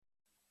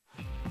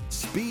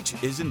Speech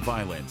isn't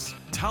violence.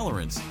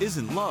 Tolerance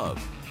isn't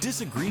love.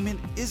 Disagreement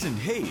isn't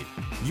hate.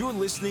 You're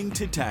listening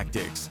to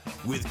Tactics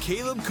with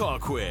Caleb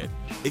Colquitt.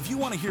 If you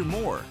want to hear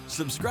more,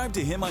 subscribe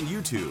to him on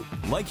YouTube,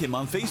 like him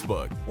on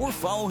Facebook, or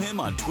follow him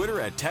on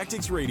Twitter at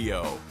Tactics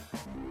Radio.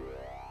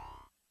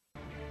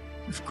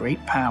 With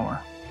great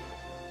power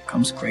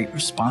comes great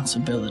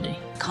responsibility.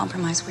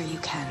 Compromise where you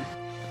can.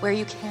 Where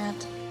you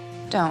can't,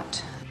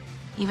 don't.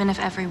 Even if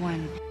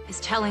everyone is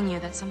telling you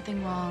that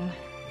something wrong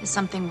is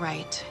something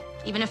right.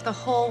 Even if the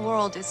whole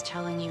world is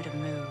telling you to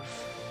move.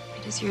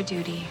 It is your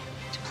duty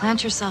to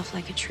plant yourself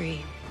like a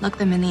tree, look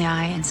them in the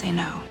eye and say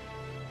no.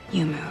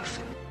 You move.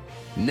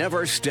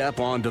 Never step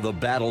onto the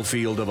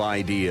battlefield of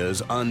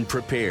ideas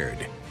unprepared.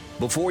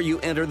 Before you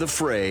enter the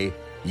fray,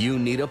 you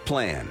need a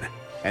plan.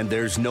 And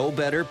there's no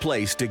better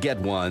place to get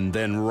one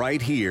than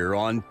right here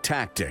on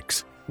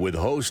Tactics with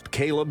host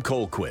Caleb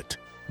Colquitt.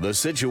 The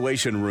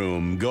Situation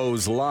Room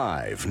goes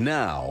live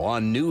now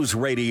on News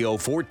Radio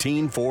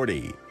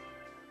 1440.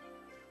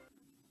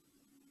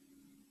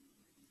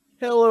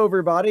 Hello,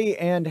 everybody,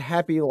 and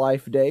happy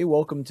Life Day.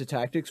 Welcome to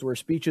Tactics, where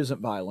speech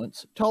isn't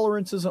violence,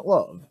 tolerance isn't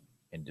love,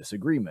 and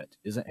disagreement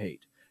isn't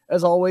hate.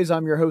 As always,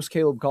 I'm your host,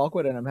 Caleb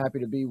Colquitt, and I'm happy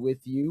to be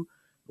with you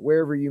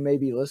wherever you may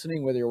be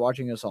listening, whether you're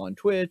watching us on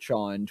Twitch,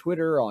 on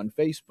Twitter, on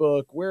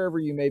Facebook, wherever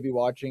you may be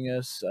watching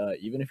us,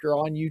 even if you're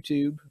on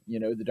YouTube. You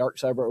know, the dark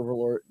cyber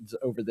overlords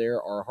over there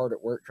are hard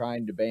at work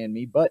trying to ban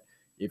me, but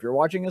if you're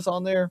watching us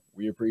on there,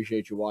 we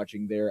appreciate you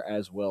watching there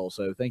as well.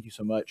 So thank you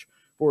so much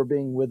for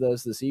being with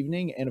us this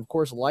evening. And of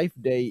course, Life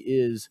Day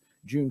is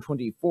June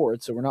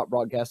 24th, so we're not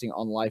broadcasting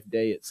on Life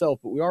Day itself,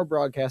 but we are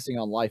broadcasting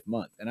on Life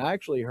Month. And I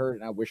actually heard,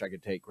 and I wish I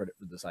could take credit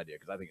for this idea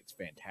because I think it's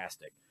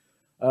fantastic.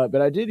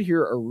 But I did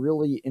hear a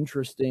really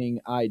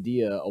interesting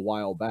idea a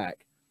while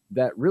back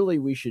that really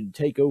we should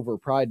take over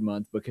Pride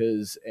Month,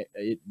 because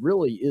it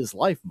really is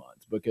Life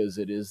Month, because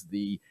it is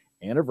the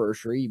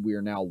anniversary. We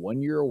are now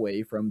 1 year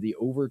away from the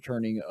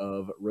overturning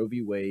of Roe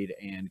v. Wade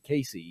and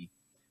Casey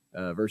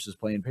versus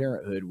Planned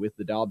Parenthood with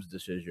the Dobbs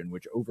decision,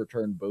 which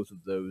overturned both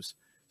of those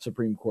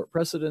Supreme Court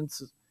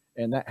precedents.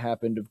 And that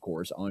happened, of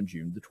course, on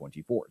June the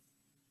 24th.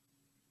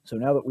 So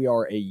now that we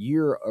are a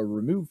year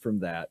removed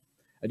from that,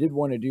 I did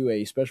want to do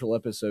a special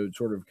episode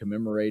sort of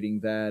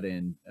commemorating that,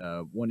 and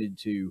wanted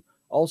to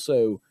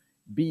also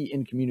be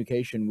in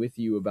communication with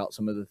you about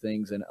some of the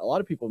things. And a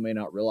lot of people may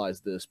not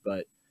realize this,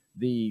 but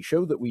the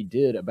show that we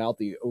did about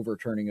the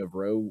overturning of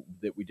Roe,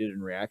 that we did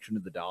in reaction to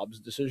the Dobbs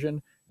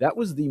decision, that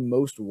was the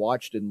most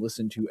watched and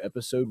listened to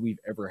episode we've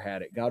ever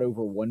had. It got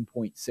over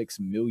 1.6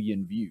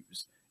 million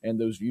views, and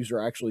those views are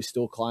actually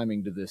still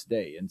climbing to this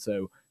day. And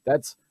so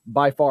that's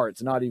by far,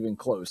 it's not even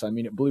close. I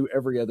mean, it blew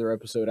every other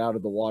episode out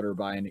of the water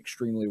by an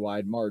extremely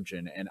wide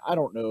margin. And I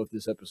don't know if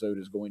this episode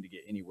is going to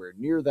get anywhere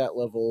near that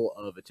level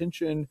of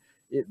attention.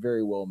 It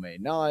very well may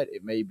not.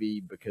 It may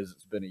be because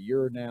it's been a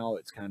year now.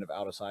 It's kind of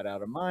out of sight,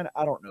 out of mind.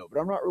 I don't know. But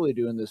I'm not really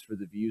doing this for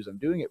the views. I'm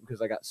doing it because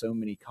I got so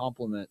many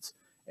compliments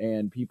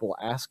and people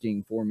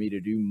asking for me to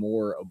do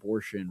more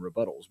abortion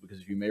rebuttals. Because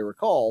if you may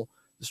recall,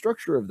 the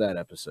structure of that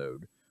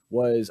episode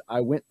was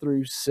I went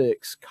through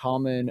 6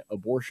 common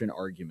abortion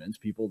arguments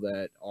people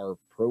that are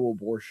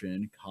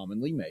pro-abortion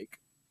commonly make.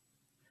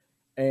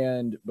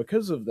 And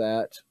because of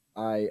that,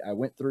 I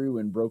went through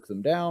and broke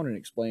them down and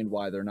explained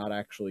why they're not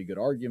actually good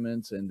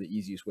arguments and the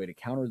easiest way to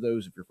counter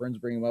those if your friends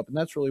bring them up. And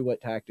that's really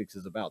what Tactics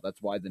is about.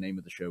 That's why the name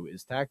of the show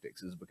is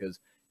Tactics, is because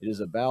it is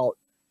about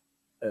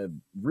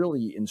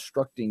really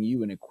instructing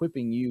you and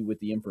equipping you with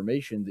the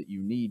information that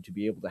you need to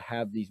be able to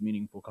have these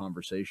meaningful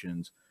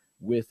conversations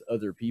with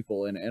other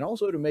people, and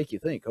also to make you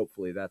think.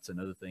 Hopefully that's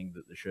another thing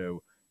that the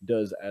show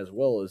does as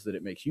well, is that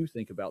it makes you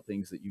think about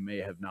things that you may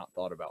have not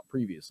thought about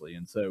previously.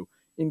 And so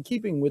in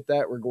keeping with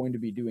that, we're going to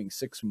be doing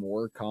 6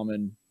 more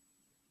common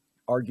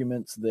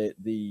arguments that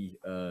the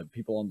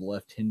people on the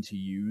left tend to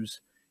use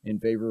in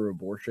favor of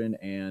abortion.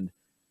 And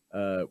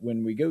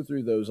when we go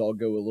through those, I'll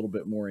go a little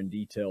bit more in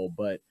detail.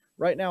 But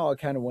right now, I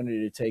kind of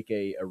wanted to take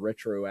a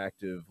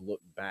retroactive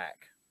look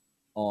back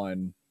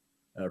on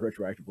a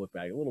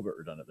little bit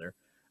redundant there.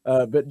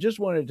 But just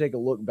wanted to take a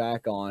look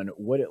back on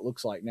what it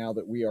looks like now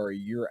that we are a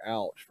year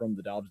out from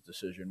the Dobbs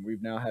decision.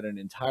 We've now had an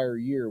entire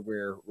year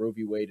where Roe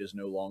v. Wade is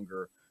no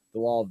longer the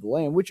law of the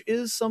land, which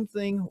is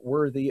something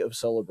worthy of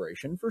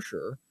celebration for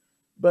sure.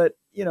 But,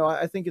 you know,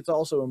 I think it's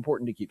also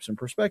important to keep some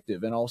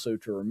perspective, and also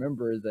to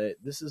remember that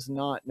this is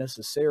not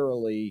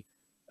necessarily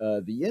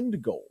the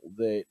end goal.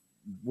 That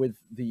with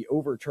the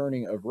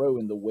overturning of Roe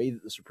and the way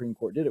that the Supreme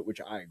Court did it, which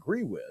I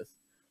agree with,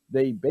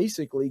 they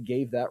basically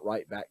gave that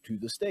right back to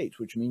the states,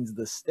 which means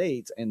the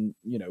states, and,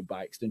 you know,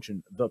 by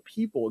extension, the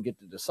people get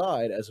to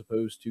decide, as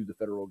opposed to the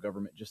federal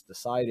government just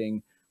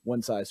deciding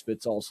one size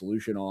fits all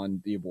solution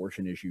on the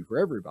abortion issue for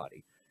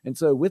everybody. And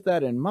so with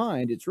that in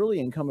mind, it's really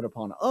incumbent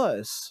upon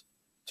us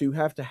to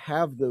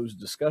have those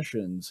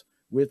discussions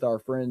with our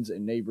friends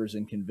and neighbors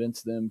and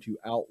convince them to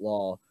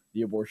outlaw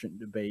the abortion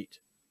debate,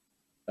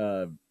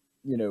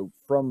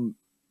 from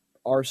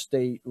our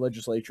state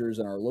legislatures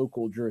and our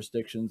local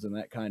jurisdictions and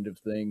that kind of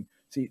thing.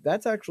 See,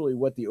 that's actually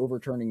what the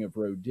overturning of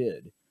Roe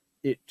did.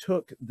 it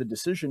took the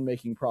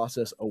decision-making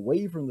process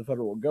away from the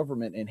federal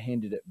government and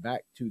handed it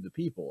back to the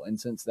people. And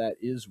since that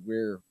is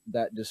where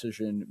that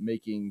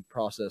decision-making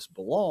process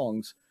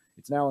belongs,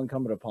 it's now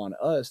incumbent upon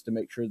us to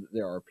make sure that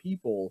there are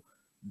people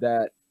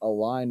that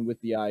align with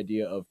the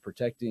idea of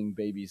protecting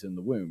babies in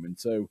the womb. And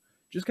so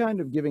just kind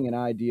of giving an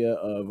idea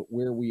of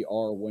where we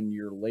are 1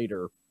 year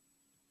later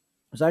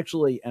is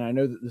actually, and I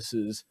know that this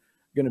is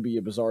going to be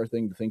a bizarre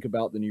thing to think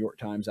about, the New York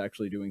Times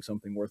actually doing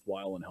something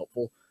worthwhile and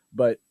helpful,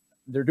 but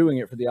they're doing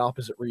it for the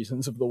opposite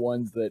reasons of the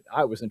ones that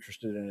I was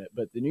interested in it.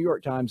 But the New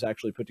York Times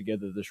actually put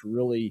together this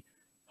really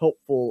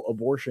helpful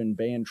abortion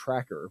ban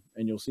tracker,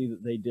 and you'll see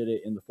that they did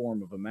it in the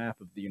form of a map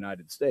of the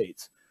United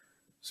States.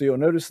 So you'll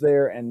notice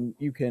there, and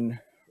you can,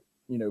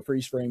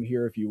 freeze frame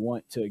here if you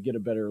want to get a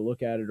better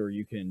look at it, or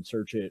you can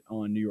search it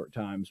on New York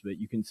Times, but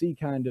you can see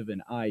kind of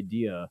an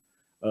idea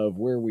of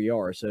where we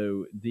are.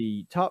 So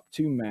the top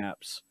two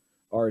maps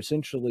are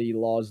essentially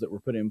laws that were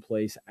put in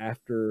place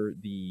after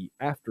the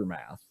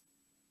aftermath,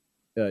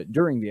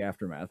 during the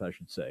aftermath, I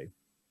should say,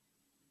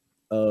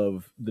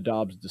 of the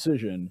Dobbs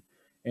decision,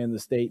 and the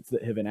states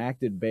that have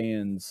enacted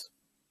bans,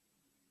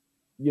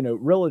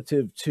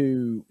 relative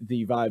to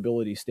the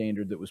viability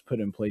standard that was put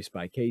in place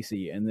by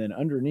Casey. And then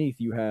underneath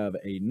you have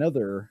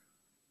another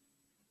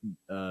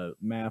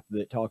map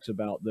that talks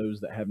about those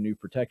that have new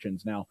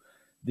protections. Now,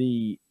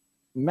 the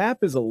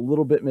map is a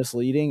little bit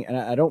misleading, and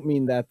I don't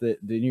mean that the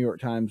New York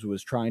Times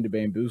was trying to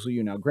bamboozle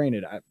you. Now,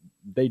 granted,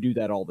 they do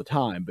that all the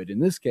time, but in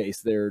this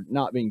case, they're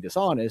not being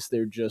dishonest.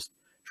 They're just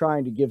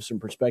trying to give some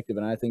perspective,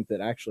 and I think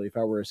that actually, if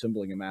I were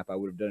assembling a map, I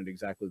would have done it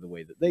exactly the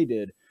way that they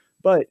did.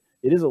 But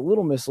it is a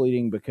little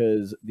misleading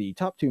because the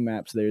top two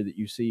maps there that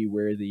you see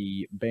where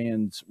the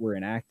bans were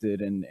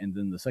enacted, and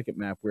then the second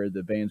map where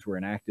the bans were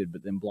enacted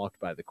but then blocked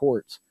by the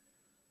courts,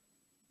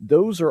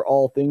 those are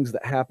all things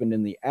that happened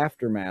in the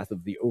aftermath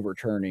of the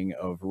overturning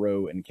of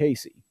Roe and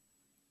Casey.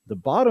 The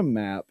bottom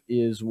map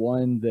is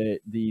one that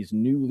these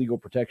new legal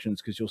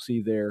protections, because you'll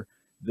see there,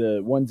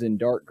 the ones in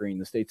dark green,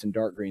 the states in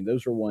dark green,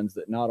 those are ones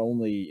that not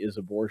only is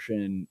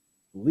abortion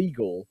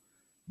legal,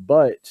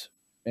 but,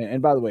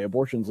 and by the way,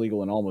 abortion's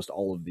legal in almost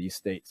all of these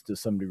states to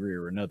some degree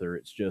or another.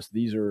 It's just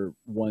these are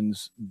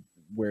ones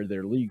where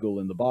they're legal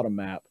in the bottom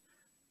map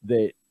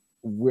that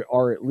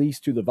are at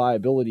least to the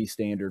viability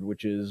standard,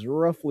 which is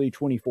roughly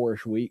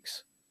 24-ish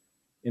weeks.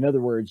 In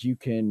other words, you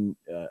can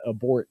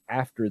abort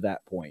after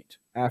that point,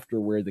 after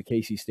where the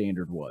Casey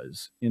standard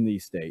was in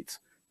these states.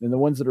 Then the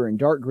ones that are in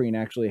dark green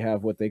actually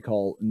have what they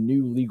call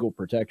new legal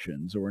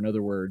protections, or in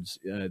other words,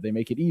 they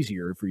make it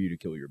easier for you to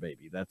kill your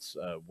baby. That's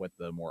what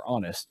the more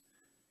honest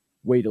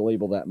way to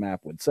label that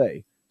map would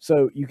say.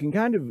 So you can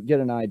kind of get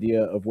an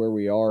idea of where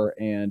we are,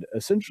 and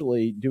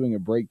essentially doing a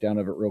breakdown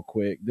of it real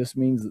quick, this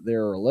means that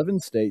there are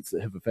 11 states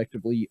that have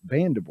effectively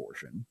banned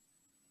abortion.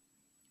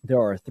 There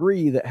are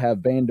 3 that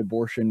have banned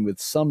abortion with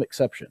some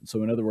exceptions.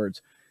 So in other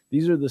words,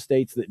 these are the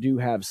states that do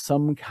have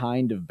some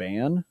kind of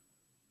ban,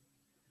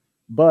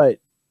 but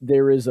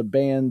there is a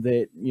ban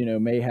that,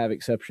 may have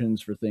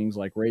exceptions for things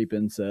like rape,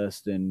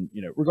 incest, and,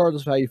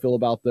 regardless of how you feel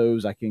about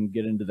those, I can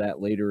get into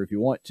that later if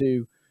you want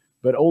to.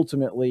 But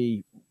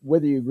ultimately,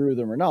 whether you agree with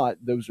them or not,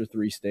 those are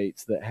 3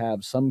 states that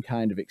have some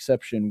kind of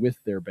exception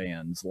with their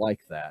bans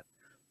like that.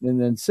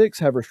 And then 6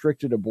 have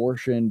restricted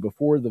abortion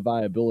before the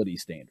viability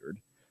standard.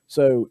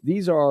 So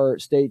these are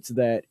states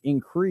that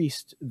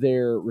increased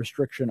their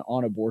restriction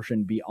on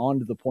abortion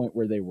beyond the point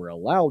where they were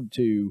allowed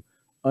to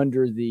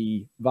under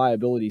the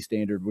viability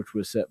standard, which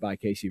was set by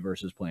Casey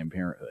versus Planned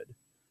Parenthood.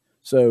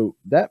 So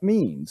that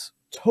means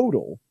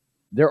total,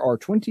 there are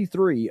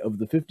 23 of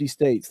the 50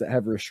 states that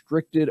have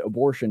restricted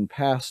abortion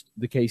past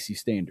the Casey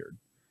standard,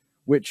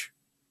 which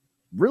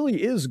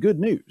really is good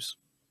news.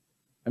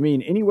 I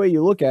mean, any way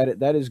you look at it,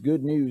 that is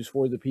good news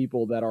for the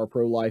people that are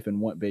pro-life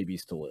and want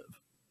babies to live.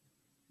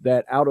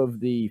 That out of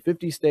the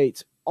 50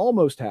 states,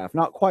 almost half,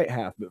 not quite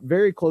half, but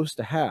very close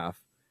to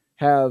half,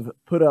 have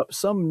put up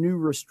some new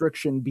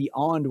restriction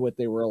beyond what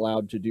they were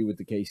allowed to do with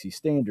the Casey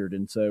standard.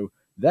 And so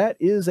that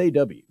is a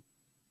W.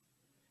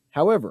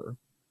 However,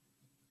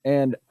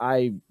 and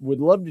I would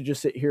love to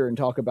just sit here and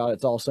talk about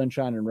it's all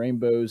sunshine and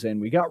rainbows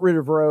and we got rid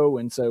of Roe,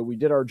 and so we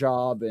did our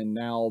job and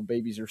now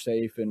babies are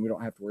safe and we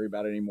don't have to worry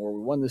about it anymore.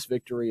 We won this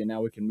victory and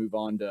now we can move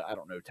on to, I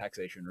don't know,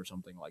 taxation or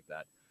something like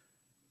that.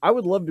 I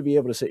would love to be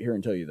able to sit here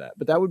and tell you that,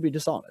 but that would be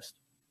dishonest.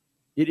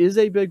 It is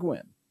a big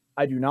win.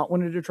 I do not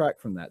want to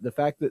detract from that. The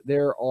fact that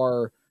there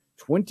are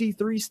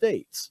 23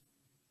 states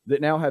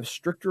that now have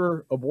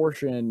stricter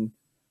abortion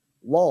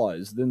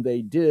laws than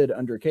they did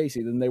under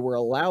Casey, than they were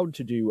allowed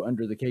to do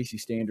under the Casey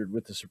standard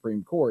with the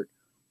Supreme Court,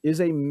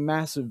 is a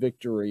massive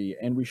victory,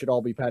 and we should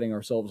all be patting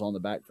ourselves on the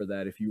back for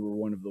that if you were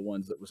one of the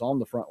ones that was on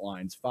the front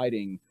lines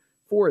fighting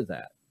for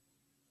that.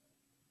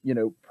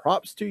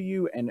 Props to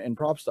you and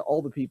props to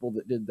all the people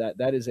that did that.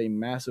 That is a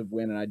massive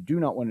win, and I do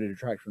not want to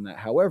detract from that.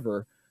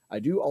 However, I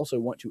do also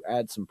want to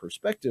add some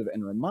perspective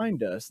and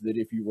remind us that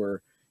if you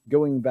were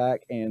going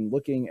back and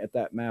looking at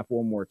that map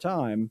one more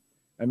time,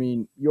 I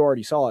mean, you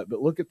already saw it,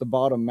 but look at the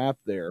bottom map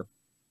there.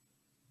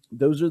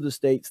 those are the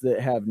states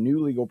that have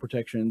new legal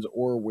protections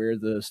or where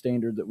the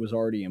standard that was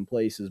already in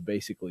place is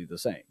basically the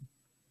same.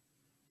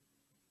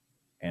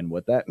 And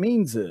what that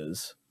means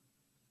is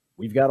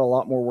we've got a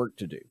lot more work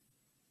to do.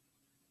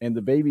 And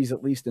the babies,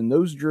 at least in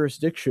those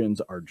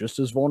jurisdictions, are just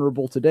as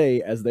vulnerable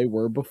today as they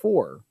were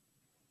before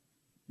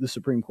the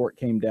Supreme Court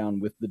came down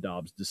with the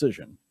Dobbs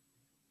decision.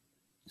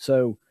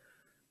 So,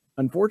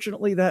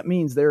 unfortunately, that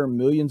means there are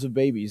millions of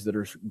babies that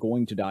are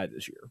going to die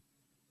this year.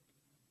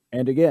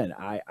 And again,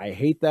 I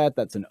hate that.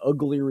 That's an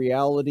ugly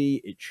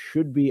reality. It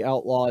should be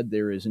outlawed.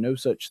 There is no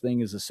such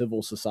thing as a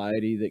civil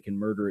society that can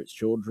murder its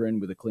children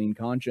with a clean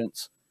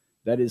conscience.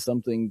 That is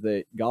something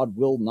that God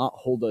will not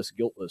hold us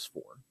guiltless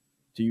for,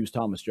 to use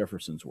Thomas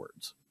Jefferson's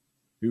words,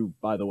 who,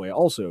 by the way,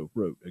 also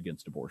wrote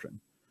against abortion.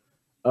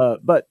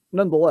 But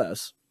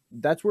nonetheless,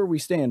 that's where we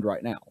stand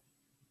right now.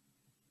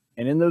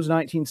 And in those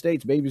 19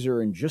 states, babies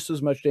are in just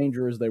as much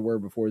danger as they were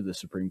before the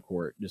Supreme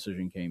Court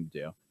decision came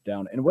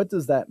down. And what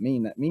does that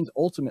mean? That means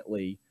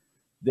ultimately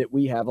that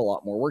we have a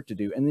lot more work to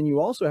do. And then you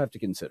also have to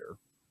consider,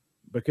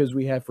 because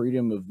we have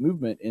freedom of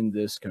movement in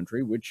this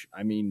country, which,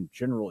 I mean,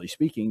 generally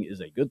speaking, is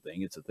a good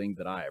thing. It's a thing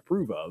that I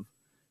approve of,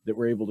 that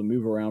we're able to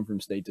move around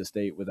from state to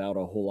state without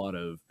a whole lot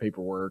of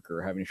paperwork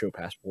or having to show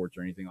passports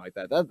or anything like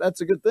that.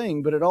 That's a good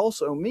thing, but it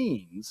also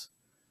means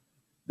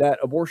that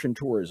abortion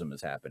tourism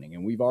is happening.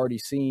 And we've already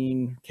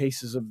seen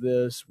cases of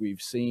this.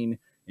 We've seen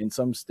in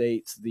some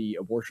states the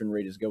abortion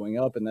rate is going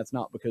up, and that's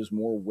not because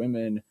more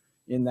women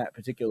in that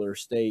particular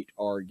state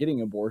are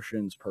getting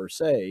abortions per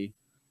se.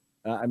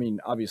 I mean,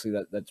 obviously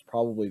that's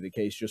probably the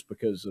case just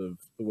because of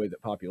the way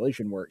that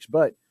population works,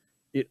 but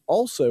it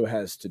also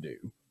has to do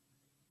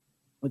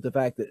with the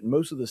fact that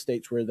most of the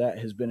states where that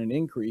has been an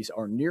increase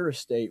are near a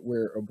state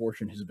where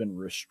abortion has been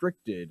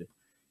restricted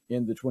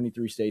in the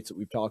 23 states that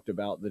we've talked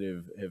about that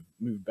have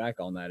moved back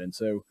on that. And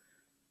so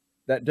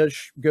that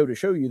does go to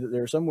show you that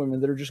there are some women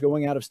that are just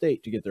going out of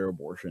state to get their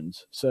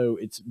abortions. So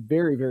it's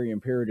very, very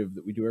imperative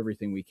that we do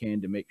everything we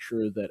can to make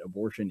sure that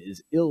abortion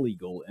is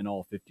illegal in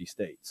all 50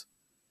 states.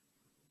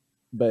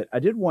 But I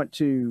did want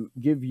to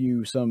give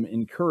you some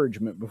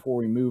encouragement before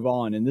we move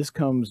on. And this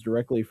comes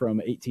directly from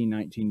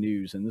 1819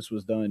 News. And this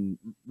was done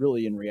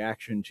really in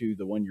reaction to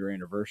the 1-year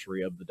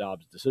anniversary of the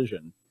Dobbs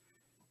decision.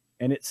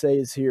 And it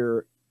says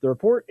here, the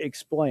report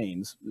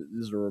explains,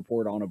 this is a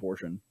report on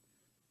abortion,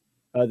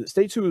 that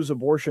states whose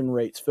abortion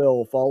rates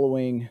fell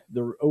following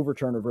the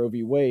overturn of Roe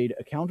v. Wade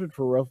accounted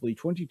for roughly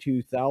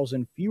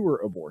 22,000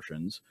 fewer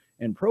abortions,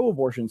 and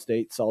pro-abortion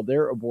states saw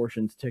their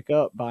abortions tick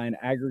up by an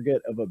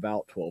aggregate of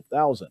about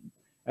 12,000,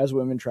 as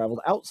women traveled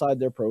outside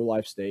their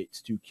pro-life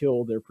states to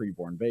kill their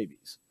preborn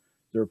babies.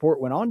 The report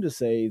went on to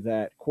say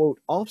that, quote,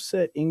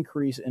 offset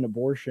increase in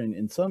abortion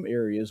in some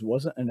areas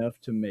wasn't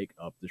enough to make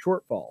up the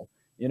shortfall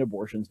in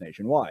abortions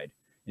nationwide.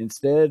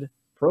 Instead,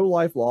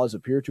 pro-life laws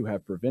appear to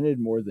have prevented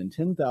more than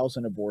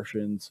 10,000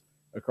 abortions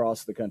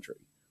across the country.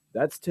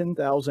 That's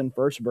 10,000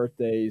 first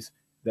birthdays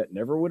that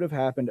never would have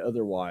happened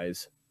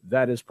otherwise.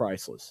 That is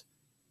priceless.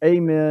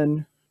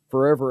 Amen.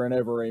 Forever and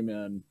ever,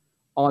 amen.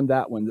 On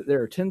that one, that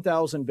there are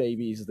 10,000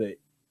 babies that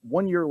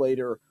 1 year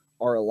later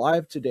are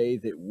alive today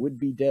that would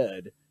be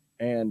dead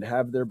and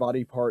have their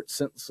body parts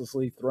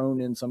senselessly thrown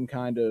in some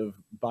kind of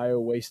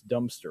bio-waste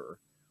dumpster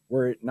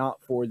were it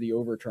not for the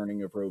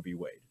overturning of Roe v.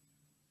 Wade.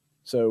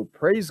 So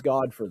praise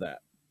God for that.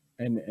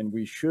 And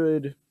we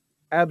should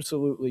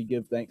absolutely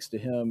give thanks to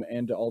him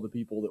and to all the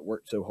people that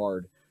worked so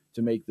hard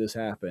to make this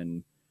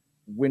happen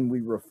when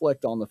we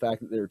reflect on the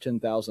fact that there are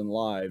 10,000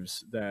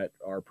 lives that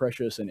are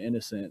precious and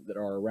innocent that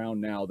are around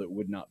now that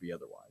would not be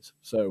otherwise.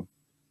 So,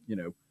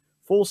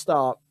 full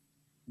stop,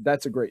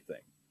 that's a great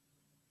thing.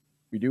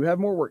 We do have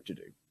more work to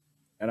do.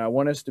 And I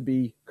want us to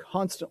be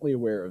constantly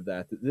aware of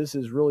that this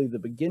is really the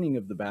beginning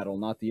of the battle,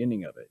 not the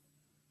ending of it.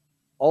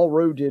 All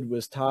Roe did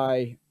was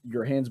tie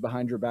your hands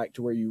behind your back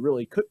to where you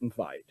really couldn't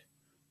fight.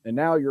 And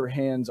now your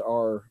hands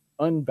are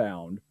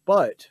unbound,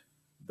 but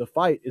the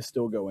fight is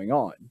still going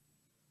on.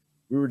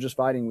 We were just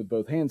fighting with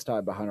both hands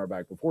tied behind our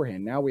back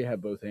beforehand. Now we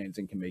have both hands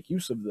and can make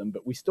use of them,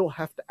 but we still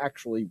have to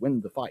actually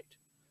win the fight.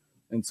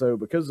 And so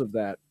because of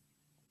that,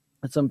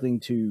 it's something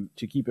to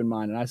keep in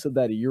mind. And I said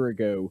that a year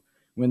ago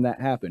when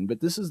that happened, but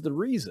this is the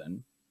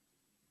reason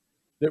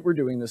that we're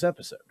doing this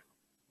episode.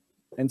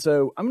 And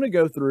so I'm going to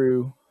go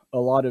through a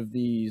lot of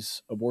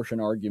these abortion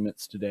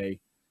arguments today.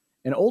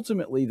 And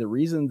ultimately, the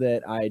reason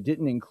that I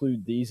didn't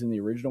include these in the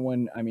original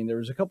one, I mean, there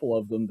was a couple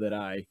of them that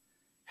I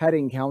had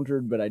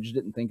encountered, but I just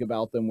didn't think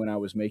about them when I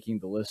was making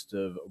the list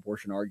of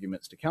abortion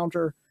arguments to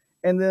counter.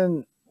 And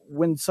then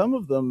when some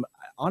of them,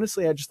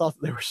 honestly, I just thought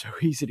that they were so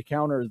easy to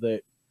counter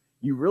that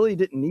you really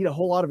didn't need a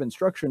whole lot of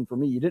instruction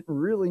from me. You didn't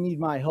really need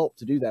my help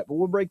to do that, but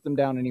we'll break them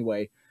down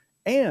anyway.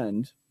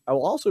 And I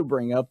will also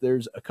bring up,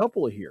 there's a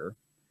couple here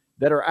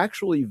that are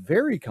actually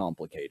very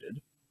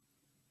complicated.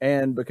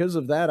 And because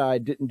of that, I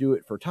didn't do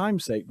it for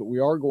time's sake, but we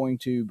are going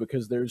to,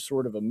 because there's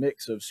sort of a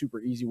mix of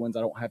super easy ones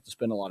I don't have to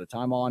spend a lot of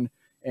time on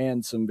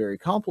and some very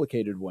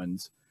complicated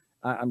ones.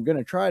 I'm going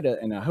to try to,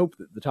 and I hope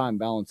that the time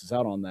balances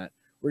out on that.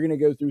 We're going to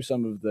go through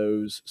some of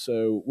those.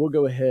 So we'll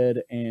go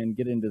ahead and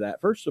get into that.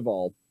 First of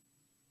all,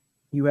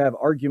 you have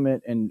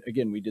argument, and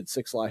again, we did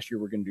 6 last year,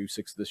 we're going to do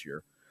 6 this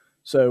year.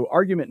 So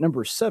argument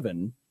number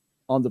 7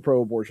 on the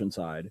pro-abortion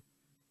side,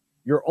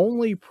 you're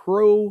only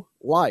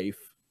pro-life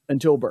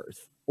until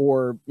birth.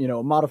 Or, you know,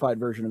 a modified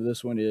version of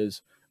this one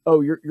is,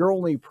 oh, you're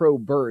only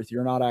pro-birth,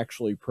 you're not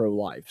actually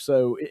pro-life.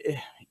 So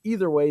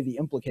either way, the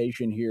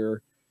implication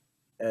here,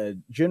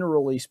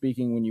 generally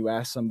speaking, when you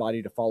ask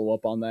somebody to follow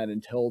up on that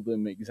and tell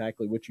them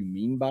exactly what you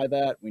mean by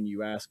that, when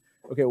you ask,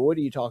 okay, well, what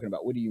are you talking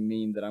about? What do you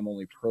mean that I'm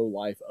only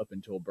pro-life up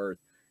until birth?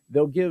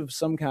 They'll give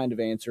some kind of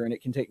answer, and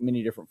it can take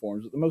many different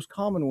forms. But the most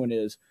common one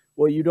is,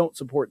 well, you don't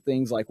support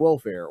things like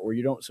welfare, or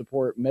you don't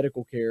support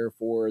medical care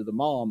for the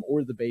mom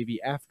or the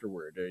baby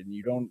afterward, and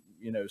you don't,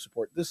 you know,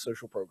 support this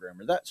social program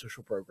or that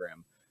social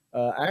program.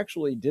 I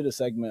actually did a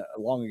segment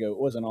long ago. It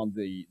wasn't on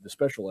the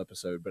special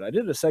episode, but I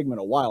did a segment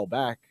a while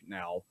back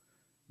now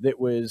that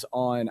was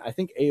on, I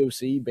think,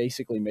 AOC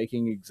basically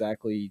making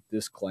exactly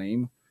this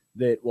claim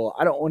that, well,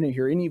 I don't want to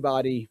hear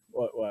anybody.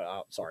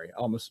 Sorry, I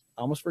almost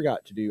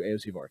forgot to do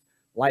AOC VAR.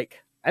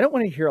 Like, I don't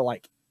want to hear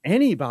like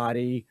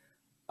anybody,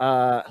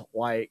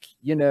 like,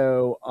 you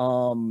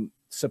know,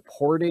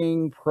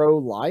 supporting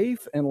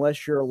pro-life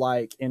unless you're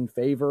like in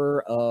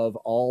favor of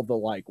all the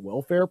like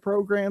welfare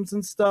programs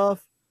and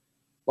stuff.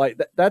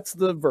 Like that's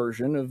the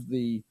version of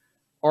the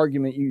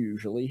argument you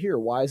usually hear.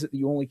 Why is it that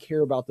you only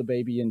care about the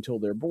baby until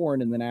they're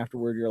born, and then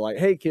afterward you're like,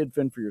 hey kid,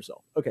 fend for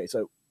yourself? Okay,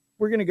 so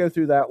we're going to go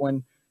through that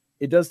one.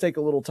 It does take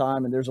a little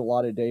time, and there's a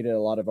lot of data, a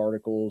lot of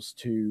articles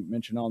to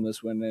mention on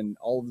this one, and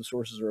all of the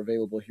sources are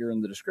available here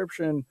in the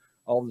description.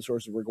 All of the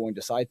sources, we're going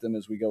to cite them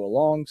as we go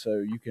along, so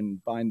you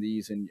can find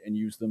these and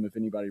use them if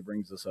anybody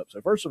brings this up.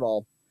 So first of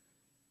all,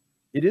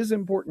 it is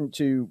important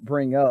to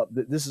bring up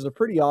that this is a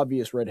pretty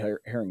obvious red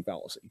herring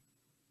fallacy.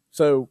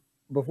 So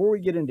before we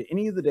get into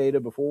any of the data,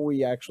 before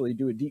we actually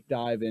do a deep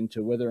dive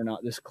into whether or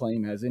not this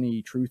claim has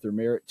any truth or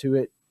merit to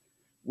it,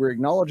 we're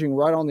acknowledging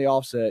right on the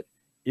offset,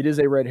 it is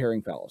a red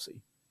herring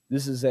fallacy.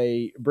 This is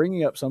a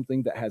bringing up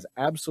something that has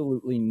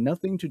absolutely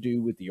nothing to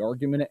do with the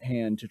argument at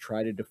hand to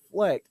try to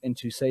deflect and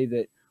to say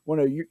that, well,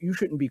 no, you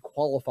shouldn't be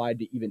qualified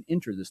to even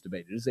enter this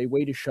debate. It is a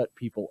way to shut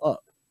people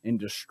up and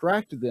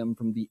distract them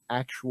from the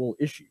actual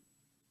issue.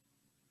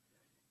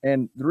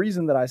 And the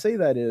reason that I say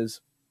that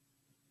is,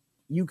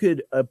 you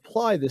could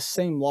apply this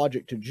same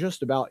logic to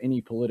just about any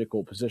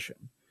political position.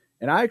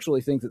 And I actually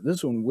think that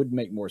this one would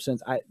make more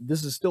sense.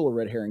 This is still a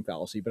red herring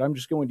fallacy, but I'm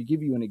just going to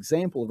give you an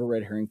example of a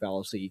red herring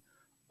fallacy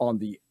on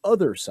the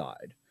other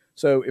side.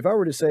 So if I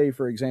were to say,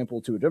 for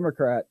example, to a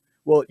Democrat,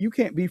 well, you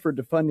can't be for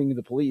defunding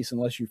the police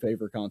unless you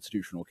favor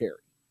constitutional carry.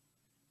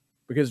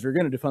 Because if you're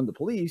going to defund the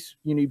police,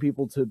 you need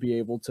people to be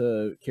able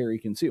to carry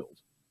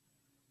concealed.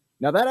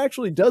 Now, that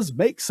actually does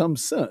make some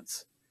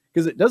sense,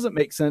 because it doesn't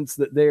make sense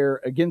that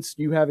they're against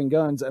you having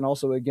guns and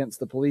also against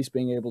the police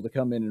being able to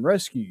come in and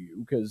rescue you,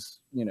 because,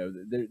 you know,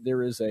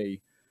 there is a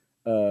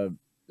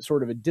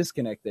sort of a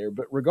disconnect there.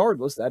 But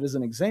regardless, that is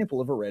an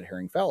example of a red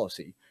herring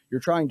fallacy. You're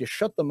trying to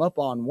shut them up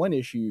on one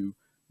issue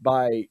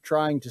by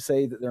trying to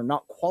say that they're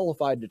not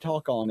qualified to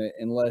talk on it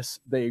unless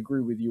they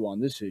agree with you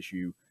on this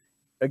issue.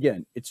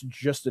 Again, it's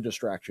just a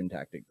distraction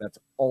tactic. That's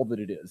all that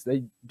it is.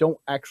 They don't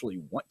actually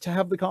want to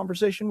have the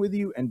conversation with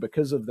you, and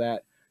because of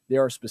that, they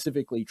are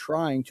specifically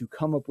trying to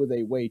come up with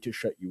a way to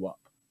shut you up,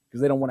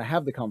 because they don't want to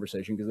have the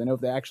conversation, because they know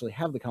if they actually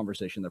have the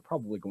conversation, they're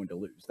probably going to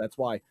lose. That's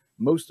why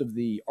most of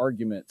the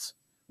arguments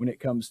when it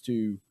comes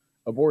to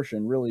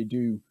abortion really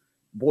do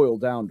boil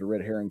down to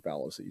red herring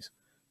fallacies.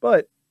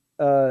 But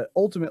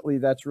ultimately,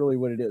 that's really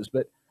what it is.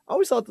 But I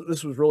always thought that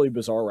this was really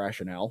bizarre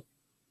rationale.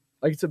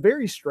 Like, it's a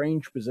very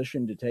strange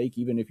position to take,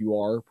 even if you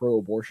are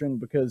pro-abortion,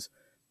 because,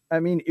 I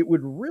mean, it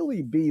would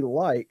really be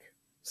like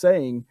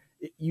saying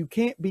you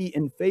can't be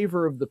in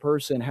favor of the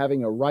person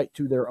having a right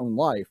to their own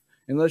life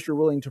unless you're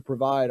willing to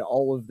provide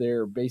all of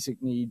their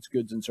basic needs,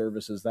 goods and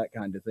services, that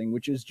kind of thing,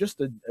 which is just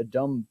a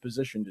dumb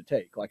position to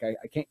take. Like,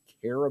 I can't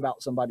care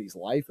about somebody's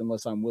life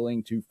unless I'm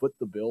willing to foot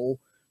the bill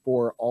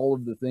for all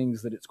of the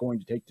things that it's going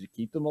to take to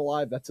keep them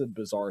alive. That's a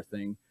bizarre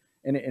thing.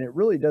 And it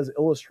really does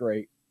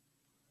illustrate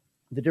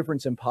the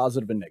difference in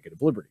positive and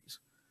negative liberties.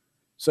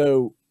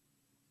 So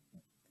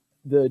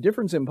the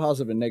difference in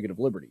positive and negative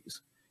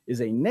liberties is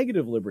a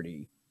negative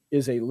liberty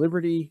is a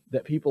liberty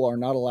that people are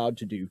not allowed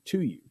to do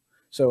to you.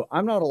 So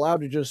I'm not allowed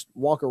to just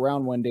walk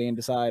around one day and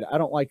decide, I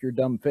don't like your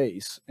dumb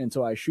face, and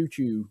so I shoot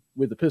you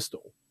with a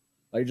pistol.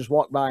 I just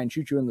walk by and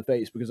shoot you in the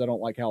face because I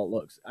don't like how it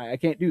looks. I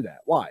can't do that.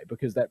 Why?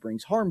 Because that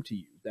brings harm to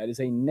you. That is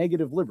a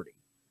negative liberty.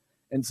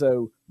 And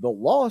so the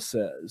law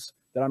says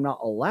that I'm not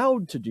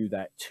allowed to do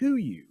that to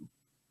you.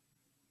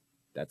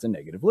 That's a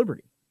negative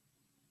liberty.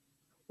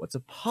 What's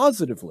a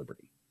positive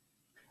liberty?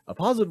 A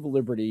positive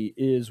liberty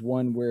is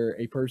one where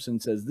a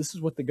person says, this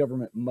is what the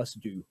government must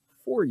do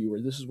for you,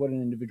 or this is what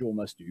an individual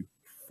must do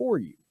for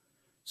you.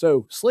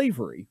 So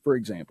slavery, for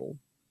example,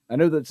 I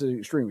know that's an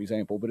extreme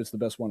example, but it's the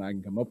best one I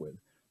can come up with.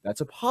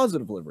 That's a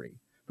positive liberty,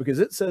 because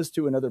it says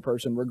to another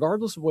person,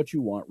 regardless of what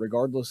you want,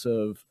 regardless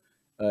of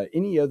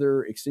any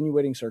other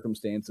extenuating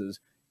circumstances,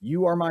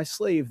 you are my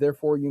slave,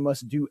 therefore you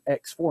must do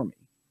X for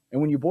me. And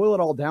when you boil it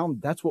all down,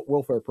 that's what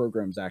welfare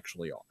programs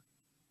actually are.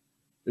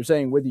 They're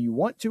saying whether you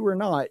want to or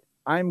not,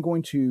 I'm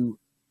going to,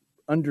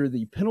 under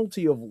the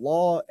penalty of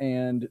law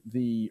and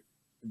the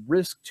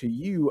risk to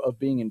you of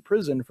being in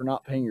prison for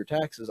not paying your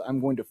taxes, I'm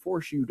going to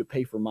force you to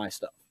pay for my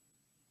stuff.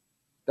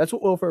 That's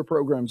what welfare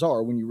programs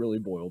are when you really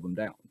boil them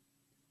down.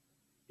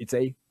 It's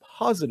a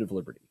positive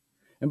liberty.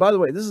 And by the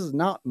way, this is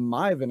not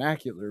my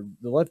vernacular.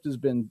 The left has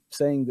been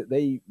saying that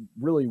they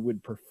really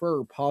would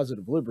prefer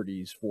positive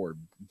liberties for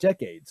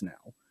decades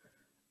now.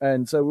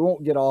 And so we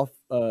won't get off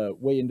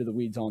way into the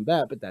weeds on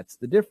that, but that's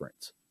the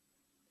difference.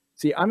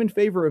 See, I'm in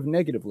favor of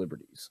negative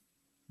liberties,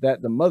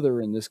 that the mother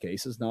in this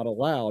case is not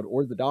allowed,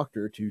 or the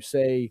doctor, to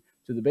say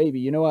to the baby,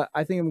 you know what,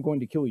 I think I'm going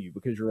to kill you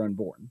because you're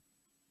unborn.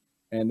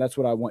 And that's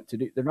what I want to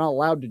do. They're not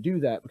allowed to do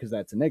that because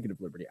that's a negative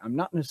liberty. I'm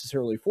not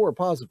necessarily for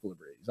positive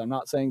liberties. I'm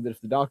not saying that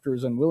if the doctor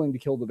is unwilling to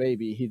kill the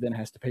baby, he then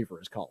has to pay for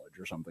his college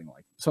or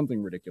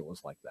something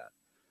ridiculous like that.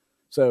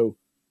 So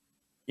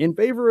in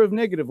favor of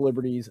negative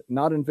liberties,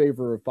 not in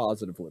favor of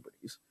positive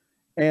liberties.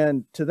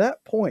 And to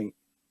that point,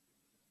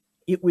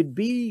 it would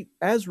be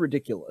as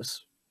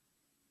ridiculous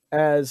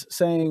as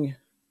saying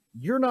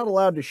you're not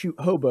allowed to shoot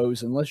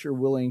hobos unless you're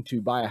willing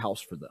to buy a house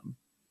for them.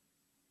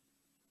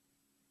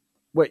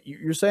 What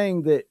you're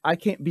saying that I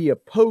can't be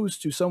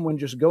opposed to someone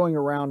just going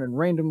around and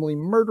randomly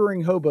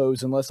murdering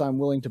hobos unless I'm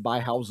willing to buy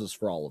houses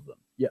for all of them.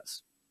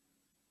 Yes.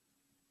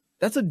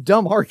 That's a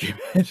dumb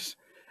argument.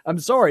 I'm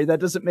sorry,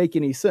 that doesn't make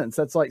any sense.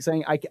 That's like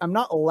saying I'm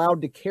not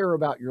allowed to care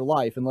about your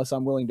life unless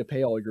I'm willing to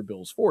pay all your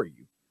bills for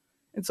you.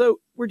 And so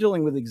we're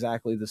dealing with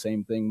exactly the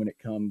same thing when it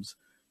comes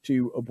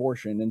to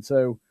abortion. And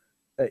so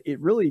it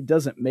really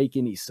doesn't make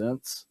any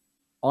sense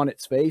on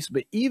its face,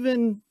 but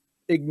even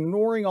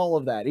ignoring all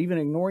of that, even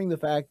ignoring the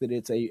fact that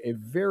it's a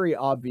very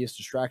obvious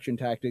distraction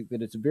tactic,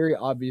 that it's very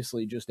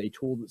obviously just a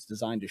tool that's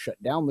designed to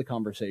shut down the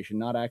conversation,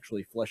 not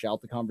actually flesh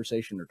out the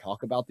conversation or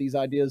talk about these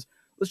ideas.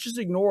 Let's just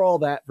ignore all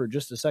that for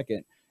just a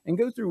second and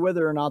go through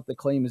whether or not the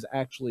claim is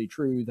actually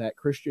true that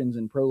Christians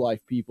and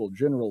pro-life people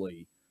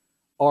generally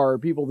are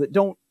people that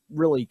don't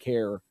really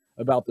care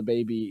about the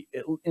baby.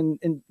 And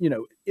you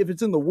know, if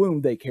it's in the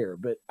womb, they care,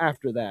 but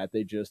after that,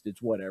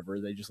 it's whatever.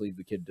 They just leave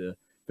the kid to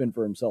fend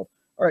for himself.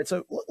 All right,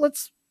 so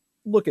let's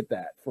look at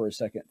that for a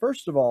second.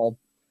 First of all,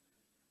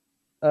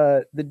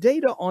 the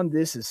data on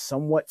this is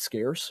somewhat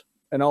scarce,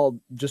 and I'll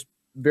just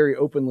very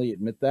openly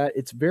admit that.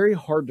 It's very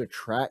hard to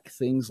track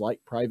things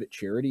like private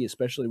charity,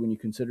 especially when you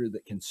consider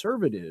that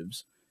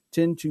conservatives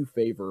tend to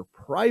favor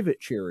private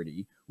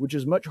charity, which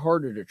is much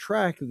harder to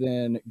track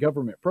than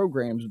government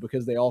programs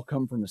because they all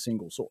come from a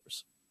single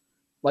source.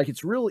 Like,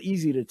 it's real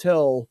easy to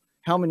tell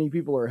how many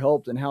people are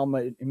helped and how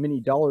many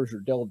dollars are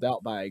delved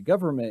out by a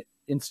government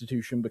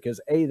institution because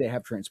A, they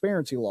have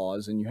transparency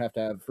laws and you have to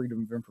have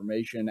Freedom of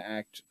Information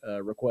Act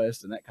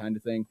requests and that kind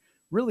of thing.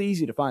 Really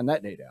easy to find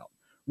that data out.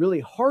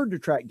 Really hard to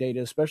track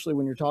data, especially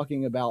when you're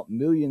talking about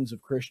millions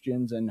of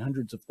Christians and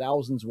hundreds of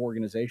thousands of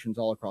organizations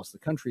all across the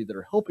country that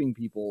are helping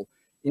people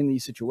in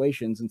these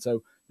situations. And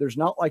so there's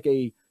not like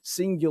a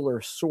singular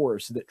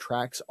source that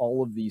tracks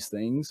all of these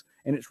things,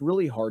 and it's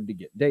really hard to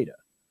get data.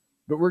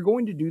 But we're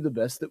going to do the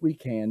best that we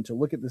can to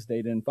look at this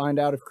data and find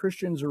out if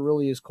Christians are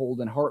really as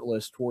cold and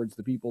heartless towards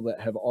the people that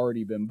have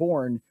already been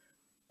born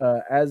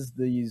as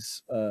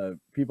these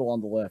people on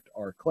the left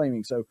are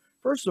claiming. So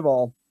first of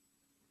all,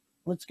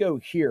 let's go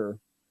here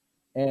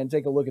and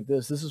take a look at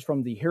this. This is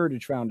from the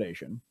Heritage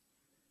Foundation.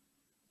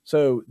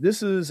 So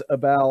this is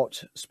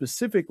about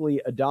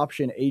specifically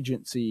adoption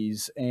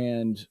agencies,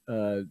 and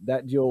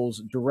that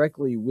deals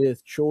directly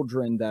with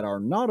children that are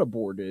not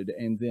aborted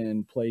and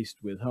then placed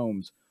with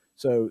homes.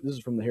 So this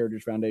is from the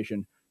Heritage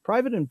Foundation.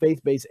 Private and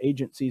faith-based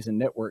agencies and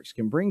networks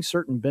can bring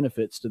certain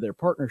benefits to their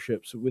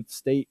partnerships with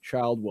state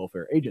child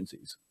welfare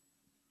agencies.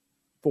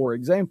 For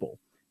example,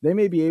 they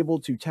may be able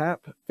to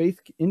tap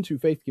into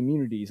faith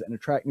communities and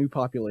attract new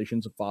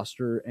populations of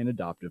foster and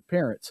adoptive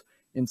parents.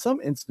 In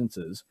some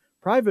instances,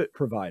 private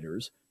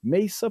providers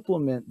may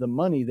supplement the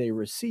money they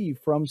receive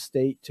from the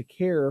state to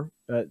care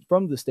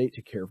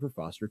for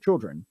foster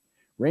children.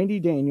 Randy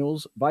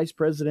Daniels, Vice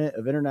President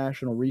of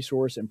International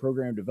Resource and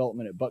Program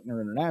Development at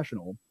Buckner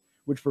International,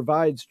 which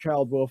provides for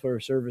child welfare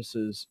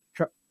services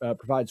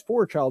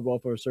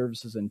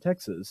in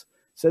Texas,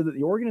 said that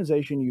the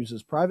organization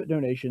uses private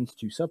donations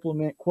to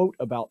supplement, quote,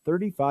 about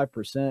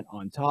 35%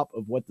 on top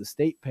of what the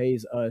state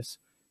pays us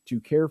to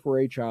care for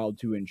a child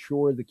to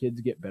ensure the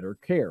kids get better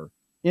care,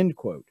 end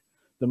quote.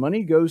 The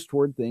money goes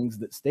toward things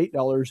that state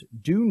dollars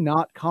do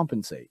not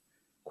compensate.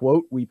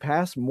 Quote, we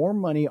pass more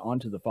money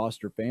onto the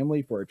foster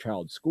family for a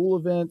child's school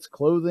events,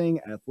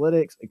 clothing,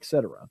 athletics,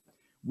 etc.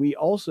 We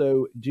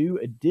also do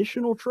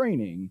additional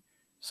training,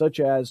 such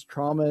as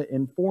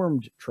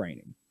trauma-informed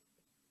training.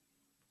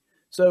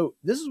 So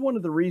this is one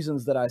of the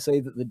reasons that I say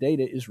that the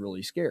data is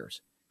really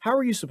scarce. How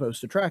are you supposed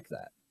to track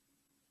that?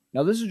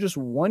 Now, this is just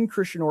one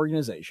Christian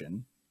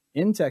organization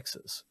in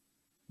Texas,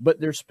 but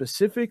they're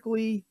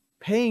specifically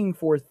paying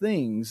for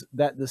things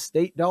that the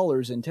state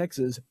dollars in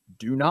Texas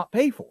do not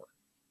pay for.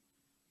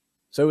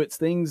 So it's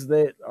things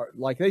that are,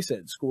 like they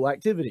said, school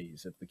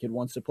activities, if the kid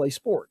wants to play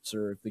sports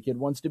or if the kid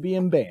wants to be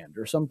in band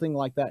or something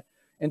like that.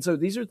 And so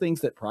these are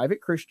things that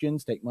private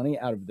Christians take money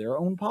out of their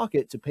own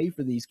pocket to pay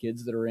for these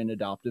kids that are in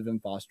adoptive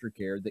and foster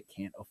care that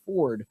can't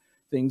afford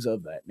things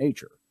of that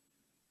nature.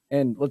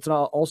 And let's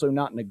also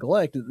not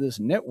neglect that this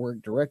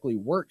network directly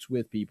works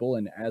with people.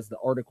 And as the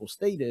article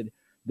stated,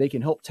 they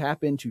can help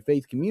tap into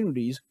faith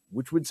communities,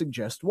 which would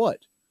suggest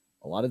what?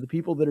 A lot of the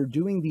people that are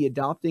doing the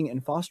adopting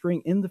and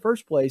fostering in the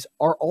first place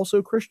are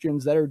also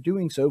Christians that are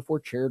doing so for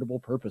charitable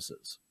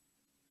purposes.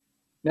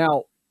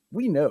 Now,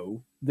 we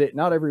know that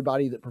not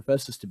everybody that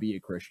professes to be a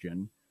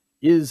Christian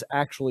is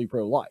actually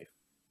pro-life.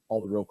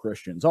 All the real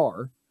Christians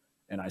are,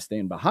 and I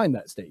stand behind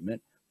that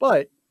statement.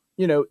 But,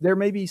 there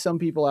may be some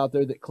people out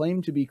there that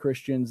claim to be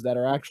Christians that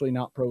are actually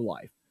not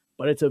pro-life.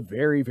 But it's a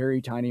very,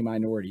 very tiny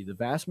minority. The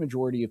vast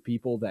majority of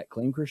people that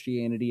claim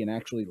Christianity and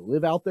actually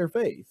live out their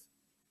faith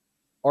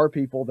are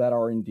people that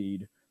are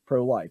indeed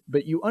pro-life.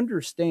 But you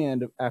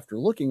understand after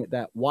looking at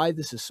that why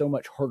this is so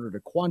much harder to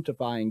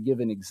quantify and give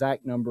an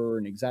exact number,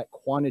 an exact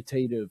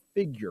quantitative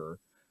figure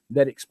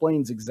that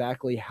explains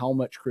exactly how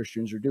much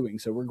Christians are doing.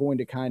 So we're going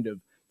to kind of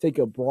take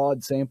a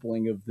broad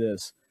sampling of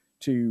this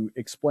to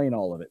explain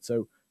all of it.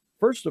 So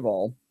first of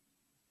all,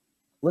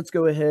 let's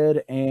go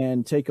ahead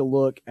and take a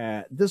look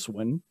at this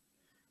one,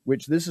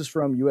 which this is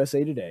from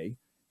USA Today.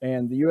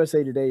 And the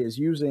USA Today is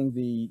using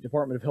the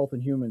Department of Health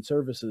and Human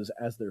Services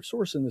as their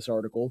source in this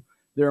article.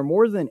 There are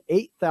more than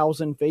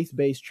 8,000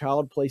 faith-based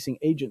child-placing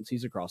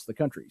agencies across the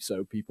country.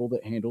 So people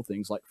that handle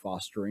things like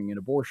fostering and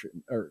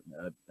abortion, or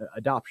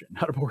adoption,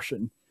 not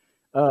abortion,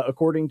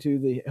 according to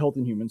the Health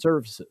and Human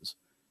Services.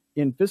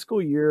 In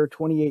fiscal year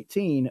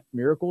 2018,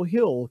 Miracle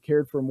Hill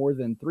cared for more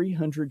than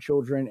 300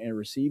 children and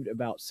received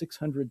about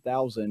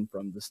 $600,000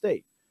 from the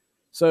state.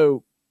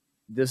 So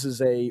this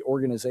is a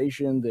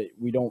organization that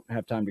we don't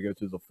have time to go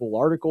through the full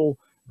article,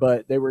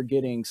 but they were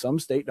getting some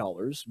state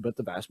dollars, but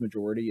the vast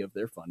majority of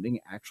their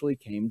funding actually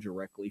came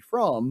directly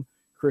from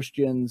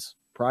Christians,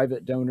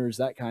 private donors,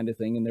 that kind of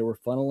thing. And they were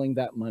funneling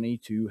that money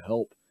to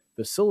help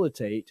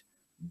facilitate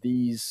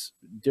these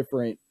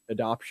different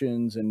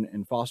adoptions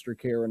and foster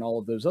care and all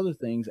of those other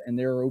things. And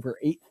there are over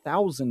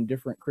 8,000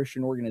 different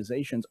Christian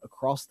organizations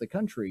across the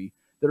country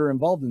that are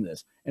involved in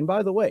this. And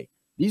by the way,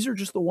 these are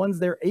just the ones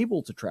they're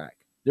able to track.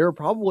 There are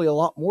probably a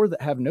lot more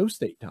that have no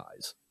state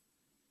ties.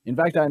 In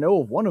fact, I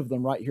know of one of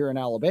them right here in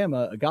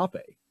Alabama,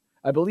 Agape.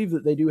 I believe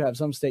that they do have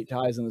some state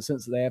ties in the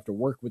sense that they have to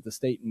work with the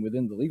state and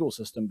within the legal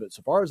system. But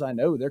so far as I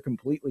know, they're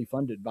completely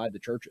funded by the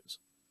churches.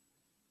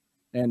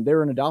 And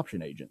they're an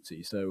adoption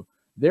agency. So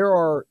there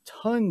are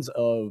tons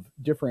of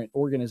different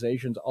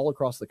organizations all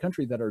across the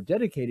country that are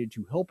dedicated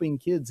to helping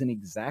kids in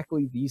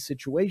exactly these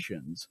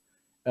situations,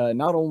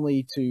 not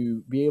only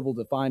to be able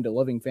to find a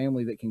loving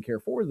family that can care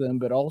for them,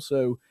 but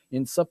also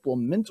in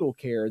supplemental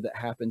care that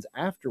happens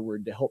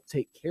afterward to help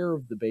take care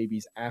of the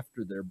babies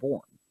after they're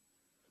born.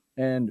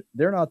 And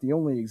they're not the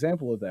only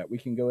example of that. We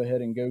can go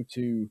ahead and go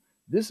to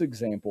this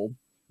example,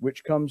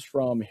 which comes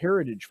from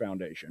Heritage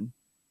Foundation.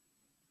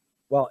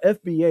 While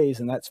FBAs,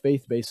 and that's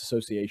faith-based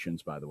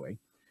associations, by the way,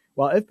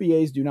 while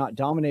FBAs do not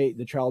dominate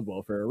the child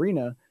welfare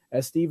arena,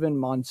 as Stephen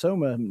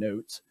Monsoma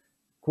notes,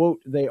 quote,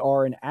 they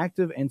are an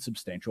active and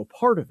substantial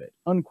part of it,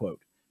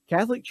 unquote.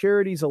 Catholic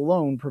Charities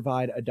alone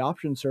provide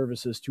adoption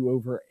services to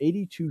over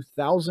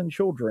 82,000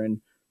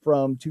 children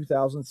from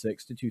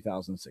 2006 to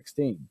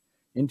 2016.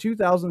 In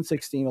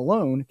 2016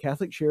 alone,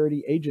 Catholic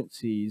charity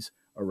agencies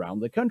around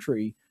the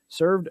country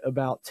served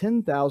about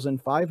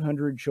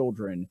 10,500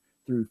 children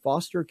through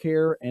foster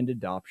care and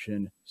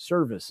adoption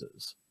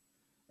services.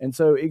 And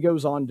so it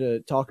goes on to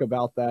talk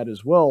about that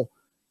as well.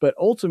 But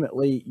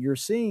ultimately, you're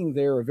seeing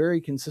there a very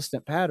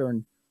consistent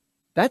pattern.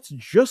 That's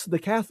just the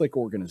Catholic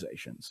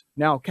organizations.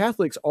 Now,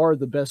 Catholics are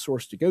the best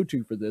source to go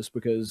to for this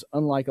because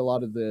unlike a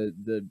lot of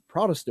the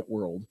Protestant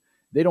world,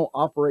 they don't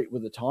operate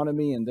with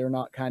autonomy and they're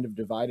not kind of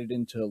divided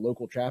into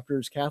local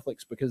chapters.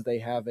 Catholics, because they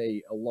have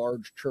a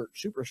large church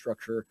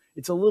superstructure,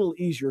 it's a little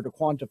easier to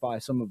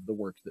quantify some of the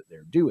work that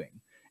they're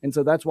doing. And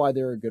so that's why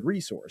they're a good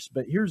resource.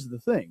 But here's the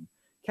thing.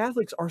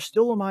 Catholics are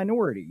still a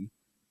minority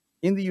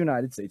in the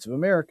United States of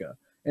America.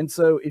 And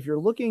so if you're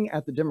looking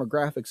at the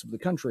demographics of the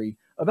country,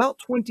 about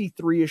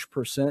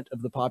 23-ish%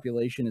 of the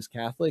population is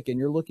Catholic, and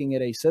you're looking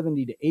at a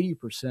 70 to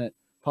 80%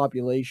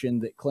 population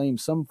that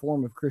claims some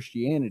form of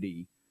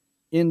Christianity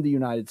in the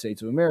United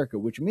States of America,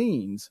 which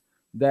means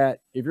that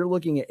if you're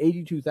looking at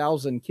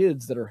 82,000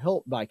 kids that are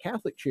helped by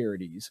Catholic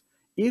charities,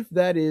 if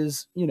that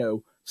is,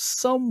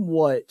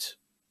 somewhat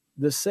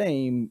the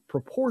same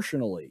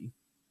proportionally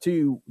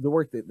to the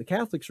work that the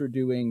Catholics are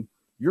doing,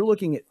 you're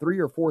looking at 3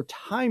 or 4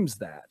 times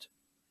that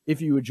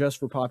if you adjust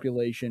for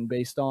population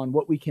based on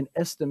what we can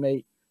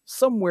estimate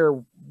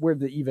somewhere where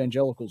the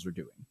evangelicals are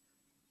doing.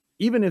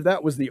 Even if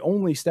that was the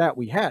only stat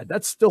we had,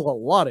 that's still a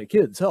lot of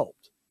kids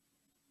helped.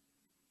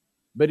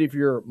 But if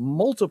you're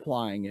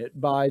multiplying it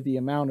by the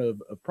amount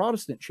of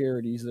Protestant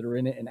charities that are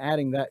in it and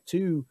adding that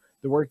to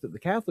the work that the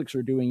Catholics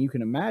are doing, you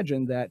can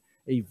imagine that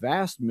a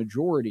vast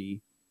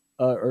majority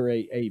or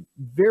a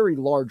very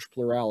large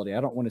plurality, I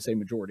don't want to say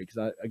majority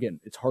because, again,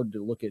 it's hard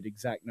to look at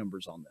exact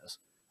numbers on this.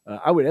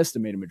 I would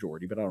estimate a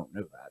majority, but I don't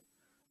know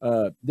that.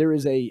 there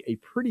is a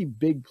pretty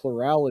big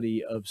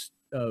plurality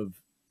of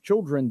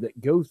children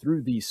that go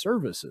through these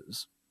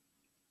services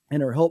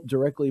and are helped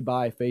directly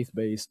by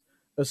faith-based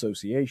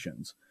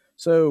associations.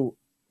 So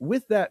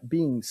with that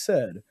being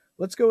said,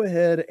 let's go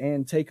ahead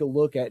and take a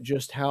look at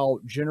just how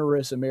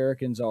generous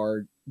Americans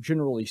are,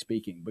 generally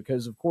speaking,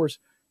 because of course,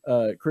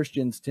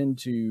 Christians tend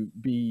to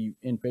be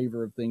in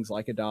favor of things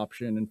like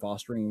adoption and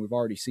fostering. We've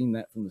already seen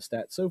that from the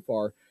stats so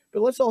far,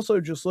 but let's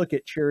also just look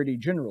at charity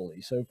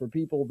generally. So for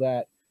people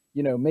that,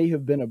 may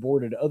have been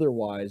aborted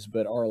otherwise,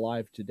 but are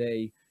alive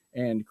today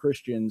and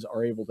Christians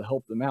are able to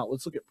help them out.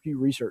 Let's look at Pew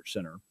Research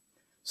Center.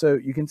 So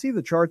you can see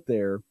the chart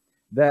there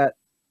that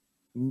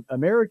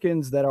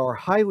Americans that are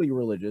highly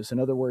religious, in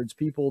other words,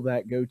 people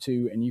that go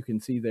to, and you can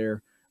see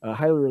there,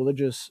 highly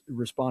religious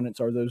respondents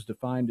are those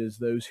defined as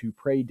those who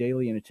pray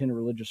daily and attend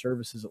religious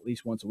services at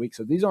least once a week.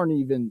 So these aren't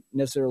even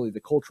necessarily the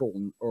cultural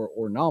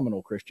or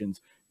nominal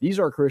Christians. These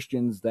are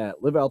Christians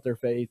that live out their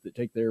faith, that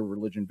take their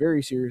religion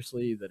very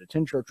seriously, that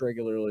attend church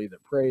regularly,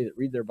 that pray, that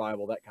read their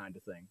Bible, that kind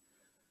of thing.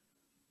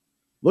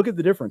 Look at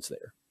the difference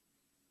there.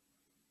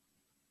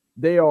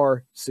 They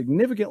are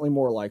significantly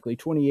more likely,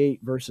 28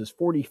 versus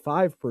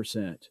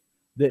 45%,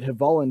 that have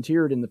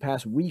volunteered in the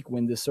past week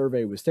when this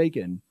survey was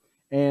taken.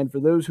 And for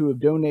those who have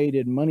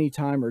donated money,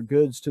 time, or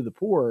goods to the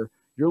poor,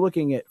 you're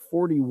looking at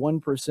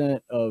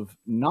 41% of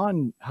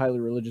non-highly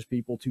religious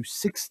people to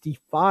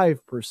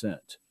 65%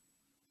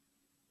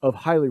 of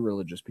highly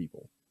religious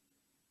people.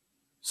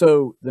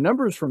 So the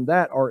numbers from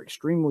that are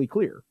extremely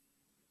clear.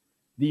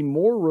 The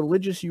more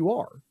religious you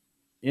are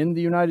in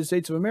the United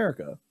States of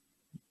America,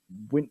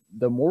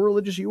 the more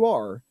religious you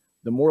are,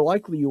 the more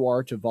likely you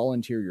are to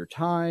volunteer your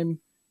time,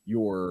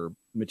 your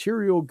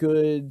material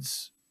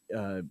goods,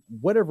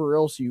 whatever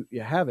else you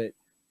have it,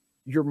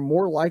 you're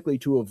more likely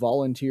to have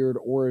volunteered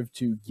or have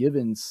to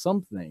given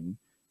something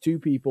to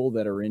people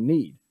that are in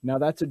need. Now,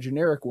 that's a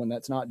generic one.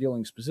 That's not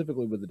dealing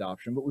specifically with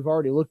adoption, but we've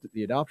already looked at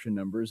the adoption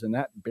numbers, and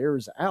that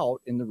bears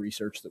out in the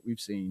research that we've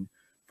seen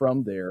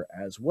from there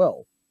as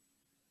well.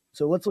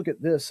 So let's look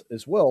at this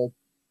as well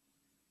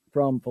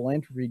from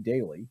Philanthropy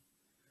Daily.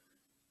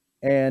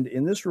 And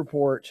in this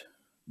report,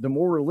 the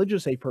more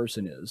religious a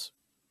person is,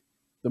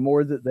 the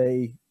more that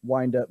they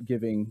wind up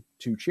giving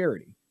to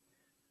charity.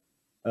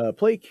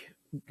 Plake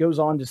goes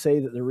on to say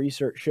that the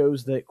research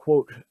shows that,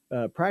 quote,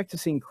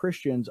 practicing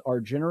Christians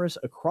are generous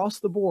across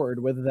the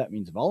board, whether that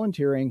means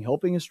volunteering,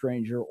 helping a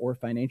stranger, or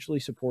financially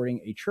supporting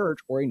a church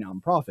or a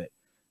nonprofit.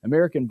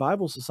 American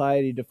Bible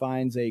Society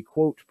defines a,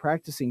 quote,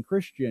 practicing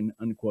Christian,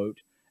 unquote,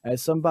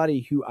 as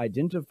somebody who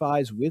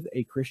identifies with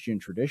a Christian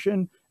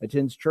tradition,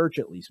 attends church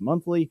at least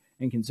monthly,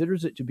 and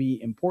considers it to be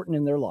important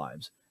in their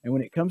lives. And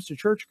when it comes to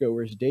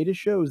churchgoers, data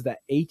shows that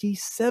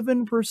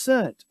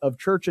 87% of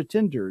church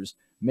attenders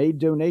made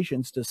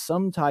donations to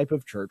some type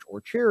of church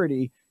or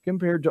charity,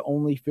 compared to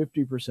only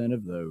 50%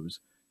 of those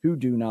who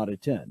do not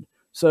attend.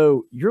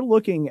 So you're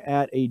looking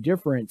at a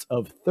difference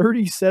of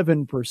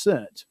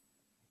 37%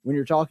 when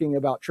you're talking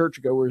about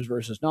churchgoers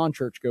versus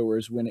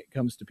non-churchgoers when it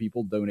comes to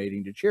people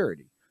donating to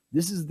charity.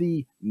 This is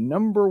the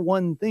number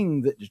one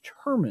thing that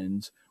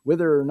determines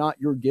whether or not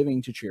you're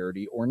giving to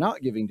charity or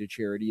not giving to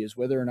charity, is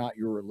whether or not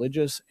you're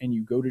religious and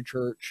you go to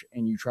church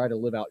and you try to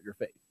live out your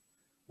faith,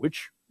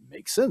 which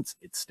makes sense.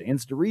 It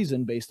stands to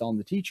reason based on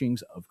the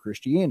teachings of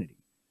Christianity.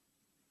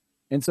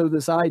 And so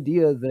this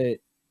idea that,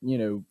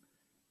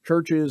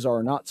 churches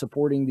are not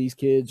supporting these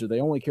kids, or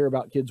they only care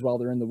about kids while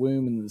they're in the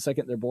womb, and the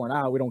second they're born,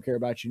 we don't care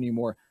about you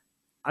anymore.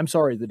 I'm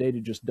sorry, the data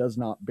just does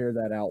not bear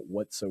that out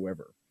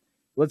whatsoever.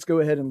 Let's go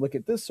ahead and look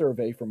at this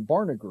survey from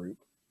Barna Group,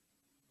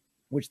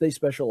 which they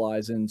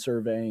specialize in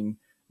surveying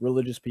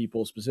religious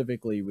people,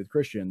 specifically with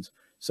Christians.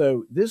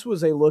 So this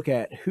was a look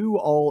at who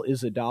all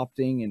is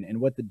adopting and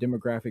what the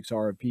demographics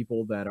are of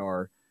people that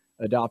are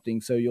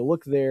adopting. So you'll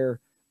look there,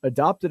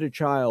 adopted a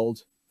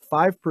child,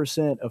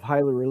 5% of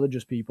highly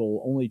religious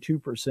people, only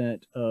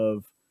 2%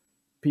 of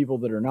people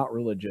that are not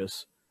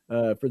religious.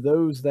 For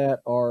those that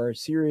are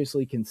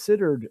seriously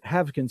considered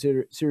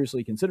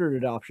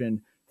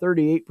adoption,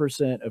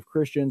 38% of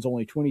Christians,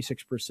 only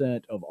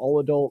 26% of all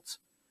adults.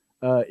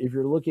 If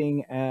you're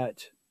looking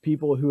at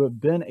people who have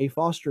been a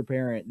foster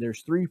parent,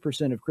 there's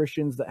 3% of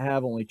Christians that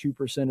have, only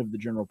 2% of the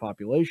general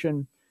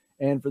population.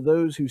 And for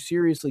those who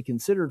seriously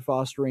considered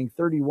fostering,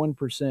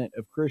 31%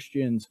 of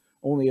Christians,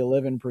 only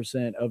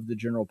 11% of the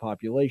general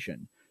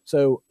population.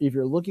 So if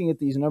you're looking at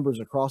these numbers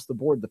across the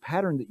board, the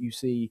pattern that you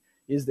see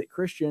is that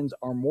Christians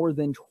are more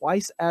than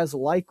twice as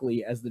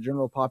likely as the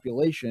general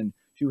population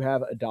to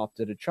have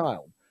adopted a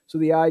child. So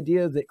the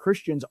idea that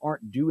Christians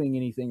aren't doing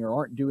anything or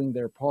aren't doing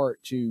their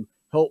part to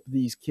help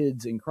these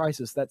kids in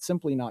crisis, that's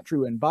simply not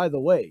true. And by the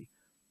way,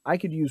 I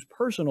could use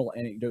personal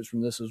anecdotes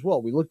from this as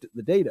well. We looked at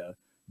the data,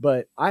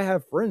 but I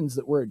have friends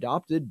that were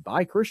adopted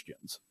by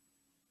Christians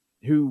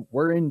who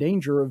were in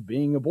danger of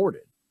being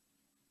aborted.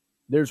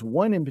 There's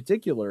one in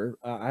particular,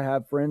 I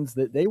have friends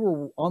that they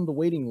were on the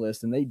waiting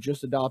list and they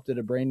just adopted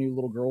a brand new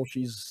little girl.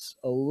 She's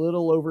a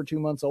little over 2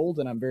 months old,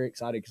 and I'm very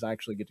excited because I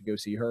actually get to go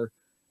see her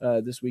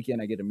This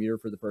weekend I get to meet her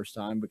for the first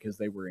time because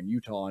they were in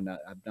Utah, and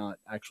I've not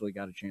actually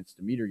got a chance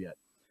to meet her yet.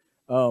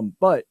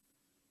 But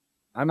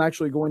I'm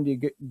actually going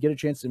to get a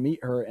chance to meet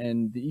her,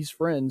 and these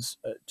friends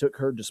took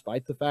her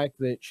despite the fact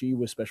that she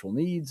was special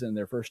needs and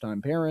their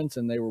first-time parents,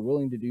 and they were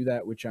willing to do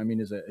that, which I mean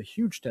is a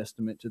huge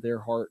testament to their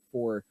heart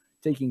for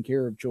taking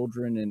care of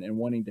children and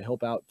wanting to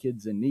help out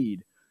kids in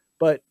need.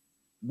 But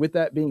with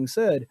that being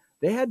said,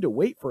 they had to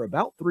wait for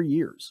about 3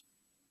 years.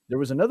 There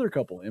was another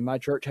couple in my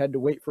church had to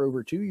wait for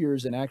over 2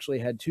 years and actually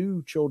had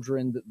 2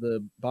 children that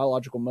the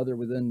biological mother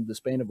within the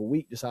span of a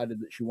week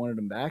decided that she wanted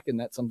them back. And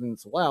that's something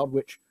that's allowed,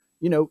 which,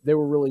 you know, they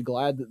were really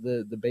glad that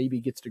the baby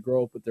gets to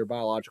grow up with their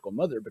biological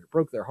mother, but it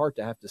broke their heart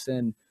to have to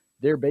send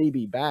their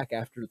baby back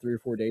after 3 or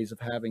 4 days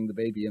of having the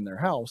baby in their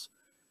house.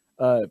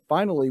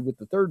 Finally, with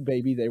the third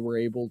baby, they were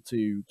able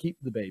to keep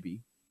the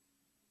baby.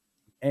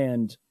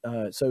 And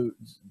so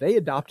they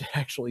adopted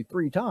actually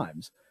 3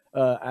 times.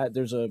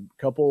 There's a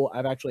couple,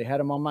 I've actually had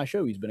him on my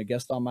show. He's been a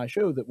guest on my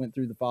show that went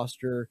through the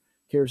foster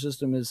care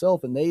system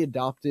himself, and they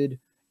adopted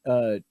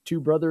 2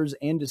 brothers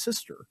and a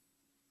sister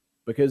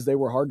because they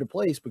were hard to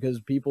place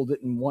because people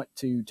didn't want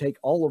to take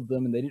all of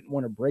them and they didn't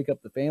want to break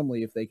up the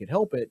family if they could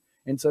help it.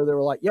 And so they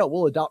were like, yeah,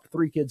 we'll adopt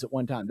 3 kids at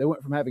one time. They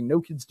went from having no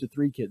kids to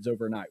 3 kids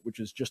overnight, which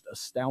is just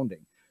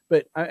astounding.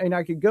 But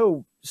I could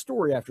go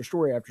story after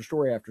story after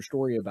story after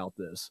story about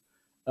this.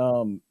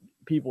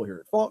 People here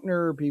at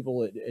Faulkner,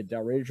 people at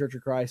Dalraida Church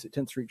of Christ, at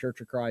 10th Street Church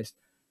of Christ.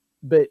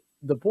 But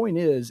the point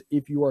is,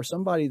 if you are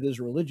somebody that's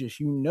religious,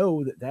 you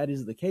know that that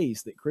is the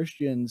case, that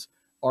Christians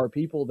are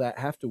people that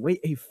have to wait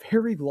a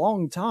very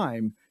long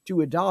time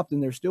to adopt,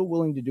 and they're still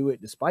willing to do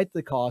it despite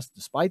the cost,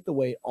 despite the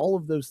wait, all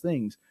of those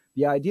things.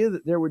 The idea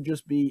that there would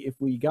just be, if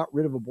we got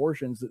rid of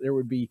abortions, that there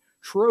would be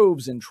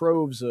troves and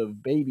troves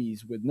of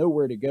babies with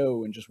nowhere to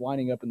go and just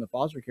winding up in the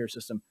foster care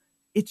system,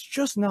 it's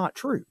just not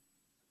true.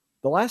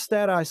 The last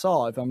stat I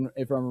saw, if I'm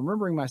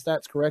remembering my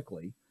stats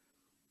correctly,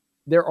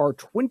 there are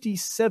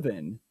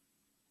 27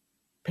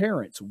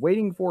 parents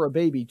waiting for a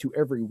baby to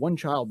every 1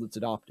 child that's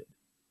adopted.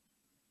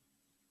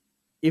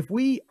 If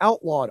we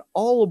outlawed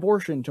all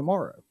abortion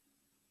tomorrow,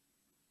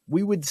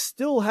 we would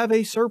still have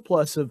a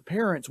surplus of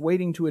parents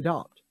waiting to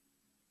adopt.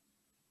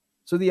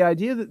 So the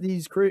idea that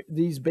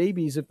these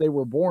babies, if they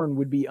were born,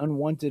 would be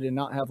unwanted and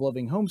not have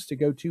loving homes to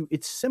go to,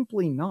 it's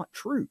simply not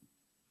true.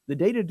 The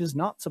data does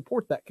not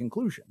support that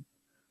conclusion.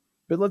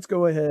 But let's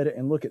go ahead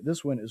and look at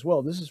this one as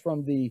well. This is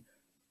from the,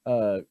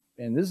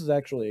 and this is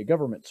actually a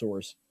government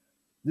source.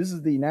 This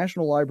is the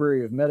National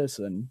Library of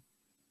Medicine.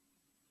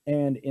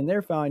 And in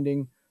their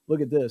finding, look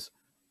at this.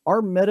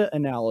 Our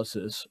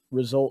meta-analysis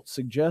results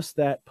suggest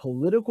that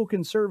political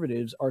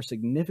conservatives are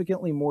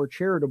significantly more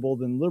charitable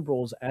than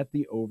liberals at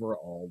the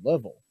overall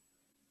level.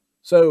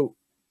 So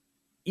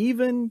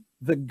even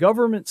the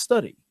government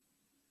study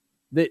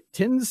that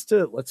tends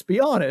to, let's be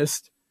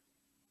honest,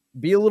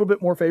 be a little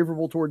bit more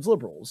favorable towards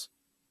liberals,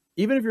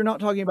 even if you're not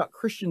talking about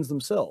Christians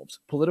themselves,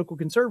 political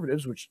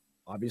conservatives, which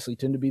obviously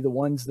tend to be the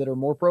ones that are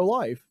more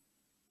pro-life,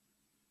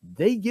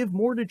 they give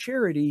more to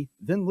charity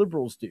than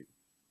liberals do.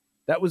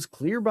 That was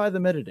clear by the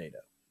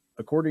metadata,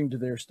 according to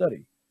their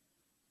study.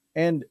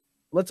 And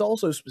let's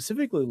also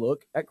specifically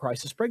look at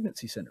crisis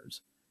pregnancy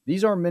centers.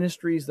 These are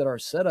ministries that are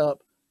set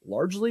up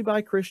largely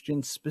by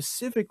Christians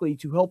specifically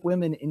to help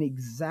women in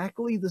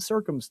exactly the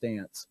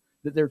circumstance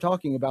that they're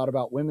talking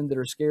about women that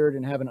are scared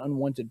and have an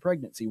unwanted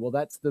pregnancy. Well,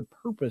 that's the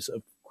purpose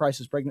of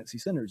crisis pregnancy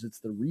centers. It's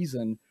the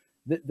reason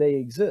that they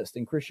exist.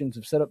 And Christians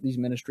have set up these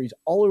ministries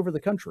all over the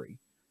country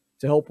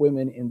to help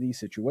women in these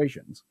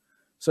situations.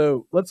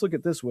 So let's look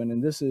at this one.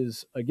 And this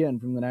is, again,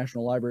 from the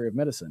National Library of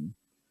Medicine.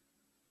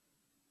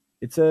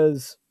 It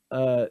says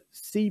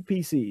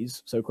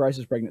CPCs, so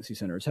crisis pregnancy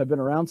centers, have been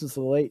around since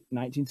the late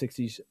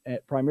 1960s,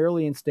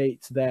 primarily in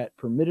states that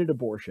permitted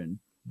abortion,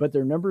 but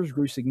their numbers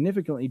grew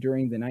significantly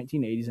during the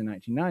 1980s and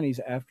 1990s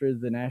after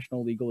the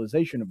national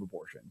legalization of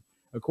abortion.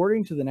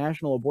 According to the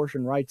National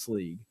Abortion Rights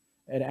League,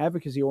 an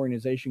advocacy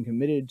organization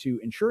committed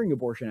to ensuring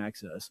abortion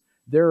access,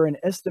 there are an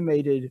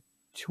estimated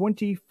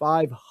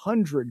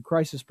 2,500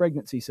 crisis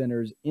pregnancy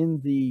centers in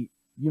the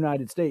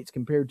United States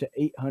compared to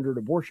 800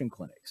 abortion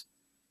clinics.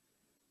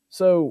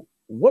 So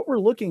what we're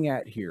looking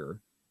at here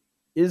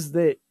is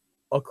that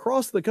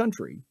across the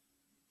country,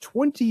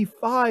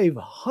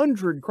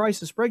 2,500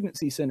 crisis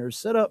pregnancy centers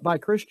set up by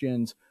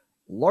Christians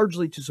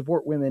largely to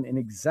support women in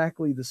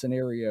exactly the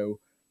scenario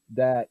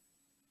that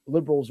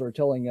liberals are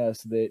telling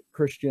us that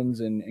Christians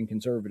and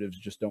conservatives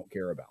just don't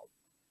care about.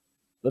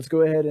 Let's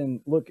go ahead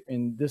and look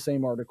in this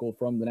same article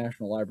from the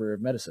National Library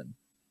of Medicine.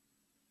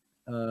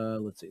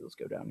 Let's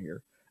go down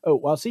here. Oh,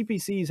 while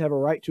CPCs have a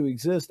right to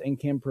exist and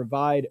can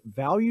provide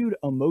valued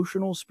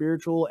emotional,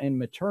 spiritual, and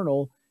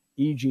maternal,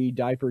 e.g.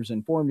 diapers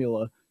and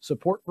formula,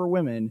 support for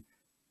women,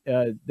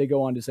 they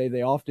go on to say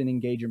they often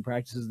engage in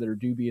practices that are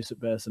dubious at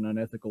best and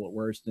unethical at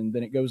worst. And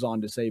then it goes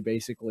on to say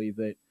basically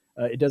that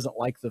it doesn't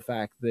like the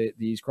fact that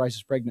these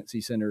crisis pregnancy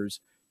centers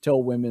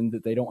tell women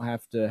that they don't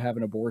have to have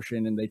an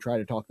abortion and they try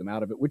to talk them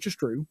out of it, which is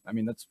true. I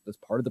mean, that's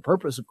part of the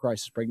purpose of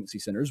crisis pregnancy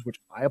centers,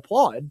 which I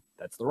applaud.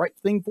 That's the right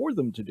thing for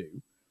them to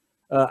do.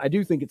 I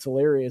do think it's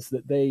hilarious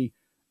that they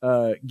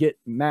get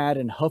mad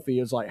and huffy.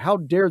 It's like, how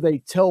dare they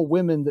tell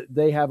women that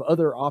they have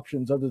other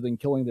options other than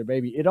killing their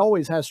baby? It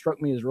always has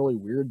struck me as really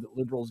weird that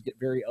liberals get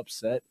very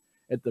upset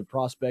at the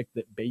prospect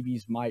that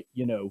babies might,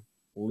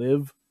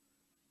 live.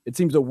 It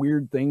seems a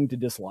weird thing to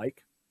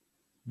dislike.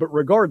 But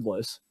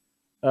regardless,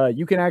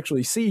 you can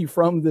actually see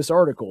from this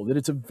article that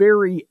it's a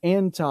very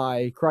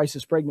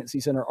anti-crisis pregnancy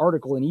center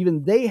article, and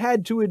even they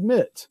had to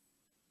admit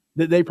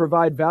that they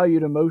provide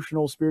valued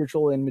emotional,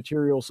 spiritual, and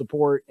material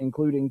support,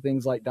 including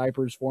things like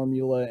diapers,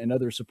 formula, and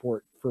other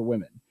support for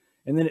women.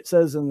 And then it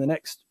says in the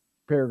next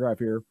paragraph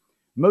here,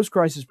 most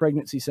crisis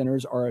pregnancy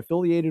centers are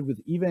affiliated with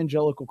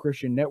evangelical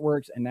Christian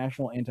networks and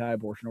national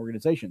anti-abortion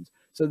organizations.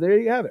 So there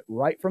you have it,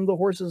 right from the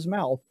horse's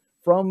mouth,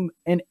 from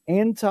an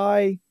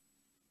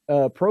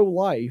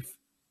pro-life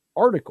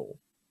article,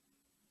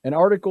 an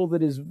article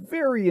that is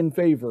very in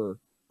favor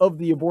of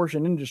the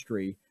abortion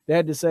industry. They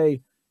had to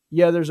say,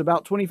 yeah, there's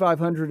about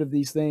 2,500 of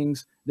these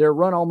things. They're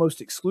run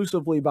almost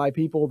exclusively by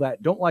people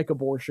that don't like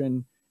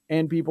abortion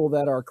and people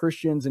that are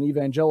Christians and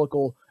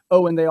evangelical.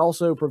 Oh, and they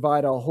also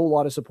provide a whole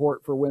lot of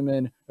support for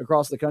women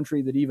across the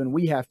country that even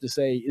we have to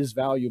say is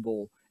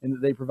valuable, and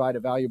that they provide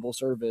a valuable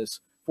service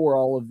for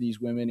all of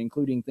these women,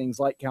 including things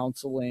like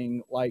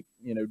counseling, like,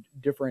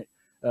 different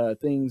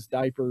things,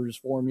 diapers,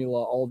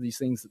 formula, all of these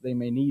things that they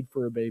may need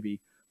for a baby.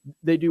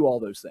 They do all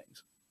those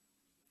things.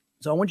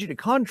 So I want you to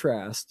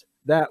contrast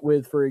that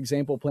with, for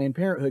example, Planned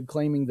Parenthood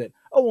claiming that,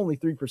 only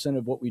 3%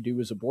 of what we do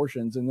is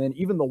abortions. And then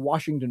even the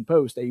Washington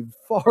Post, a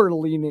far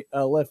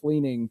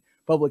left-leaning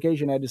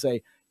publication, had to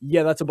say,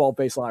 yeah, that's a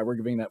bald-faced lie. We're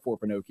giving that 4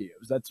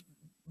 Pinocchios.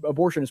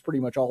 Abortion is pretty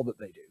much all that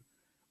they do.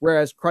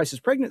 Whereas crisis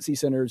pregnancy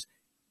centers,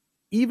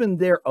 even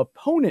their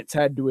opponents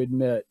had to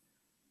admit,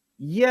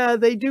 yeah,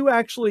 they do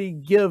actually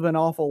give an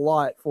awful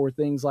lot for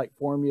things like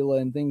formula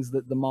and things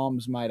that the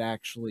moms might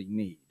actually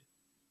need.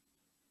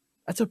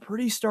 That's a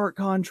pretty stark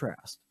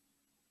contrast.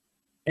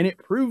 And it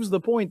proves the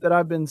point that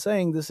I've been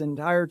saying this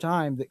entire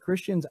time, that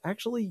Christians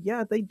actually,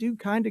 yeah, they do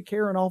kind of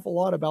care an awful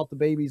lot about the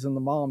babies and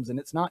the moms. And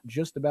it's not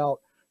just about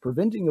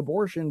preventing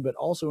abortion, but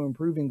also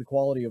improving the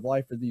quality of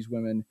life for these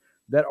women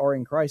that are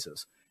in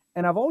crisis.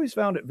 And I've always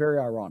found it very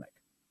ironic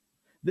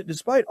that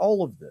despite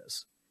all of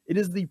this, it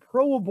is the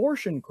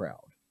pro-abortion crowd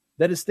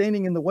that is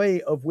standing in the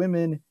way of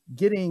women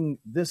getting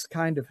this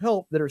kind of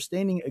help, that are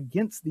standing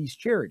against these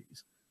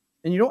charities.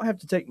 And you don't have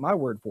to take my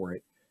word for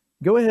it.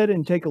 Go ahead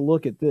and take a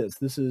look at this.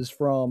 This is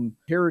from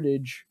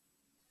Heritage,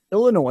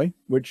 Illinois,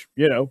 which,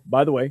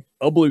 by the way,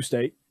 a blue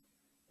state.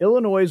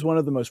 Illinois is one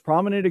of the most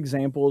prominent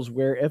examples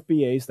where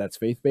FBAs, that's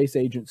faith-based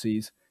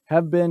agencies,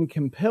 have been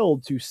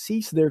compelled to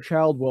cease their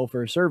child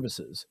welfare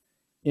services.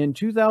 In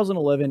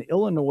 2011,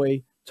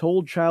 Illinois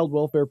told child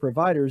welfare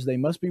providers they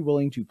must be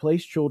willing to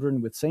place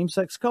children with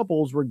same-sex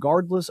couples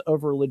regardless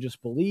of religious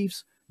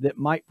beliefs that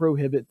might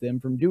prohibit them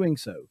from doing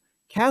so.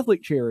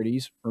 Catholic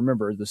charities,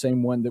 remember the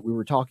same one that we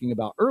were talking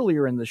about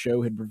earlier in the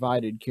show, had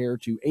provided care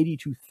to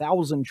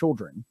 82,000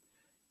 children.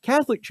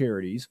 Catholic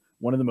Charities,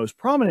 one of the most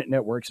prominent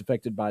networks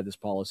affected by this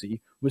policy,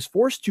 was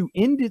forced to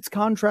end its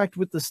contract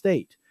with the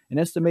state. An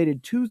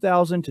estimated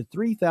 2,000 to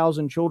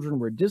 3,000 children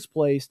were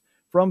displaced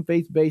from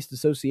faith-based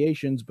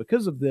associations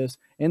because of this,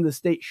 and the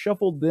state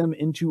shuffled them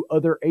into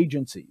other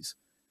agencies.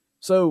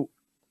 So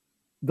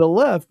the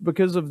left,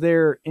 because of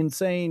their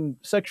insane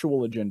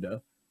sexual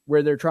agenda,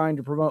 where they're trying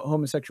to promote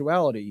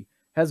homosexuality,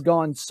 has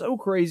gone so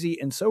crazy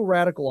and so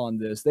radical on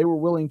this, they were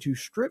willing to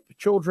strip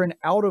children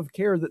out of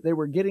care that they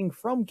were getting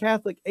from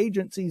Catholic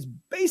agencies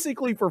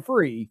basically for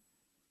free,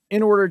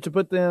 in order to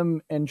put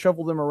them and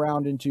shuffle them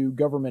around into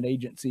government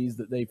agencies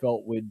that they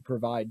felt would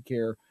provide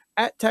care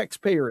at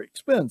taxpayer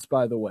expense,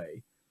 by the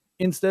way,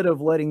 instead of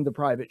letting the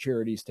private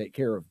charities take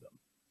care of them.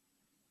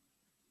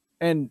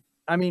 And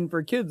I mean,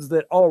 for kids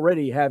that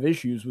already have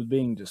issues with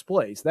being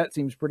displaced, that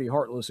seems pretty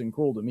heartless and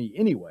cruel to me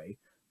anyway.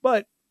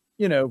 But,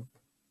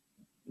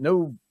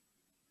 no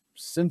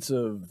sense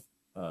of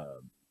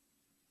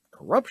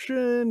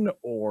corruption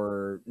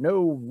or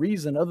no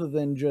reason other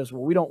than just,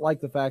 well, we don't like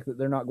the fact that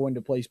they're not going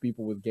to place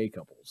people with gay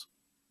couples.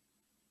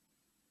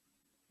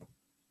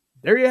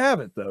 There you have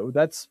it, though.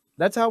 That's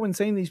how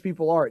insane these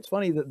people are. It's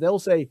funny that they'll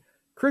say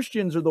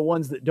Christians are the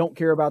ones that don't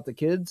care about the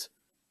kids,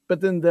 but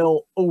then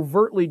they'll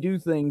overtly do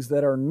things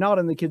that are not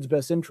in the kids'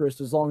 best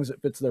interest as long as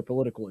it fits their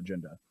political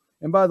agenda.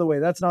 And by the way,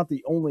 that's not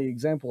the only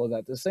example of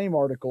that. The same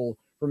article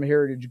from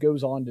Heritage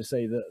goes on to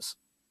say this.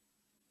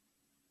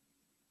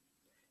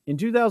 In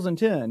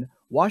 2010,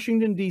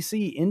 Washington,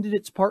 D.C. ended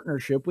its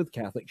partnership with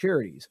Catholic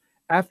Charities.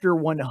 After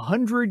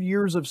 100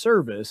 years of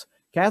service,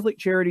 Catholic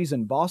Charities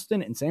in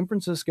Boston and San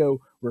Francisco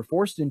were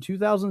forced in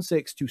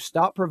 2006 to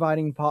stop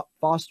providing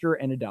foster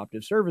and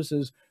adoptive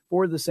services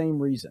for the same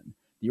reason.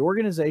 The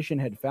organization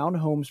had found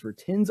homes for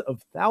tens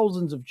of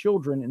thousands of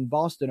children in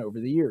Boston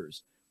over the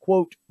years.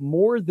 Quote,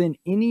 more than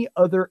any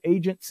other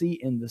agency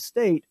in the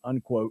state,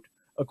 unquote,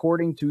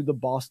 according to the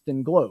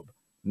Boston Globe.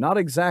 Not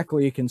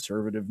exactly a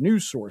conservative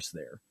news source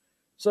there.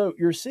 So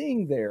you're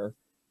seeing there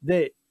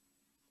that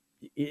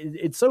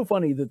it's so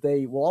funny that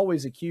they will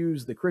always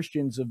accuse the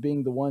Christians of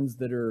being the ones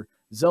that are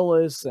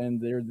zealous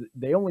and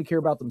they only care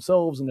about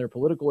themselves and their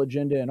political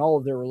agenda, and all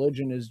of their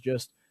religion is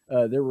just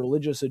their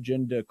religious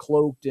agenda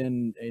cloaked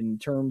in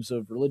terms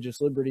of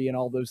religious liberty and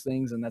all those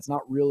things, and that's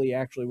not really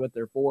actually what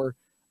they're for.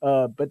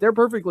 But they're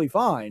perfectly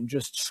fine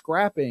just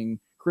scrapping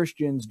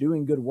Christians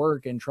doing good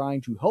work and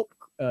trying to help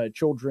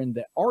children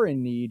that are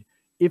in need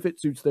if it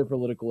suits their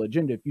political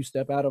agenda. If you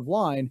step out of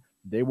line,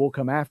 they will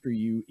come after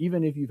you,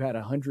 even if you've had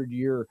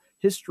 100-year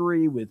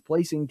history with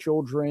placing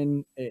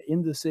children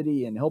in the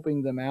city and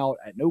helping them out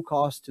at no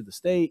cost to the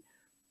state.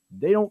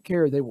 They don't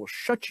care. They will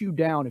shut you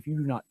down if you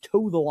do not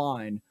toe the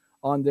line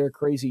on their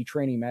crazy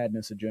tranny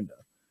madness agenda.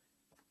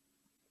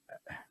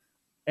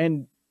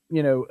 And,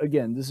 you know,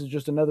 again, this is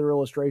just another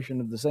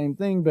illustration of the same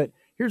thing, but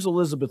here's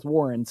Elizabeth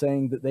Warren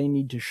saying that they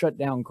need to shut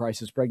down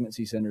crisis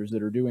pregnancy centers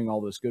that are doing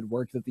all this good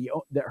work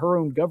that her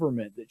own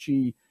government that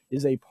she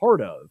is a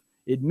part of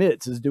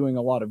admits is doing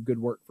a lot of good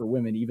work for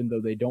women, even though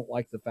they don't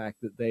like the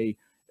fact that they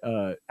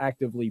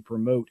actively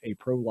promote a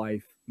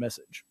pro-life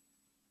message.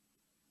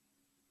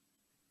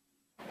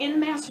 In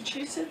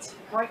Massachusetts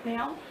right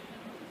now,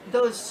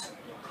 those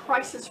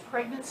crisis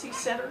pregnancy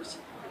centers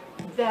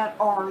that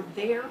are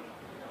there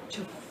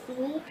to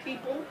fool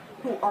people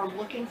who are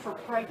looking for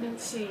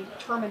pregnancy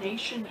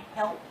termination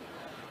help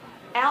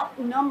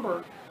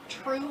outnumber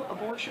true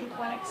abortion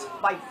clinics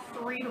by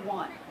 3 to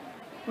 1.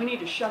 We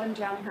need to shut them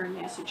down here in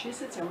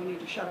Massachusetts, and we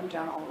need to shut them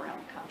down all around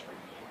the country.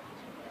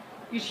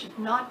 You should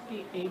not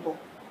be able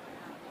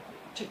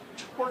to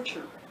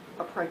torture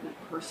a pregnant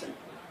person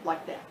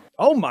like that.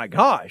 Oh my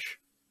gosh.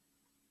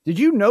 Did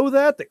you know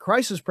that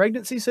crisis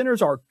pregnancy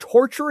centers are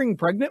torturing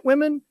pregnant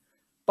women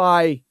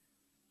by,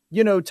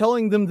 you know,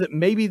 telling them that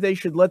maybe they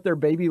should let their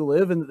baby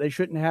live and that they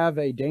shouldn't have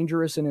a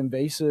dangerous and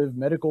invasive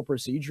medical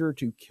procedure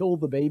to kill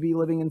the baby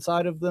living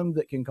inside of them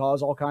that can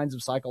cause all kinds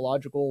of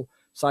psychological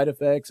side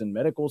effects and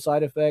medical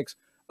side effects.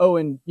 Oh,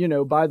 and, you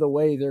know, by the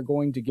way, they're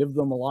going to give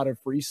them a lot of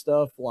free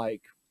stuff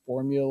like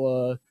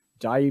formula,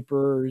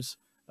 diapers,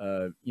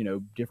 you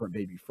know, different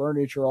baby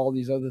furniture, all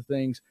these other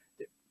things.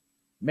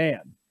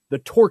 Man, the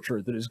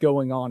torture that is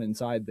going on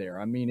inside there.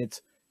 I mean,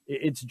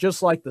 it's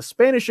just like the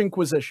Spanish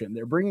Inquisition.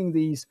 They're bringing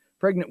these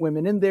pregnant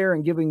women in there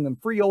and giving them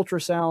free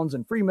ultrasounds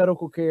and free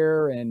medical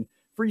care and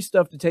free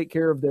stuff to take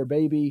care of their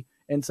baby,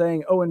 and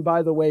saying, oh, and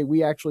by the way,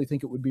 we actually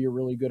think it would be a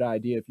really good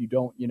idea if you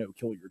don't, you know,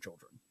 kill your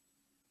children.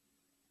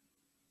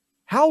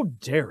 How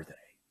dare they?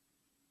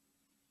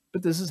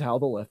 But this is how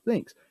the left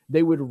thinks.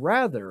 They would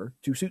rather,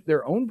 to suit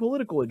their own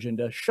political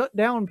agenda, shut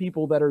down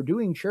people that are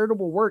doing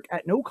charitable work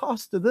at no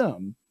cost to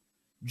them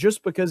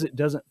just because it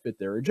doesn't fit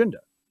their agenda.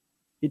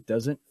 It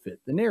doesn't fit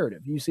the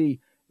narrative. You see,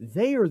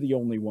 they are the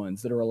only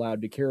ones that are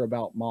allowed to care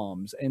about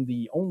moms, and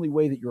the only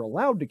way that you're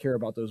allowed to care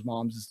about those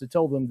moms is to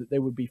tell them that they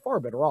would be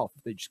far better off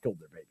if they just killed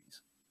their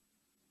babies.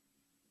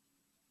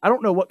 I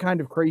don't know what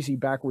kind of crazy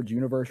backwards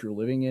universe you're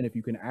living in if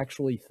you can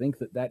actually think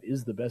that that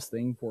is the best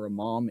thing for a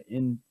mom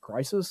in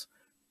crisis,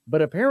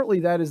 but apparently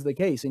that is the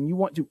case, and you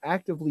want to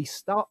actively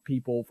stop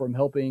people from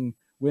helping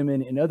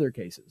women in other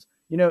cases.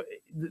 You know,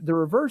 the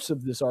reverse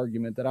of this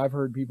argument that I've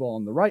heard people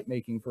on the right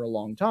making for a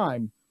long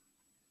time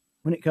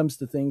when it comes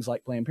to things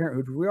like Planned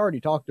Parenthood, we already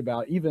talked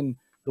about. Even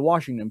the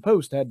Washington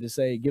Post had to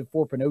say, give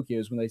 4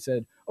 Pinocchios when they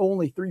said, oh,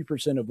 only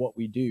 3% of what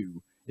we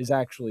do is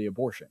actually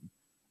abortion.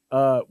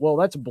 Well,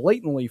 that's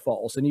blatantly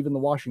false, and even the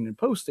Washington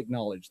Post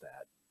acknowledged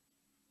that.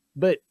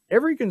 But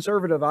every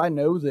conservative I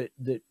know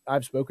that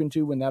I've spoken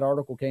to when that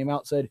article came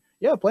out said,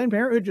 yeah, Planned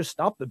Parenthood just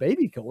stopped the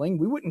baby killing.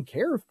 We wouldn't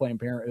care if Planned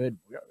Parenthood,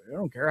 I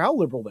don't care how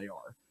liberal they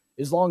are,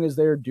 as long as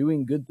they're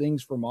doing good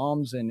things for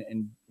moms and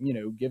you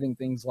know, giving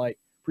things like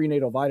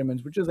prenatal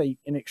vitamins, which is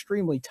an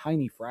extremely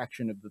tiny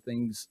fraction of the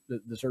things,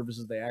 the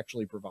services they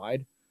actually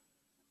provide.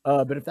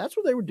 But if that's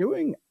what they were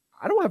doing,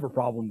 I don't have a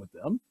problem with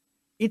them.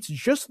 It's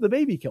just the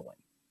baby killing.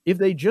 If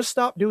they just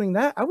stopped doing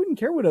that, I wouldn't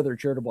care what other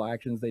charitable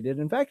actions they did.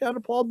 In fact, I'd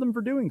applaud them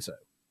for doing so.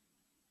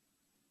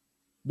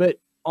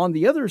 But on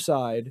the other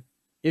side,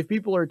 if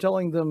people are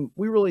telling them,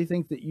 we really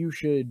think that you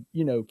should,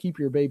 you know, keep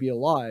your baby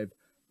alive,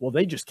 well,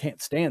 they just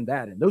can't stand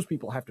that. And those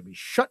people have to be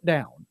shut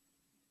down.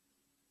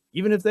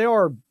 Even if they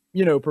are,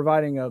 you know,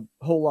 providing a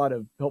whole lot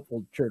of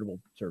helpful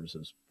charitable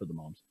services for the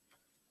moms.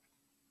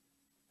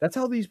 That's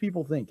how these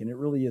people think. And it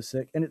really is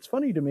sick. And it's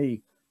funny to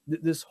me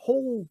that this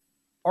whole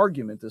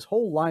argument, this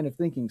whole line of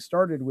thinking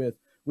started with,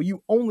 well,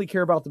 you only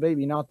care about the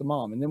baby, not the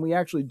mom. And then we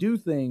actually do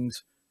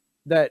things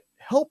that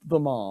help the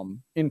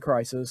mom in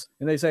crisis.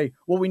 And they say,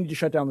 well, we need to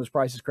shut down those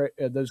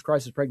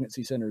crisis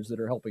pregnancy centers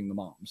that are helping the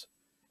moms.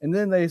 And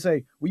then they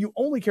say, well, you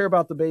only care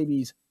about the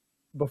babies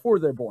before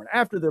they're born.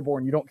 After they're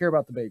born, you don't care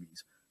about the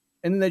babies.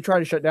 And then they try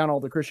to shut down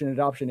all the Christian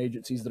adoption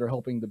agencies that are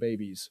helping the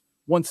babies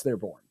once they're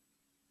born.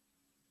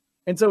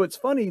 And so it's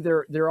funny,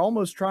 they're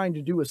almost trying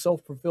to do a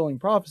self-fulfilling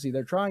prophecy.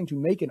 They're trying to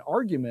make an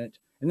argument,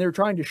 and they're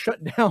trying to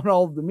shut down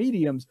all of the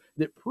mediums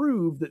that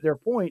prove that their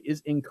point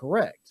is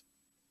incorrect.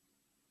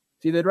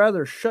 See, they'd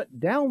rather shut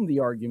down the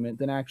argument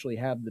than actually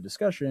have the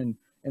discussion,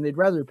 and they'd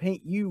rather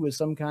paint you as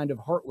some kind of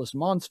heartless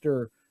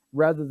monster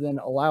rather than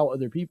allow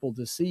other people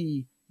to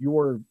see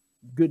your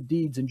good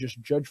deeds and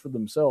just judge for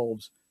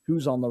themselves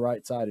who's on the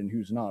right side and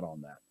who's not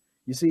on that.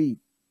 You see,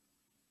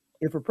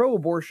 if a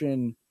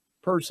pro-abortion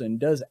person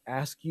does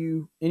ask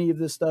you any of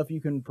this stuff,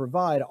 you can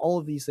provide all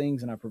of these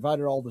things, and I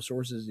provided all the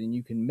sources, and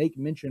you can make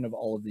mention of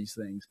all of these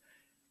things.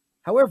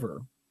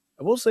 However,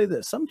 I will say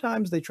this,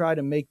 sometimes they try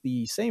to make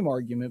the same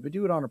argument, but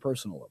do it on a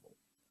personal level.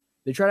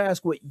 They try to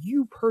ask what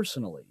you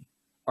personally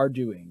are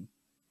doing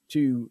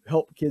to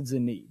help kids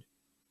in need.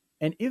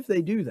 And if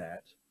they do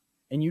that,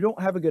 and you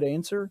don't have a good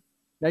answer,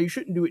 now you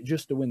shouldn't do it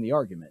just to win the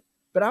argument,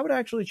 but I would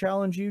actually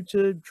challenge you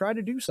to try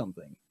to do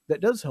something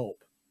that does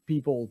help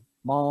people,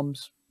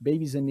 moms,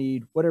 babies in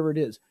need, whatever it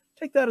is.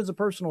 Take that as a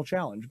personal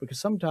challenge, because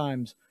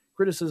sometimes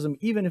criticism,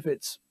 even if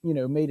it's,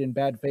 made in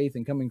bad faith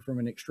and coming from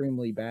an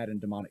extremely bad and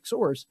demonic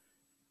source,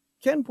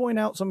 can point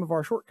out some of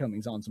our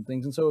shortcomings on some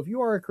things. And so if you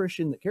are a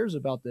Christian that cares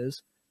about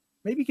this,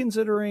 maybe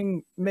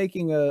considering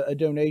making a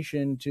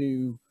donation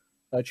to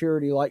a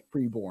charity like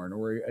Preborn,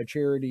 or a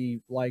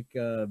charity like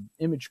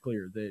Image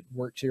Clear that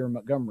works here in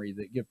Montgomery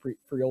that give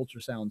free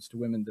ultrasounds to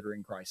women that are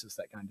in crisis,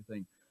 that kind of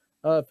thing.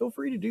 Feel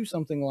free to do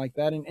something like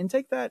that and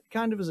take that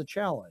kind of as a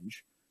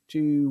challenge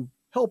to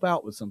help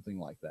out with something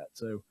like that.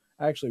 So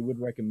I actually would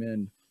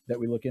recommend that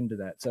we look into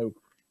that. So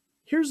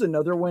here's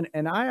another one,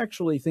 and I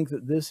actually think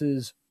that this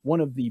is one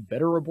of the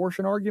better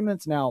abortion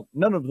arguments. Now,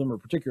 none of them are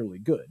particularly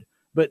good,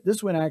 but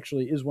this one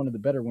actually is one of the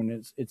better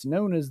ones. It's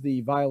known as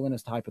the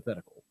violinist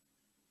hypothetical.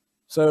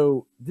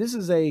 So this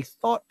is a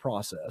thought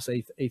process,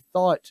 a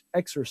thought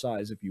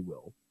exercise, if you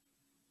will,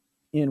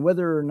 in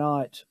whether or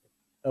not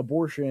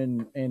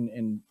abortion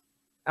and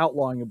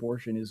outlawing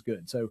abortion is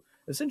good. So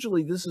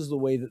essentially, this is the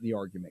way that the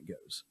argument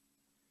goes.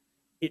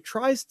 It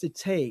tries to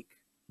take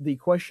the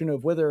question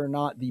of whether or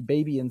not the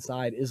baby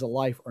inside is a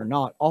life or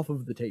not off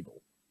of the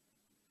table.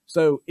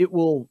 So it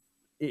will,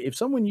 if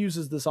someone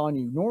uses this on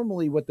you,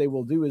 normally what they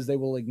will do is they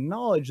will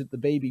acknowledge that the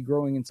baby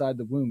growing inside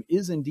the womb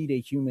is indeed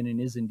a human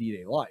and is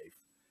indeed a life.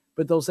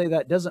 But they'll say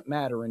that doesn't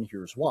matter, and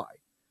here's why.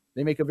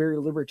 They make a very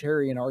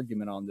libertarian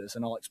argument on this,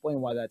 and I'll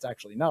explain why that's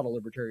actually not a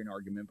libertarian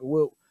argument, but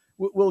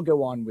we'll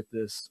go on with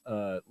this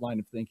line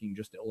of thinking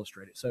just to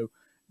illustrate it. So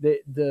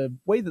the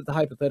way that the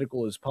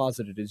hypothetical is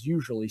posited is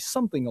usually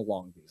something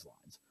along these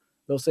lines.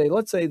 They'll say,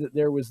 let's say that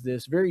there was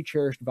this very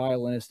cherished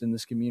violinist in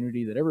this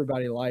community that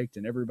everybody liked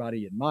and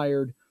everybody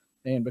admired,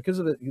 and because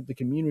of it, the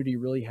community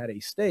really had a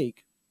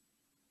stake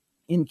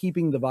in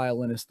keeping the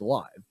violinist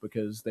alive,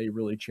 because they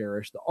really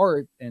cherished the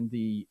art and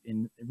the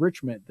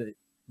enrichment that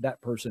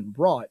that person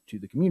brought to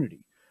the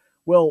community.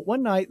 Well,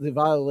 one night the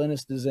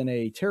violinist is in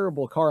a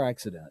terrible car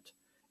accident,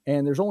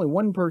 and there's only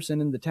one person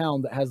in the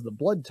town that has the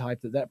blood type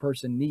that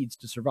person needs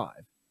to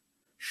survive.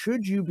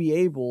 Should you be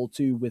able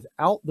to,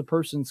 without the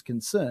person's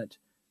consent,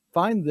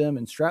 find them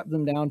and strap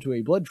them down to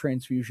a blood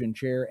transfusion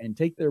chair and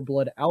take their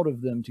blood out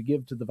of them to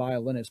give to the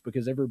violinist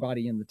because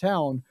everybody in the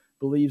town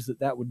believes that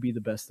that would be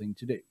the best thing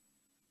to do?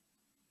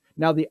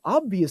 Now, the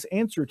obvious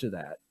answer to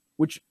that,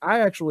 which I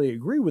actually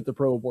agree with the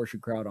pro-abortion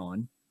crowd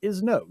on,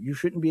 is no. You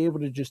shouldn't be able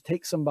to just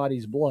take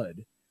somebody's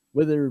blood,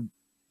 whether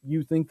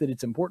you think that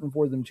it's important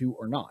for them to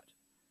or not.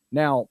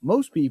 Now,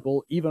 most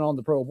people, even on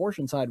the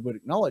pro-abortion side, would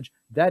acknowledge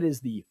that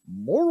is the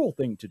moral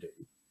thing to do.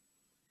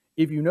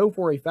 If you know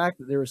for a fact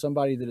that there is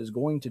somebody that is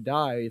going to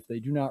die if they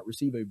do not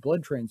receive a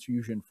blood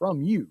transfusion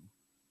from you,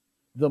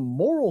 the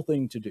moral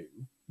thing to do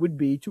would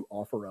be to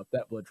offer up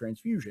that blood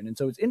transfusion. And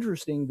so it's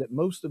interesting that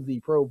most of the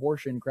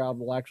pro-abortion crowd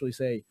will actually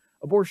say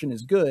abortion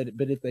is good,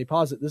 but if they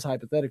posit this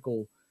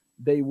hypothetical,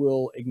 they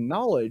will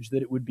acknowledge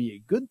that it would be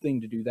a good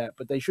thing to do that,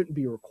 but they shouldn't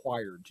be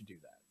required to do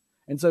that.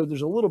 And so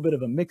there's a little bit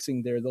of a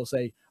mixing there. They'll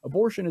say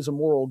abortion is a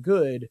moral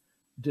good,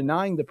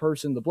 denying the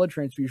person the blood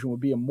transfusion would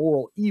be a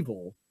moral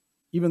evil,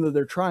 even though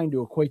they're trying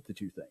to equate the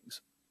two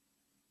things.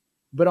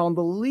 But on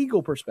the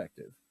legal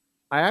perspective,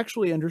 I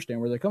actually understand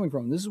where they're coming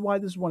from. This is why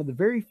this is one of the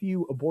very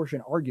few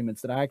abortion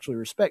arguments that I actually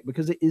respect,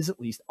 because it is at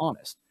least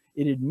honest.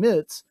 It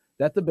admits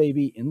that the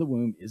baby in the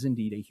womb is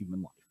indeed a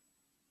human life.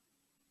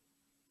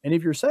 And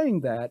if you're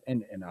saying that,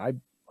 and I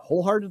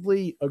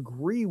wholeheartedly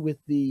agree with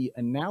the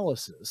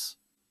analysis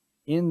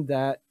in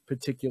that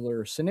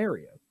particular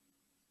scenario,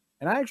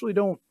 and I actually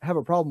don't have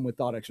a problem with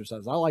thought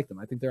exercises. I like them.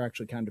 I think they're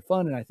actually kind of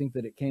fun, and I think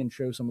that it can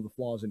show some of the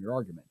flaws in your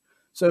argument.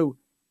 So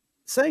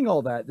saying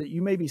all that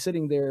you may be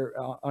sitting there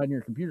on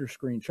your computer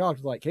screen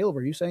shocked, like, Caleb,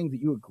 are you saying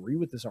that you agree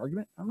with this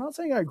argument? I'm not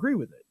saying I agree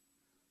with it.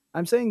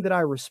 I'm saying that I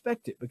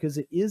respect it because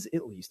it is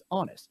at least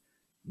honest.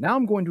 Now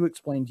I'm going to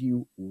explain to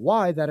you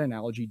why that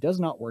analogy does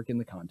not work in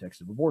the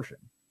context of abortion.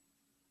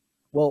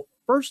 Well,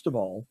 first of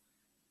all,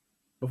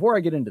 before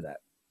I get into that,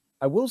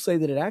 I will say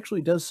that it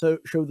actually does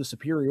show the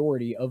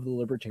superiority of the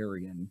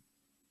libertarian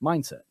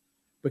mindset,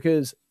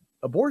 because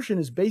abortion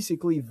is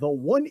basically the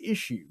one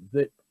issue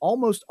that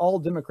almost all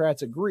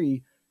Democrats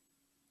agree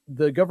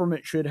the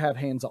government should have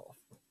hands off.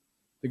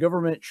 The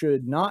government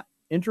should not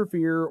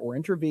interfere or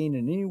intervene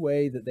in any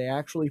way, that they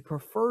actually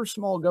prefer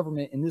small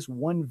government in this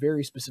one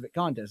very specific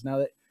context.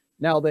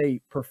 Now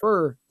they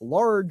prefer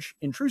large,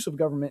 intrusive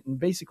government in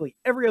basically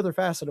every other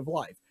facet of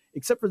life.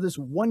 except for this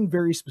one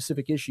very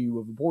specific issue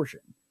of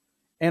abortion.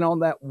 And on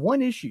that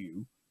one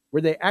issue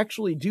where they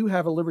actually do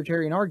have a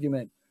libertarian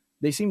argument,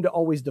 they seem to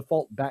always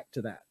default back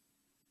to that.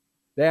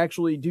 They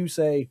actually do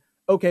say,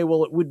 okay,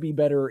 well, it would be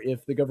better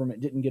if the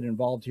government didn't get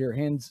involved here.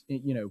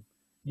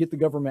 Get the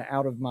government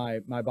out of my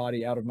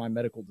body, out of my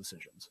medical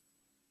decisions.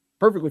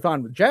 Perfectly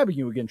fine with jabbing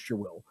you against your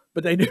will,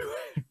 but they do,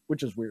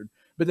 which is weird.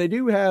 But they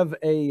do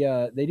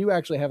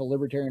actually have a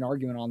libertarian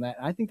argument on that.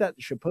 And I think that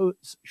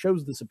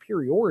shows the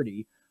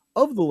superiority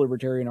of the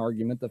libertarian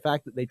argument, the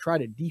fact that they try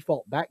to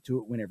default back to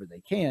it whenever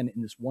they can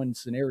in this one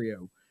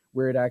scenario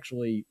where it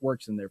actually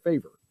works in their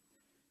favor.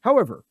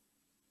 However,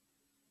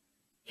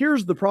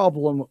 here's the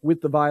problem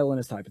with the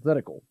violinist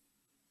hypothetical.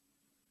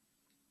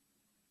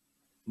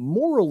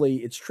 Morally,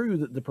 it's true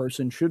that the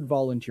person should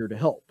volunteer to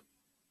help.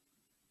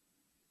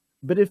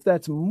 But if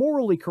that's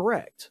morally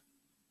correct,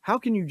 how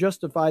can you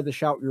justify the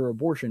shout your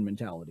abortion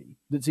mentality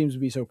that seems to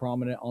be so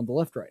prominent on the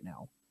left right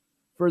now?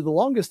 For the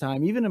longest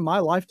time, even in my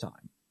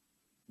lifetime,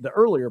 the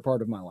earlier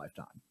part of my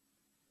lifetime,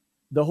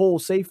 the whole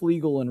safe,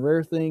 legal, and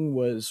rare thing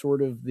was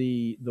sort of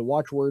the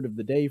watchword of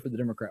the day for the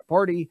Democrat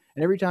Party.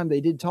 And every time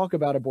they did talk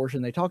about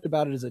abortion, they talked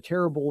about it as a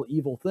terrible,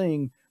 evil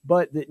thing,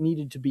 but that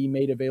needed to be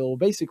made available,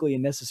 basically a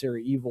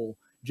necessary evil,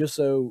 just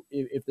so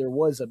if there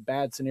was a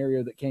bad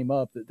scenario that came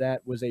up,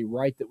 that was a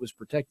right that was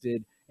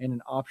protected and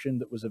an option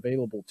that was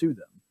available to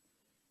them.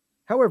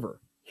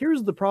 However,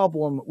 here's the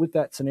problem with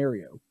that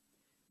scenario.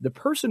 The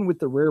person with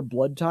the rare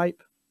blood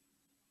type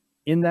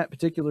in that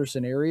particular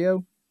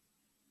scenario,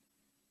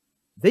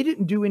 they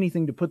didn't do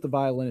anything to put the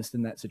violinist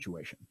in that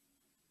situation.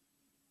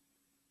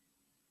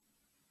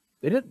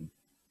 They didn't.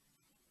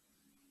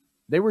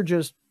 They were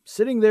just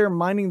sitting there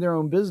minding their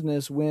own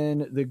business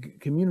when the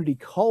community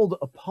called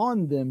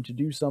upon them to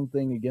do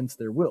something against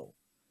their will.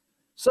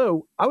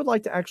 So I would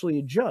like to actually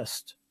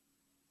adjust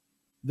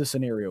the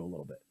scenario a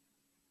little bit.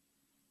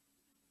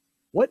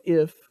 What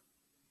if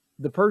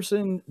the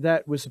person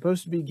that was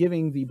supposed to be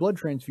giving the blood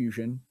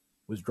transfusion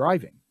was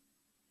driving?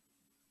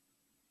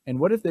 And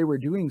what if they were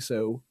doing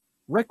so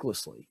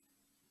recklessly?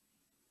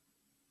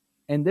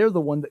 And they're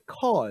the one that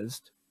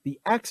caused the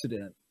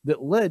accident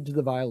that led to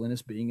the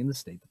violinist being in the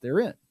state that they're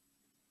in.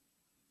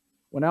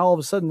 Well, now all of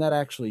a sudden that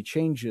actually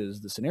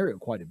changes the scenario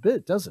quite a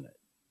bit, doesn't it?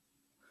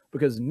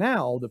 Because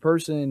now the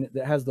person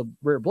that has the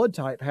rare blood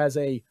type has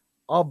a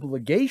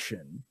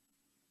obligation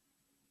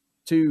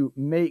to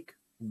make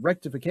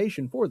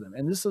rectification for them.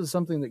 And this is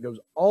something that goes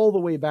all the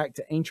way back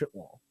to ancient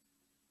law.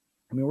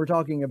 I mean, we're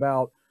talking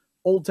about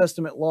Old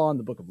Testament law in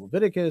the book of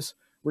Leviticus.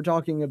 We're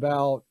talking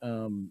about,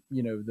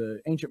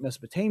 the ancient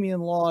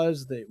Mesopotamian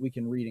laws that we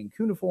can read in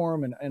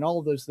cuneiform and all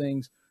of those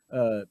things,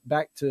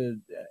 back to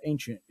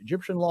ancient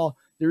Egyptian law.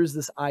 There is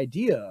this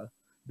idea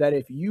that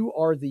if you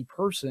are the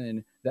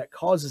person that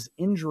causes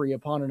injury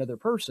upon another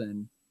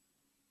person,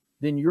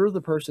 then you're the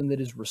person that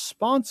is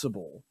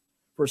responsible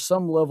for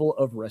some level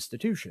of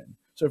restitution.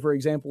 So, for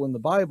example, in the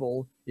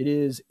Bible, it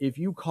is if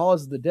you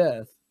cause the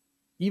death,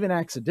 even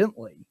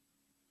accidentally,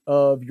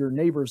 of your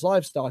neighbor's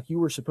livestock, you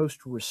were supposed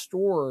to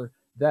restore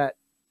that,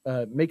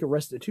 make a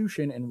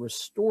restitution and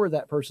restore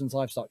that person's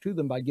livestock to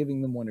them by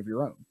giving them one of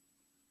your own.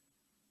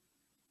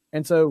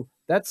 And so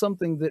that's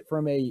something that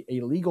from a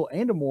legal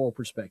and a moral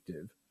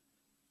perspective,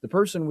 the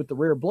person with the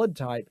rare blood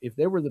type, if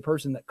they were the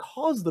person that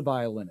caused the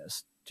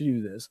violinist to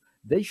do this,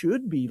 they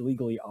should be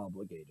legally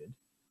obligated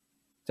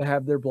to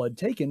have their blood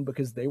taken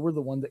because they were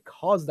the one that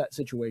caused that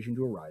situation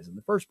to arise in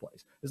the first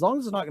place. As long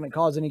as it's not going to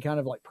cause any kind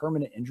of like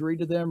permanent injury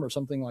to them or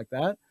something like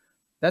that,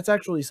 that's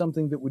actually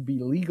something that would be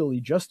legally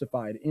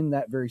justified in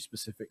that very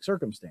specific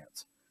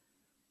circumstance.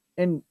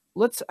 And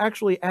let's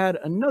actually add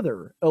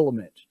another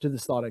element to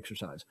this thought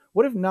exercise.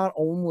 What if not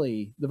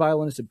only the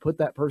violinist had put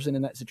that person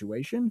in that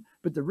situation,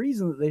 but the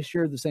reason that they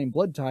share the same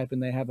blood type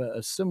and they have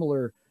a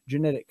similar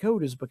genetic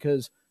code is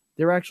because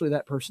they're actually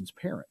that person's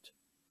parent.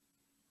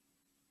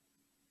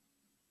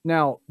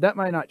 Now, that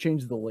might not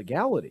change the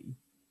legality,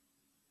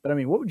 but I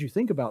mean, what would you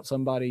think about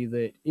somebody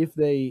that if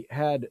they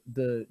had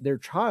their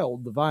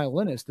child, the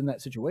violinist, in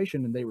that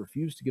situation and they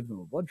refused to give them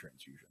a blood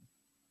transfusion?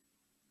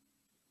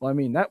 Well, I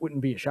mean, that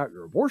wouldn't be a shout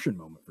your abortion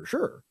moment for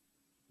sure.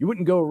 You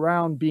wouldn't go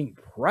around being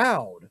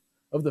proud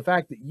of the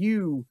fact that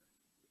you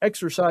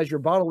exercise your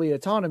bodily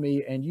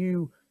autonomy and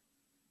you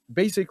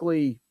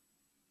basically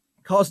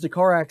caused a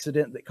car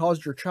accident that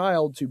caused your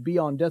child to be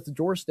on death's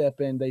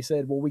doorstep, and they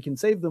said, well, we can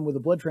save them with a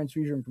blood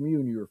transfusion from you,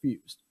 and you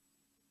refused.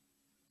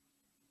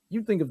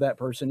 You'd think of that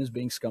person as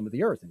being scum of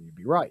the earth, and you'd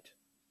be right.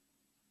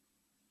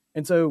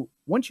 And so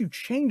once you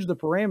change the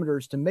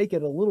parameters to make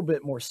it a little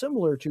bit more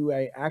similar to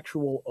an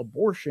actual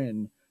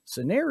abortion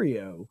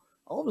scenario,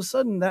 all of a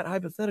sudden that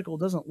hypothetical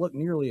doesn't look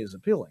nearly as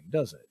appealing,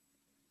 does it?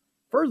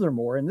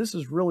 Furthermore, and this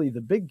is really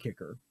the big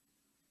kicker,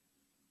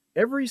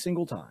 every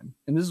single time,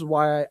 and this is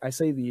why I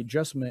say the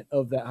adjustment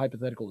of that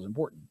hypothetical is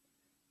important,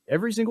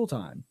 every single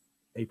time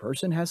a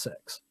person has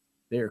sex,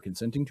 they are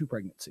consenting to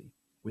pregnancy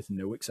with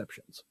no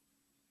exceptions.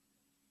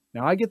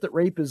 Now, I get that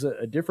rape is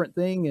a different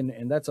thing,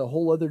 and that's a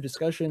whole other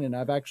discussion, and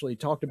I've actually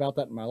talked about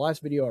that in my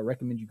last video. I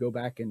recommend you go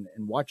back and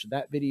watch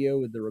that video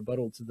with the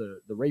rebuttal to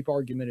the rape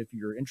argument if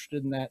you're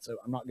interested in that, so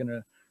I'm not going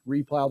to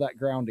replow that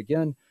ground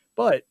again.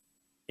 But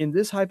in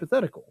this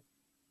hypothetical,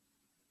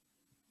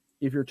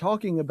 if you're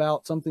talking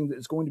about something that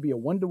is going to be a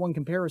one-to-one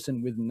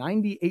comparison with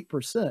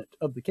 98%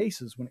 of the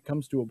cases when it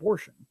comes to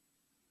abortion,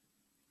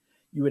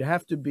 you would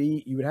have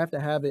to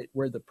have it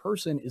where the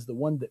person is the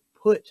one that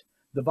put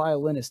the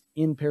violinist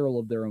in peril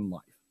of their own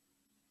life.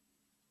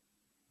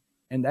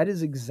 And that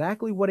is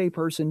exactly what a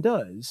person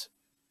does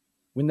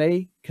when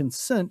they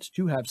consent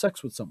to have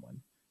sex with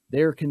someone.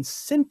 They're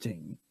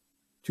consenting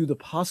to the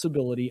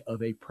possibility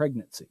of a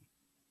pregnancy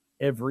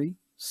every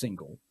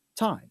single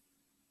time.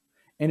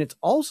 And it's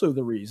also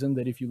the reason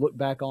that if you look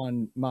back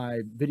on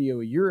my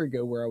video a year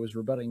ago where I was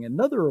rebutting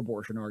another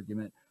abortion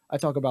argument, I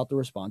talk about the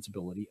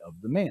responsibility of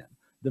the man.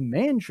 The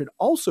man should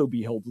also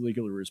be held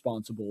legally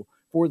responsible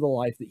for the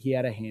life that he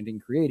had a hand in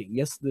creating.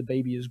 Yes, the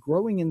baby is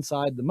growing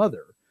inside the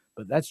mother,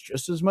 but that's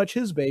just as much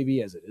his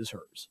baby as it is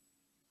hers.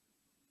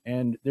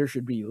 And there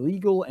should be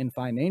legal and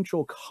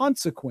financial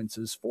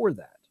consequences for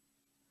that.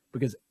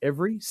 Because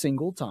every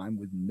single time,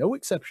 with no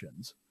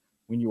exceptions,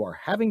 when you are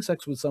having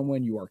sex with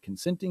someone, you are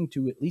consenting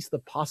to at least the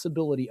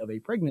possibility of a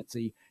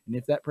pregnancy. And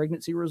if that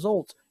pregnancy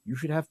results, you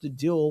should have to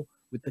deal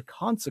with the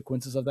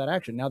consequences of that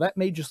action. Now, that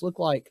may just look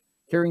like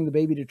carrying the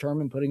baby to term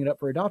and putting it up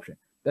for adoption.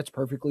 That's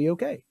perfectly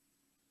okay.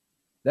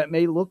 That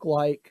may look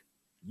like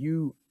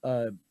you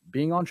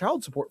being on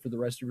child support for the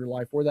rest of your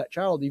life for that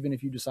child, even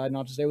if you decide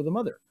not to stay with the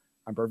mother.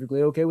 I'm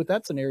perfectly okay with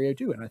that scenario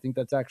too. And I think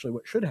that's actually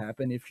what should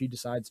happen if she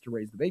decides to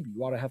raise the baby.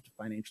 You ought to have to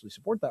financially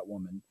support that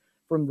woman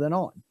from then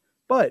on.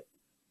 But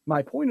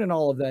my point in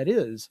all of that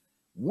is,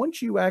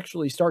 once you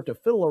actually start to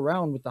fiddle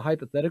around with the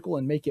hypothetical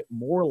and make it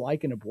more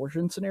like an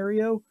abortion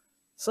scenario,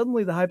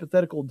 suddenly the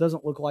hypothetical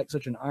doesn't look like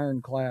such an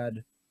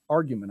ironclad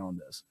argument on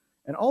this.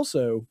 And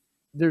also,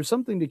 there's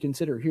something to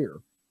consider here.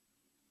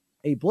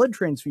 A blood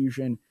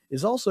transfusion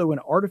is also an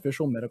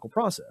artificial medical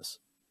process.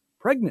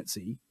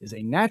 Pregnancy is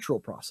a natural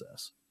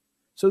process.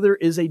 So there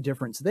is a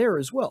difference there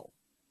as well.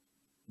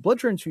 Blood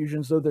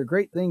transfusions, though they're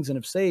great things and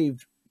have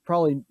saved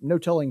probably no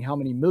telling how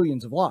many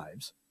millions of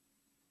lives,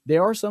 they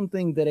are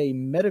something that a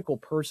medical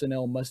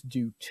personnel must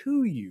do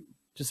to you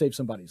to save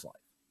somebody's life.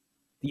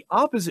 The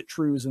opposite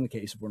true is in the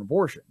case of an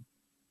abortion.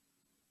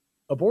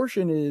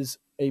 Abortion is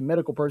a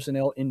medical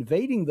personnel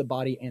invading the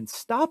body and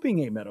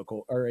stopping a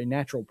medical or a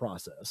natural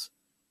process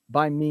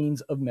by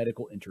means of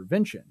medical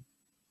intervention.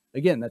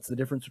 Again, that's the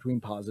difference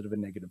between positive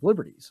and negative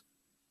liberties.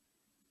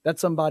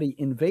 That's somebody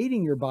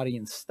invading your body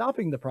and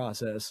stopping the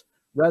process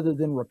rather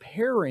than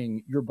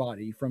repairing your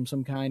body from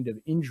some kind of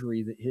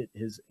injury that it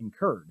has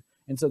incurred.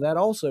 And so that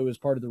also is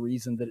part of the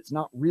reason that it's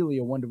not really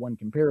a one-to-one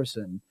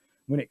comparison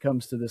when it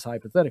comes to this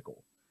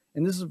hypothetical.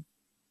 And this is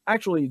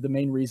actually the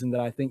main reason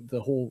that I think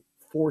the whole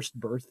forced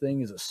birth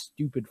thing is a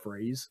stupid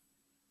phrase.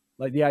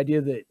 Like the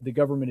idea that the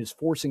government is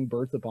forcing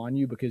birth upon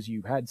you because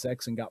you had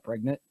sex and got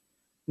pregnant.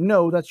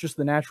 No, that's just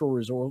the natural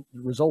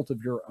result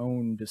of your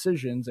own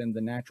decisions and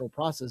the natural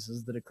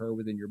processes that occur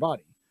within your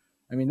body.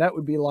 I mean, that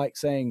would be like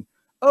saying,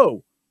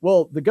 oh,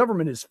 well, the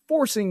government is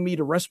forcing me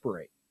to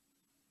respirate.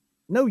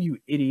 No, you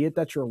idiot,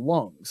 that's your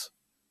lungs.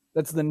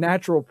 That's the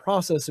natural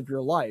process of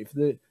your life.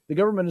 The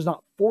government is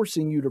not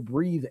forcing you to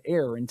breathe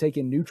air and take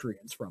in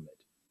nutrients from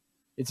it.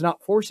 It's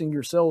not forcing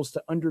your cells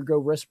to undergo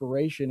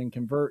respiration and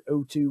convert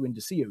O2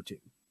 into CO2.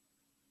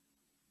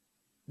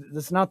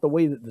 That's not the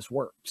way that this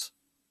works.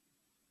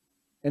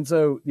 And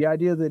so the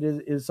idea that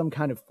it is some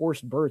kind of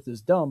forced birth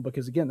is dumb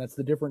because, again, that's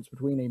the difference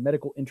between a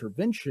medical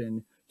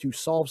intervention to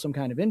solve some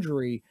kind of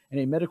injury and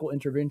a medical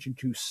intervention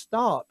to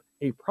stop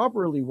a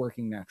properly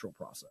working natural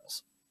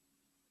process.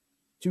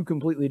 Two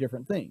completely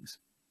different things.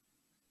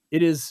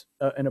 It is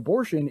an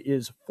abortion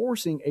is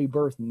forcing a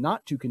birth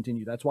not to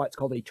continue. That's why it's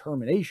called a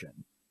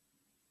termination.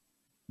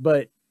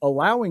 But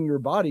allowing your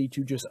body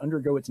to just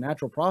undergo its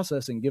natural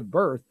process and give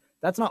birth,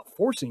 that's not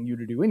forcing you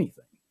to do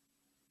anything.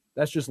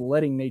 That's just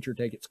letting nature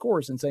take its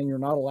course and saying you're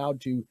not allowed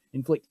to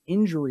inflict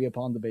injury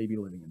upon the baby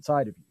living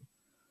inside of you.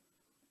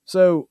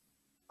 So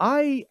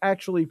I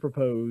actually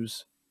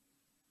propose,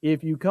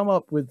 if you come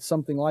up with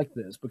something like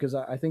this, because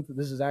I think that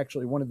this is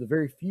actually one of the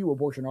very few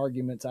abortion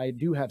arguments I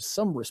do have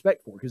some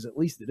respect for, because at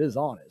least it is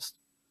honest,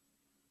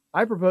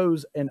 I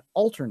propose an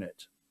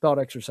alternate thought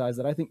exercise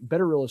that I think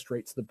better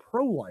illustrates the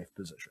pro-life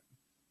position.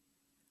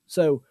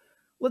 So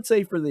let's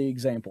say, for the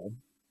example,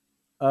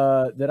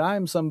 that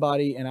I'm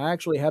somebody, and I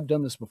actually have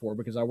done this before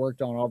because I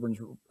worked on Auburn's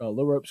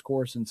low ropes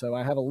course, and so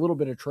I have a little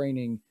bit of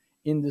training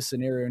in this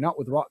scenario, not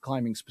with rock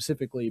climbing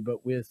specifically,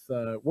 but with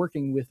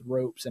working with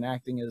ropes and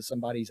acting as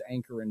somebody's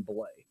anchor and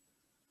belay.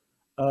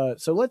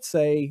 So let's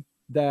say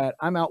that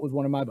I'm out with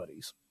one of my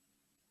buddies,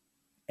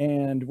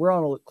 and we're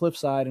on a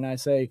cliffside, and I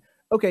say,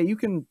 okay, you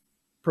can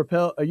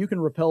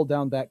rappel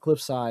down that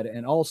cliffside,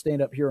 and I'll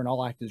stand up here and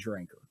I'll act as your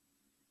anchor.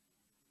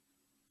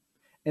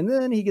 And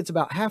then he gets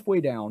about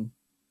halfway down,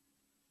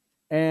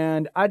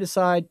 And I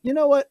decide, you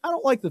know what? I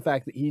don't like the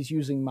fact that he's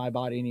using my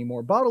body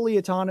anymore. Bodily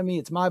autonomy,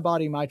 it's my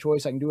body, my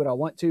choice. I can do what I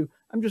want to.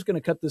 I'm just going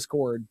to cut this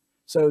cord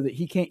so that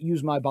he can't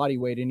use my body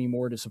weight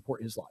anymore to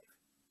support his life.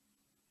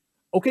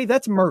 Okay,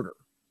 that's murder.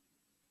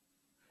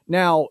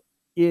 Now,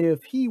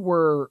 if he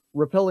were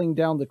rappelling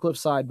down the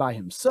cliffside by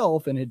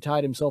himself and had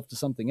tied himself to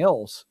something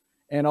else,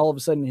 and all of a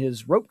sudden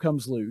his rope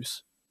comes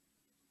loose,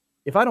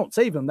 if I don't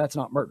save him, that's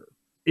not murder.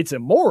 It's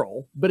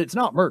immoral, but it's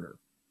not murder,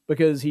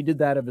 because he did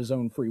that of his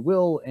own free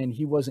will and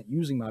he wasn't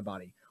using my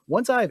body.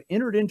 Once I've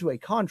entered into a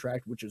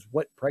contract, which is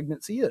what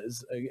pregnancy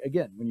is,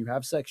 again, when you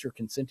have sex, you're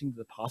consenting to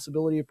the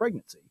possibility of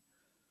pregnancy.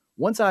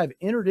 Once I've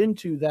entered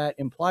into that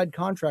implied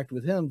contract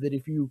with him that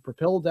if you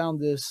propel down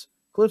this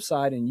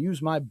cliffside and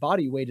use my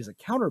body weight as a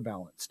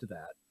counterbalance to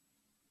that,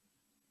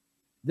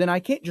 then I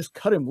can't just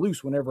cut him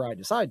loose whenever I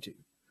decide to.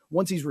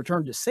 Once he's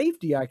returned to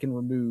safety, I can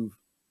remove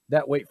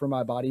that weight from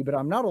my body, but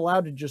I'm not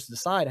allowed to just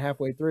decide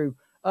halfway through,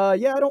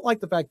 yeah, I don't like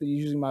the fact that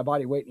he's using my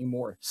body weight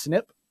anymore.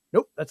 Snip.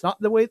 Nope, that's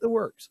not the way that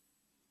works.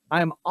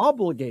 I am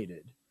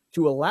obligated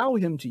to allow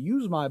him to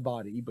use my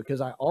body because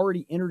I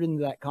already entered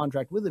into that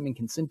contract with him and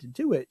consented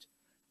to it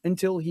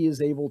until he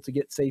is able to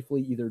get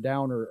safely either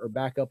down or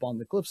back up on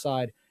the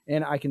cliffside,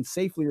 and I can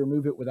safely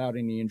remove it without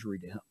any injury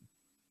to him.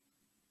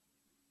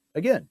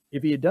 Again,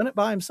 if he had done it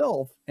by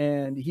himself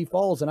and he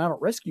falls and I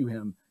don't rescue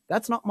him,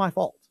 that's not my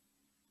fault.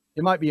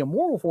 It might be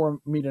immoral for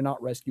me to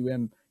not rescue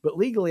him, but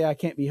legally I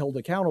can't be held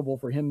accountable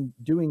for him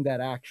doing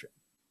that action.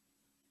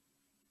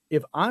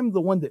 If I'm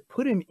the one that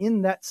put him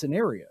in that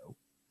scenario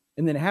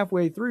and then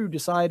halfway through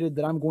decided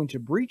that I'm going to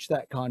breach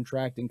that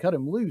contract and cut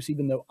him loose,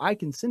 even though I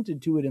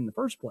consented to it in the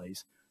first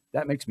place,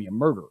 that makes me a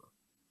murderer.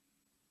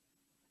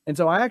 And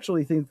so I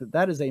actually think that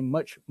that is a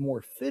much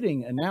more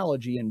fitting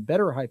analogy and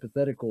better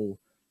hypothetical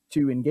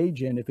to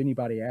engage in if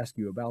anybody asks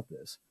you about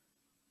this.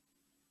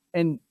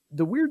 And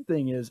the weird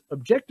thing is,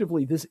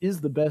 objectively, this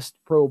is the best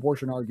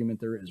pro-abortion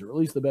argument there is, or at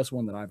least the best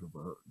one that I've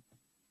ever heard.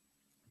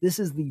 This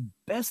is the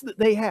best that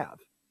they have,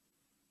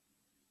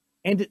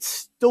 and it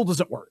still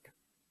doesn't work.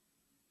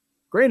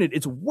 Granted,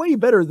 it's way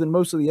better than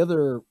most of the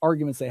other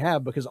arguments they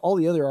have, because all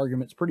the other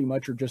arguments pretty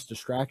much are just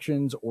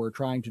distractions or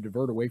trying to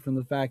divert away from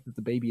the fact that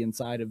the baby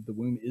inside of the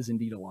womb is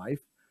indeed a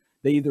life.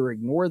 They either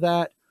ignore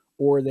that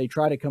or they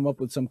try to come up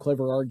with some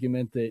clever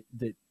argument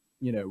that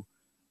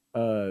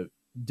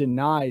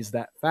denies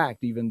that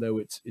fact, even though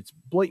it's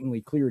blatantly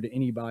clear to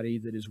anybody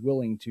that is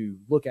willing to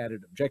look at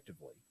it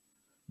objectively.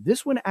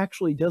 This one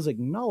actually does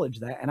acknowledge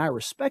that, and I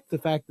respect the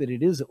fact that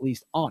it is at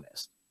least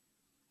honest.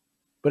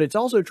 But it's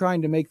also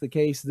trying to make the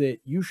case that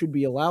you should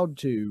be allowed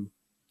to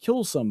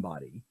kill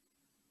somebody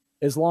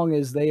as long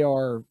as they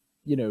are,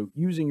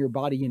 using your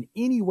body in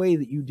any way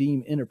that you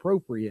deem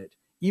inappropriate,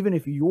 even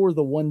if you're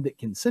the one that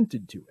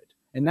consented to it.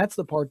 And that's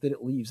the part that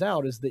it leaves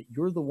out, is that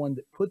you're the one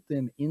that put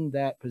them in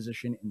that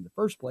position in the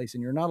first place,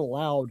 and you're not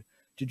allowed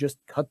to just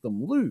cut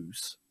them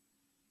loose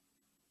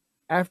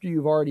after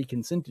you've already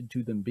consented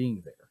to them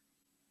being there.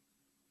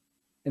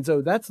 And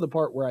so that's the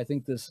part where I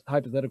think this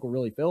hypothetical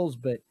really fails,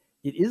 but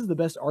it is the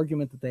best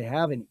argument that they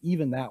have, and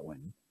even that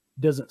one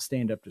doesn't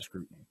stand up to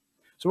scrutiny.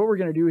 So what we're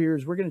going to do here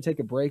is we're going to take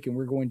a break, and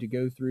we're going to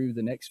go through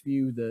the next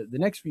few. The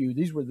next few,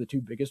 these were the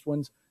two biggest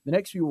ones. The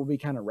next few will be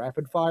kind of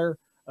rapid fire.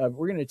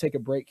 We're going to take a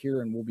break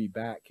here, and we'll be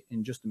back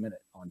in just a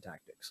minute on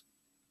Tactics.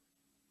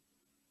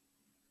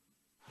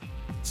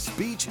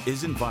 Speech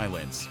isn't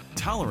violence.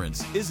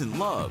 Tolerance isn't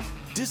love.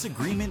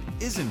 Disagreement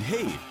isn't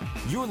hate.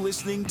 You're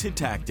listening to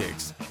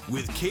Tactics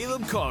with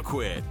Caleb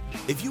Colquitt.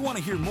 If you want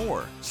to hear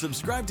more,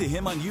 subscribe to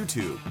him on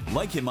YouTube,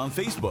 like him on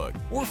Facebook,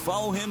 or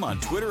follow him on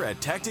Twitter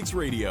at Tactics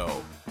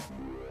Radio.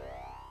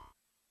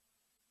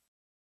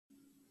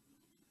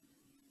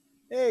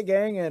 Hey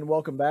gang, and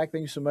welcome back.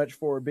 Thanks so much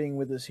for being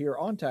with us here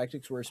on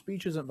Tactics, where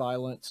speech isn't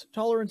violence,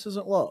 tolerance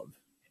isn't love,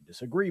 and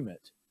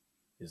disagreement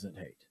isn't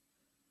hate.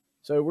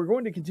 So we're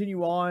going to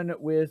continue on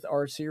with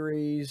our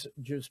series,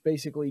 just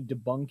basically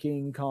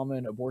debunking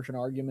common abortion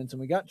arguments, and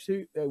we got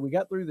through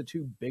the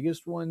two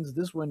biggest ones.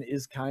 This one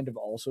is kind of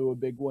also a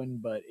big one,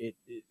 but it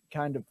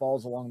kind of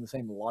falls along the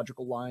same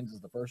logical lines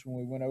as the first one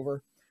we went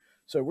over.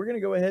 So we're going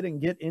to go ahead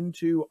and get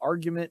into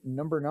argument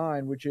number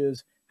 9, which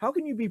is, how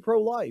can you be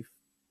pro-life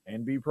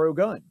and be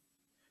pro-gun?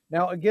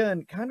 Now,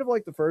 again, kind of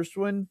like the first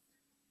one,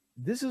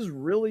 this is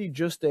really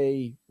just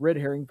a red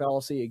herring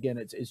fallacy. Again,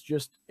 it's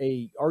just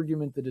a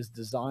argument that is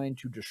designed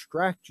to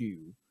distract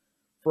you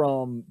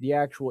from the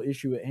actual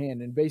issue at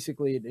hand. And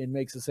basically, it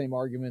makes the same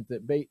argument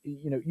that,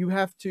 you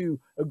have to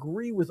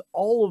agree with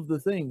all of the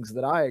things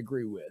that I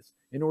agree with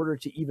in order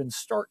to even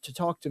start to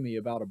talk to me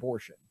about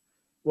abortion.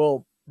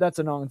 Well, that's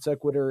a non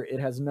sequitur. It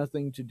has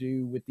nothing to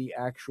do with the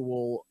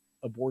actual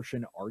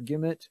abortion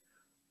argument.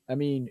 I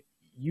mean,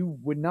 you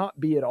would not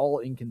be at all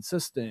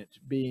inconsistent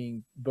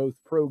being both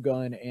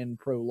pro-gun and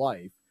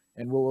pro-life,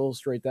 and we'll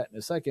illustrate that in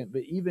a second.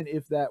 But even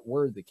if that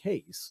were the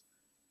case,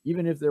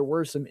 even if there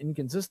were some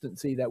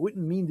inconsistency, that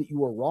wouldn't mean that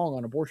you are wrong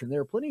on abortion. There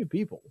are plenty of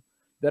people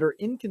that are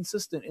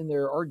inconsistent in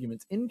their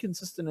arguments,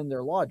 inconsistent in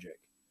their logic,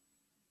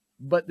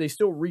 but they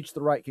still reach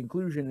the right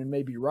conclusion and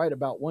may be right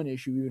about one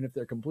issue, even if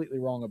they're completely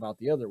wrong about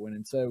the other one.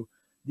 And so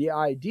the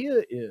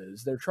idea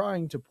is they're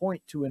trying to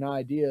point to an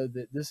idea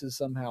that this is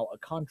somehow a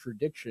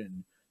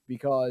contradiction,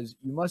 because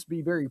you must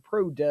be very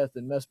pro-death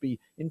and must be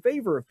in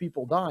favor of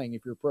people dying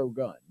if you're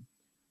pro-gun,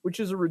 which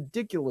is a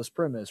ridiculous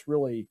premise,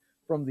 really,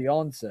 from the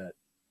onset,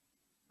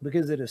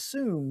 because it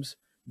assumes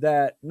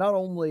that not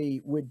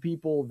only would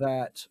people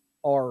that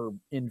are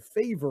in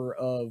favor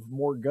of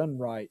more gun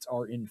rights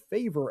are in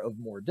favor of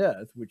more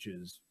death, which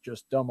is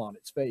just dumb on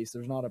its face.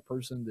 There's not a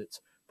person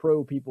that's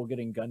pro people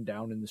getting gunned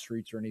down in the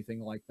streets or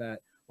anything like that.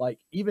 Like,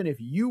 even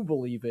if you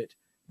believe it,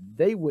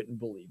 they wouldn't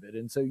believe it.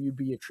 And so you'd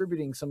be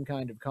attributing some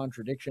kind of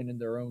contradiction in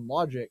their own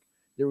logic.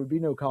 There would be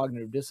no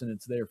cognitive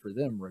dissonance there for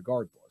them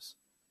regardless.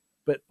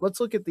 But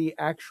let's look at the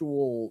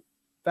actual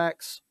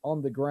facts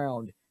on the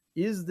ground.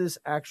 Is this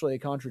actually a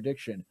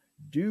contradiction?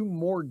 Do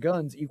more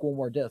guns equal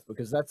more death?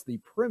 Because that's the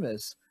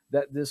premise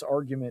that this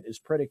argument is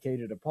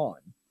predicated upon.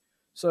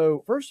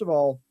 So, first of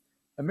all,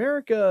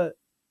 America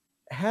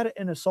had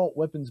an assault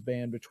weapons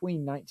ban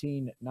between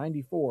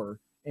 1994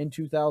 and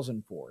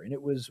 2004, and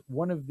it was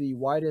one of the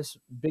widest,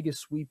 biggest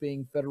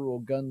sweeping federal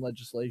gun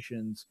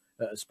legislations,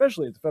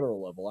 especially at the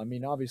federal level. I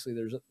mean, obviously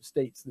there's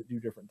states that do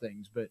different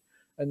things, but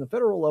at the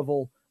federal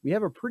level, we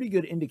have a pretty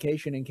good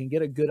indication and can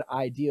get a good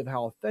idea of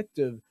how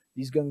effective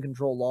these gun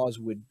control laws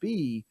would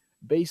be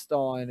based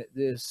on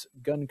this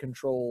gun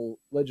control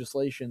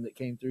legislation that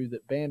came through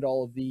that banned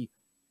all of the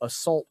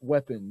assault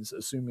weapons,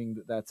 assuming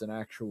that that's an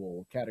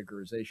actual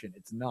categorization.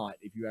 It's not,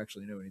 if you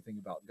actually know anything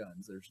about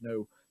guns. There's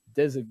no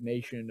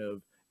designation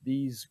of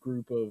these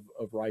group of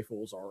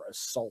rifles are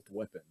assault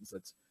weapons.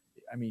 That's,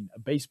 I mean, a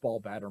baseball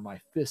bat or my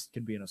fist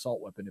can be an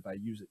assault weapon if I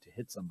use it to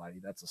hit somebody.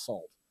 That's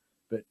assault.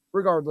 But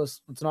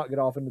regardless, let's not get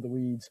off into the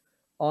weeds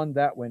on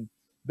that one.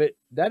 But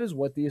that is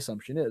what the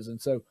assumption is. And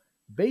so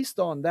based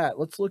on that,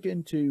 let's look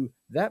into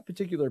that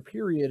particular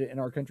period in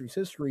our country's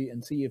history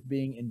and see if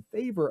being in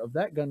favor of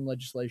that gun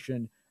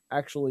legislation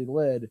actually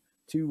led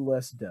to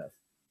less death.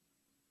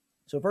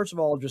 So first of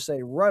all, I'll just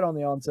say right on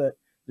the onset,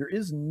 there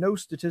is no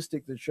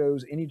statistic that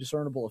shows any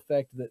discernible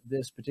effect that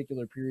this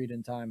particular period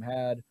in time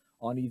had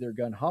on either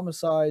gun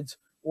homicides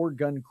or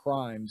gun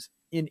crimes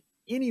in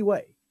any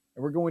way.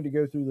 And we're going to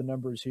go through the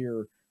numbers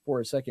here for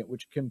a second,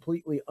 which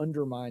completely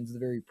undermines the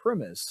very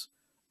premise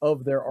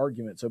of their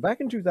argument. So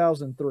back in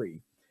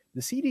 2003,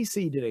 the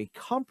CDC did a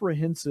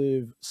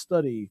comprehensive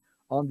study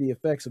on the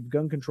effects of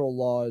gun control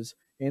laws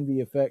and the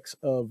effects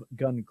of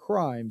gun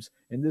crimes.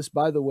 And this,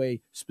 by the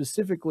way,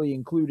 specifically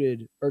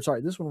included, or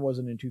sorry, this one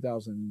wasn't in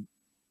 2000.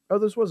 Oh,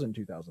 this was in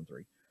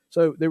 2003.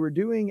 So they were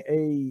doing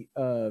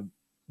a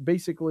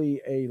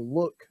basically a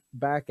look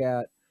back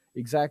at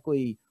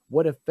exactly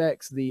what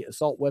effects the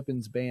assault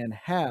weapons ban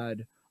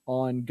had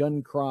on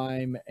gun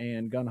crime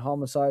and gun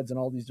homicides and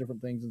all these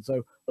different things. And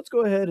so let's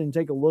go ahead and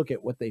take a look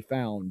at what they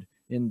found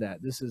in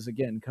that. This is,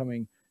 again,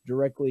 coming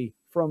directly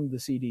from the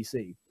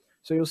CDC.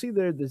 So you'll see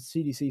there the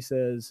CDC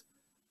says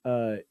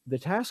the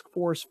task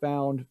force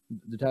found,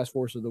 the task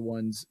force are the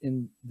ones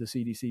in the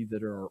CDC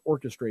that are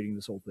orchestrating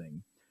this whole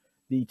thing.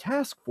 The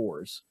task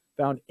force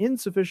found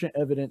insufficient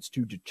evidence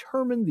to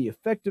determine the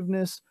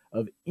effectiveness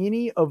of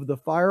any of the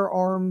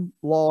firearm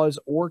laws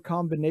or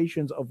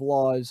combinations of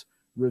laws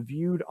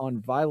reviewed on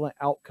violent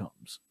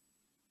outcomes.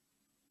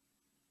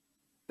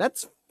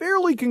 That's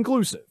fairly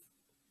conclusive.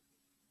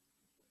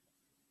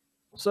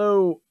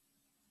 So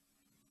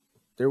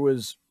there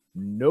was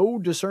no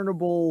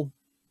discernible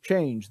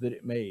change that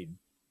it made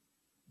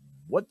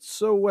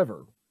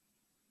whatsoever.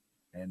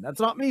 And that's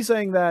not me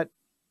saying that.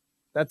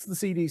 That's the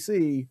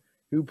CDC,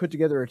 who put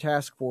together a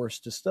task force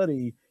to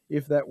study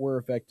if that were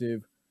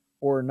effective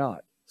or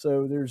not.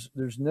 So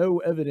there's no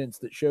evidence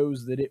that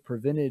shows that it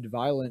prevented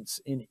violence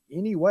in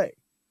any way.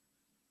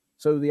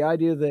 So the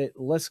idea that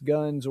less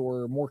guns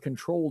or more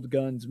controlled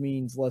guns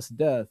means less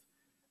death,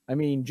 I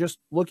mean, just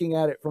looking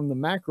at it from the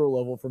macro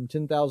level, from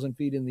 10,000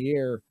 feet in the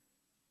air,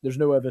 there's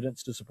no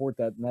evidence to support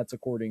that, and that's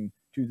according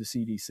to the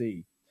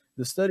CDC.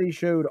 The study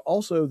showed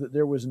also that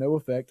there was no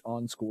effect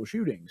on school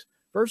shootings.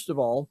 First of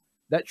all,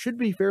 that should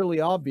be fairly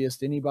obvious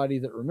to anybody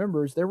that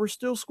remembers there were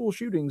still school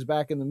shootings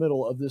back in the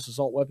middle of this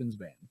assault weapons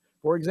ban.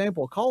 For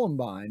example,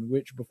 Columbine,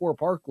 which before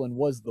Parkland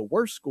was the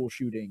worst school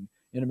shooting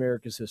in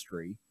America's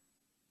history,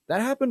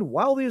 that happened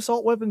while the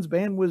assault weapons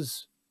ban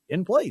was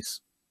in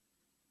place.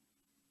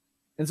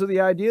 And so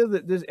the idea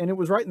that this, and it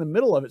was right in the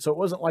middle of it, so it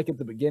wasn't like at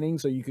the beginning,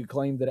 so you could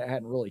claim that it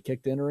hadn't really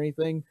kicked in or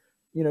anything.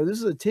 You know, this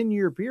is a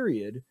 10-year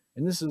period,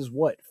 and this is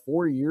what,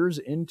 4 years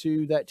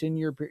into that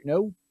 10-year period?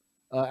 No,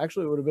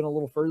 actually, it would have been a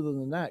little further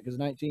than that, because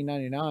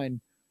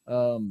 1999,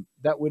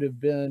 that would have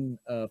been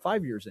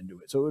 5 years into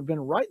it. So it would have been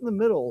right in the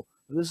middle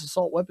of this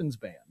assault weapons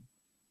ban.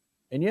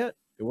 And yet,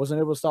 it wasn't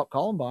able to stop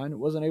Columbine. It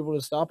wasn't able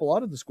to stop a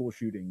lot of the school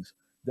shootings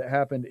that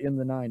happened in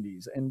the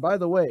 90s. And by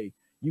the way,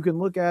 you can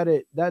look at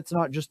it, that's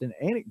not just an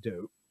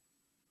anecdote.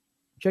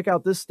 Check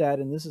out this stat,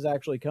 and this is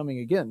actually coming,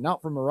 again, not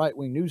from a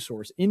right-wing news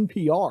source.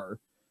 NPR,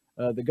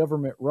 the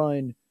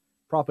government-run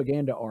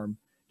propaganda arm,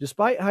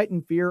 despite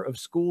heightened fear of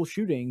school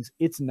shootings,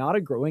 it's not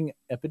a growing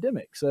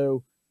epidemic.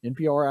 So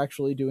NPR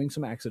actually doing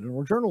some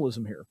accidental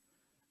journalism here.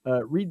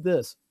 Read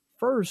this.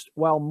 First,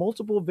 while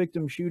multiple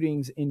victim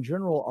shootings in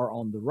general are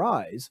on the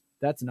rise,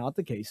 that's not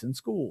the case in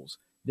schools.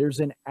 There's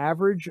an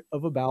average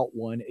of about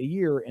one a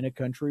year in a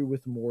country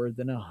with more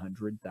than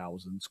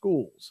 100,000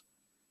 schools.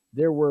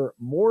 There were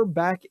more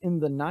back in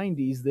the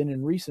 90s than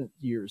in recent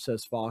years,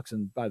 says Fox.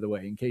 And by the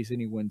way, in case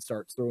anyone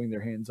starts throwing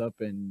their hands up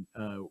and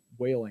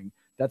wailing,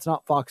 that's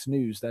not Fox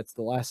News. That's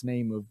the last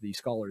name of the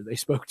scholar they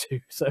spoke to.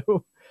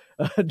 So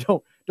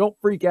don't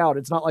freak out.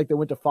 It's not like they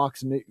went to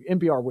Fox News.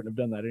 NPR wouldn't have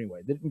done that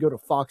anyway. They didn't go to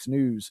Fox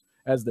News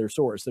as their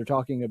source. They're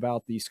talking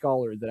about the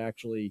scholar that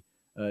actually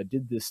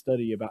did this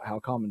study about how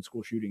common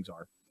school shootings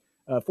are.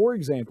 For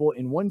example,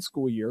 in one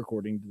school year,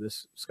 according to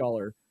this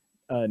scholar,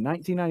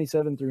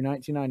 1997 through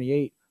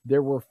 1998,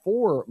 there were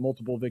 4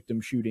 multiple victim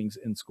shootings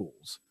in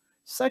schools.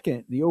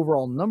 Second, the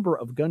overall number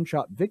of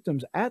gunshot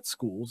victims at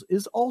schools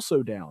is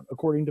also down,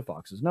 according to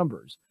Fox's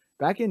numbers.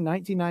 Back in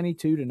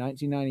 1992 to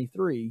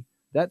 1993,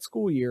 that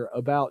school year,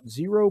 about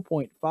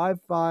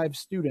 0.55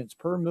 students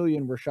per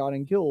million were shot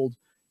and killed.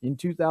 In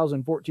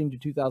 2014 to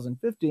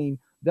 2015,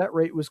 that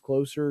rate was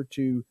closer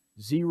to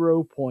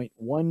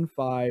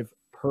 0.15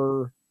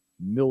 per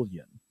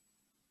million.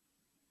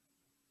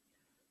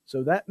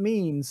 So that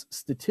means,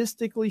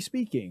 statistically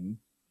speaking,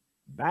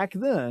 back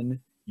then,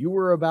 you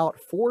were about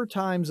 4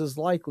 times as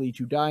likely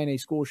to die in a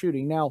school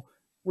shooting. Now,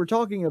 we're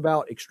talking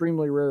about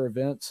extremely rare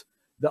events.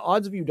 The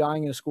odds of you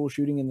dying in a school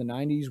shooting in the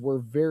 90s were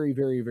very,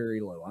 very, very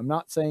low. I'm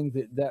not saying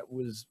that that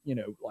was,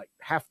 like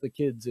half the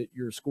kids at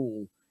your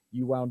school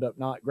you wound up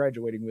not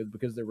graduating with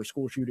because there were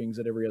school shootings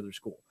at every other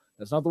school.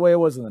 That's not the way it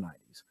was in the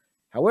 90s.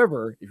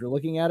 However, if you're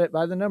looking at it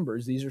by the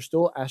numbers, these are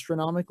still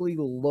astronomically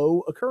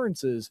low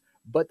occurrences,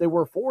 but they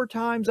were 4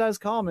 times as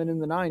common in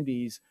the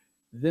 90s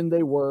than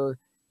they were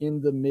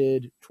in the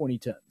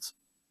mid-2010s.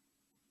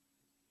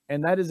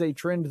 And that is a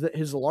trend that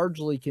has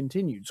largely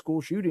continued. School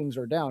shootings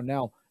are down.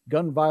 Now,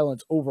 gun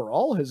violence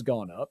overall has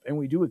gone up, and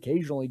we do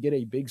occasionally get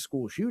a big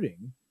school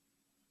shooting,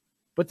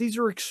 but these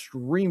are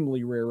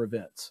extremely rare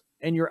events.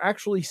 And you're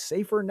actually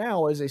safer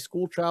now as a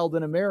school child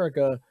in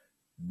America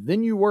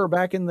than you were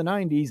back in the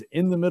 90s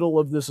in the middle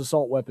of this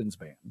assault weapons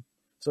ban.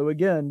 So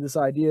again, this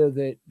idea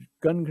that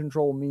gun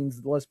control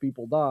means less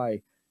people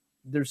die,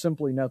 there's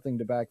simply nothing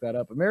to back that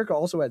up. America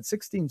also had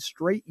 16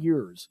 straight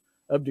years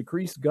of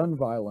decreased gun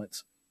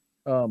violence.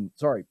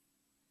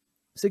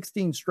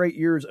 16 straight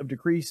years of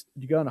decreased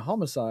gun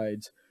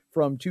homicides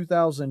from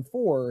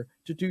 2004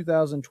 to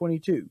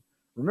 2022.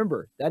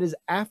 Remember, that is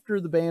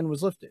after the ban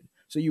was lifted.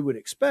 So you would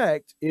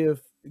expect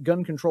if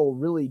gun control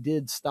really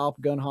did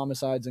stop gun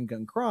homicides and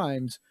gun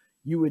crimes,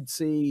 you would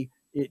see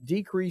it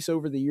decrease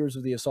over the years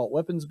of the assault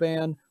weapons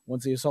ban.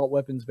 Once the assault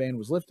weapons ban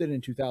was lifted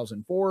in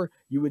 2004,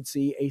 you would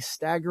see a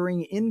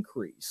staggering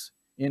increase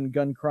in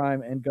gun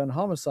crime and gun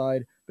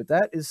homicide, but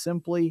that is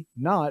simply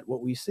not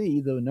what we see.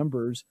 The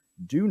numbers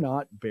do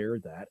not bear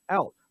that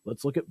out.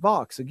 Let's look at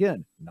Vox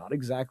again, not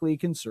exactly a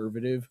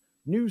conservative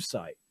news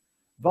site.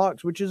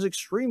 Vox, which is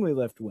extremely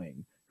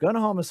left-wing, gun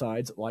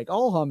homicides, like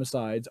all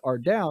homicides, are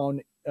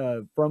down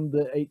from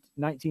the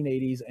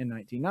 1980s and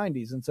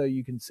 1990s. And so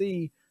you can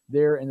see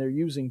there, and they're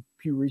using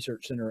Pew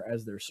Research Center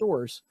as their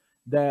source,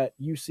 that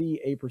you see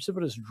a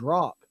precipitous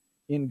drop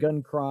in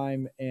gun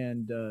crime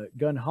and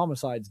gun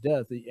homicides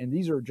death. And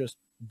these are just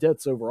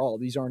deaths overall.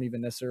 These aren't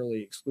even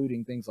necessarily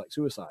excluding things like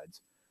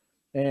suicides.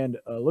 And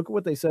look at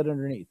what they said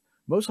underneath.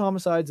 Most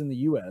homicides in the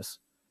U.S.,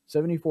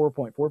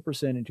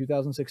 74.4% in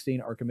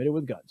 2016, are committed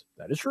with guns.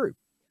 That is true.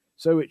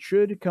 So it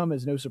should come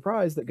as no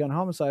surprise that gun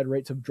homicide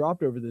rates have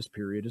dropped over this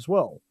period as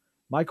well.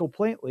 Michael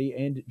Plantley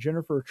and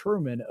Jennifer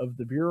Truman of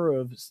the Bureau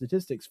of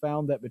Statistics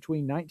found that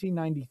between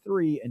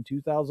 1993 and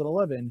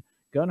 2011,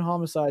 gun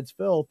homicides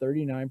fell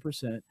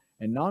 39%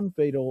 and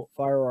non-fatal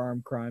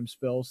firearm crimes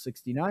fell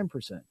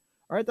 69%. All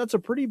right, that's a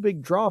pretty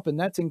big drop, and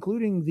that's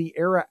including the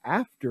era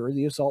after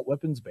the assault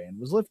weapons ban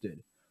was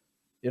lifted.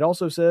 It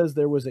also says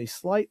there was a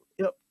slight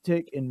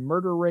uptick in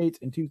murder rates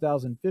in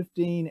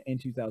 2015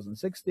 and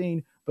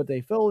 2016, but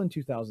they fell in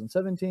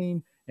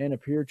 2017 and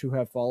appear to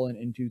have fallen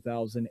in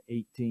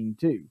 2018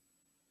 too.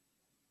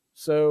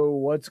 So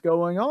what's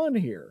going on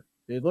here?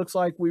 It looks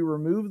like we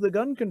removed the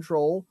gun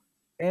control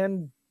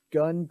and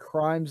gun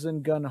crimes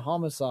and gun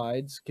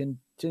homicides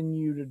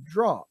continue to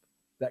drop.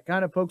 That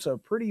kind of pokes a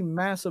pretty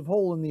massive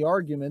hole in the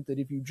argument that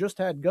if you just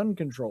had gun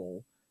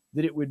control,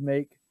 that it would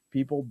make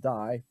people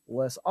die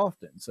less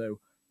often. So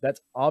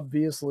that's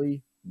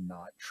obviously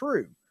not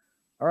true.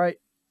 All right.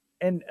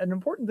 And an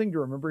important thing to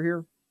remember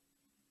here,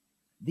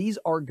 these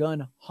are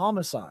gun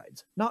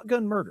homicides, not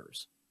gun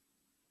murders.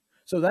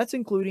 So that's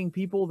including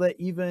people that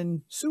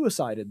even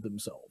suicided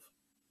themselves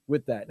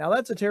with that. Now,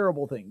 that's a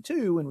terrible thing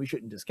too, and we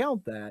shouldn't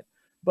discount that.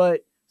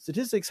 But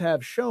statistics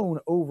have shown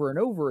over and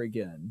over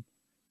again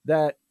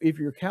that if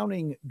you're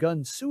counting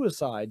gun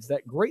suicides,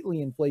 that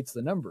greatly inflates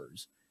the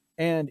numbers.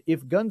 And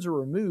if guns are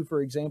removed,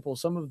 for example,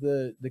 some of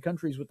the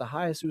countries with the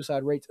highest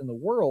suicide rates in the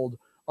world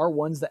are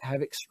ones that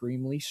have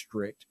extremely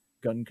strict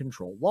gun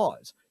control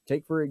laws.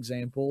 Take, for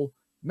example,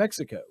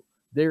 Mexico.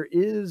 There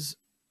is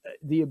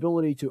the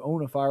ability to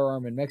own a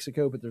firearm in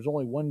Mexico, but there's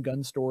only one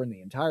gun store in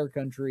the entire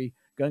country.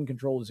 Gun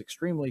control is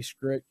extremely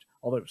strict,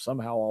 although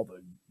somehow all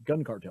the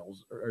gun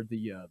cartels or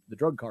the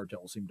drug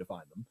cartels seem to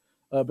find them.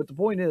 But the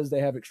point is, they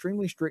have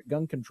extremely strict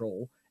gun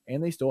control,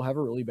 and they still have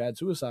a really bad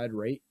suicide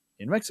rate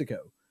in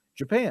Mexico.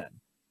 Japan,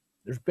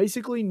 there's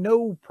basically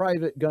no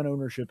private gun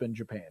ownership in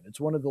Japan. It's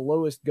one of the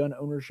lowest gun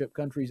ownership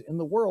countries in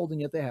the world,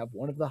 and yet they have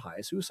one of the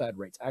highest suicide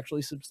rates,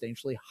 actually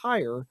substantially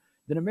higher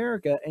than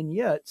America, and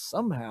yet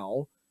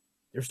somehow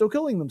they're still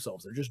killing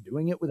themselves. They're just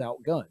doing it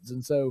without guns.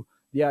 And so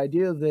the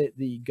idea that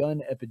the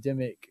gun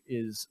epidemic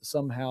is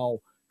somehow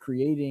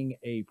creating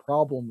a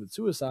problem with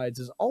suicides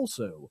is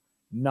also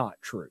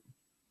not true.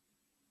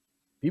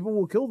 People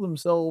will kill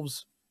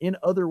themselves in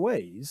other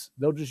ways.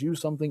 They'll just use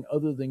something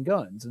other than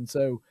guns. And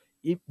so,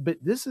 but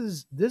this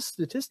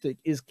statistic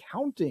is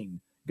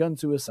counting gun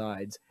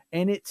suicides,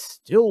 and it's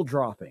still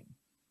dropping.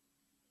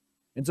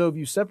 And so if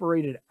you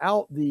separated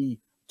out the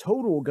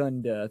total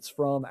gun deaths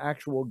from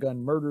actual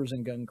gun murders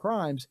and gun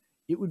crimes,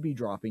 it would be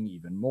dropping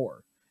even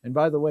more. And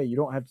by the way, you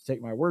don't have to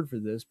take my word for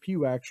this.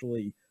 Pew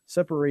actually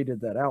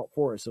separated that out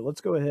for us. So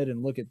let's go ahead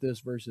and look at this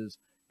versus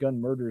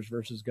gun murders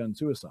versus gun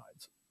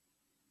suicides.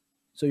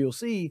 So you'll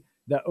see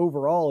that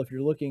overall, if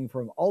you're looking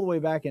from all the way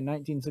back in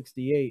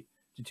 1968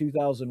 to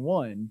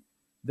 2001,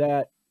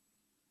 that,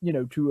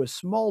 to a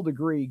small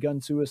degree,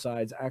 gun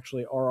suicides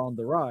actually are on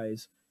the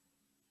rise.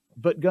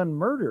 But gun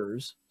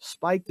murders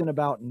spiked in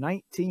about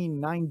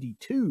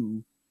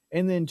 1992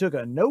 and then took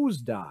a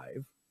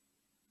nosedive.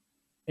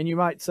 And you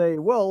might say,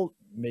 well,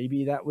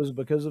 maybe that was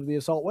because of the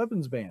assault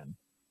weapons ban.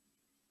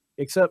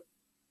 Except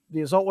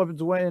the assault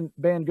weapons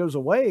ban goes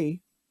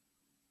away,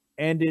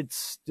 and it's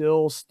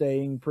still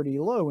staying pretty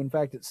low. In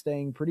fact, it's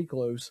staying pretty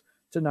close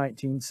to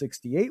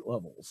 1968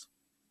 levels.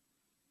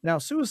 Now,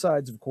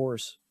 suicides, of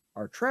course,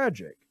 are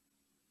tragic,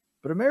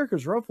 but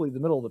America's roughly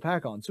the middle of the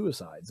pack on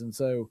suicides. And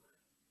so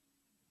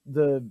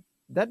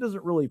that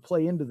doesn't really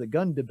play into the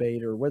gun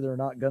debate or whether or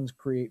not guns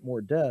create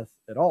more death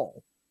at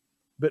all.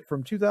 But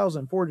from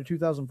 2004 to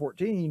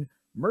 2014,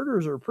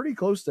 murders are pretty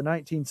close to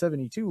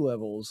 1972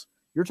 levels.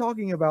 You're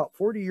talking about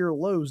 40-year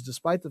lows,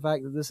 despite the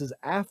fact that this is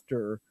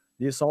after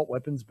the assault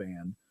weapons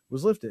ban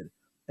was lifted.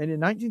 And in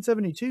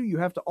 1972, you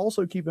have to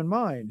also keep in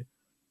mind,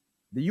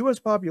 the U.S.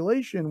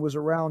 population was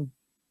around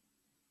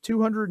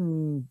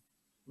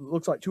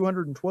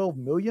 212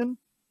 million.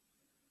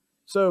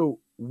 So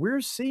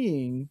we're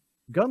seeing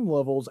gun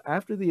levels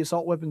after the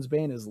assault weapons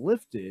ban is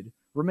lifted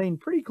remain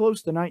pretty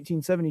close to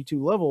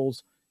 1972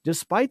 levels,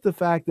 despite the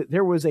fact that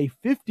there was a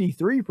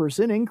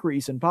 53%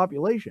 increase in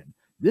population.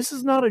 This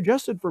is not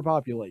adjusted for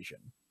population.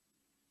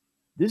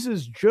 This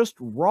is just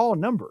raw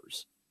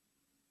numbers.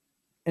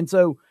 And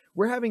so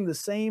we're having the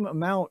same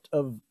amount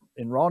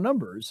in raw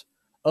numbers,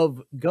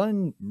 of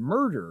gun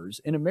murders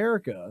in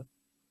America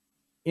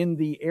in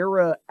the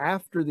era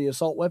after the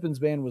assault weapons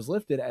ban was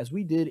lifted as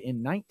we did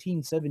in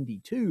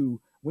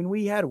 1972, when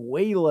we had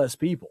way less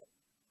people.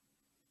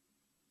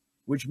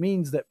 Which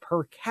means that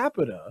per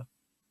capita,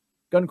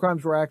 gun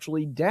crimes were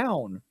actually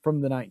down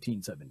from the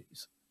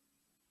 1970s.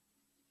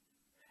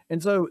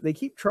 And so they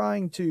keep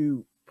trying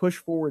to push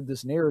forward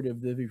this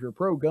narrative that if you're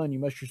pro-gun, you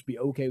must just be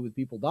okay with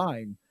people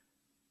dying.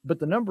 But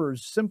the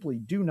numbers simply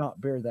do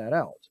not bear that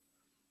out.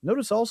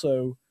 Notice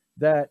also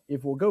that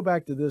if we'll go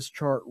back to this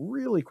chart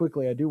really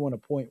quickly, I do want to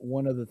point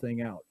one other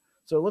thing out.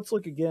 So let's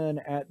look again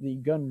at the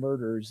gun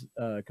murders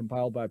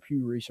compiled by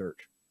Pew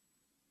Research.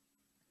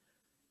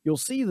 You'll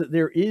see that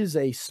there is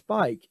a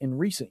spike in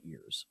recent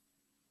years.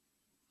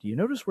 Do you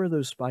notice where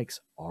those spikes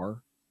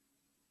are?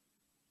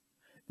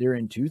 They're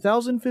in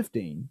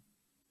 2015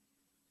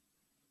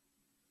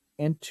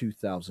 and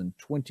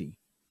 2020.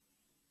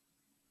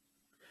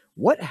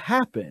 What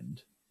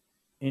happened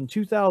in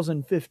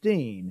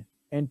 2015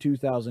 and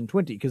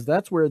 2020? Because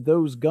that's where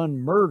those gun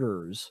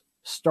murders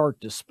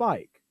start to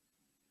spike.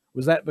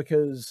 Was that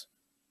because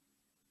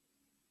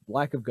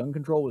lack of gun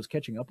control was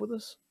catching up with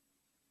us?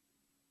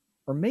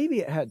 Or maybe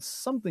it had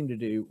something to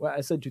do, well,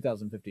 I said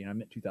 2015, I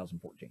meant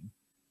 2014.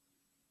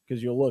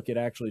 Because you'll look, it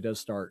actually does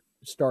start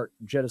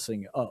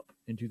jettisoning up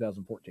in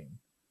 2014.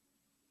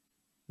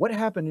 What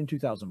happened in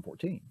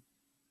 2014?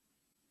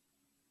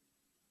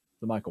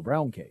 The Michael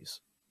Brown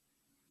case.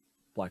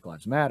 Black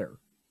Lives Matter.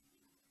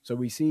 So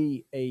we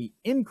see an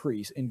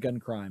increase in gun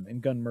crime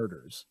and gun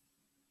murders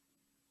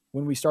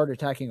when we start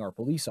attacking our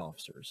police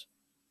officers.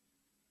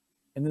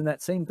 And then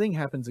that same thing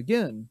happens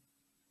again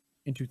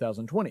in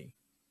 2020.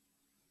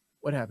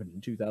 What happened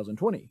in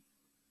 2020?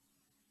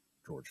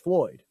 George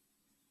Floyd.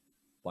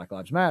 Black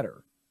Lives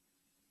Matter.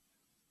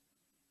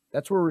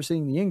 That's where we're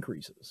seeing the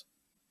increases.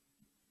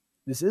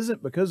 This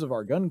isn't because of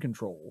our gun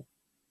control.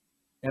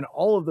 And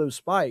all of those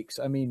spikes,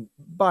 I mean,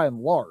 by and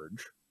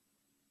large,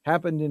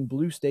 happened in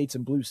blue states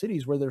and blue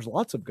cities where there's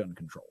lots of gun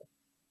control.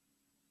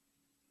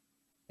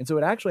 And so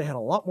it actually had a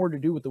lot more to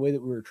do with the way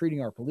that we were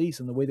treating our police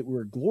and the way that we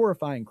were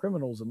glorifying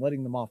criminals and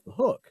letting them off the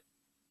hook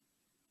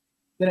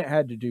than it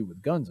had to do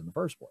with guns in the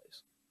first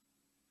place.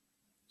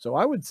 So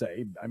I would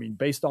say, I mean,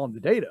 based on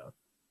the data,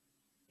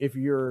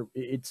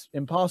 it's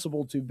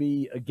impossible to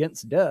be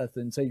against death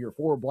and say you're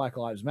for Black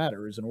Lives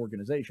Matter as an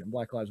organization,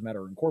 Black Lives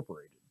Matter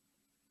Incorporated.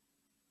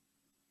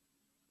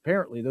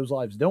 Apparently, those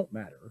lives don't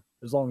matter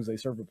as long as they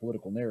serve a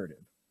political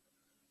narrative.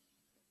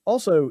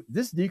 Also,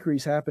 this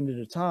decrease happened at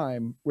a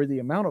time where the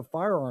amount of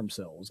firearm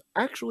sales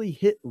actually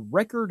hit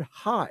record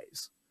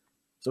highs.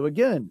 So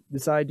again,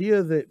 this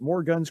idea that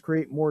more guns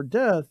create more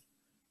death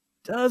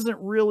doesn't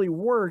really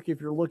work if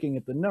you're looking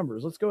at the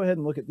numbers. Let's go ahead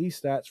and look at these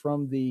stats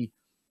from the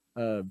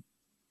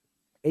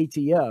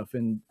ATF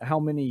and how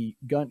many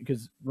gun,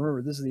 because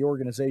remember, this is the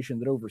organization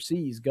that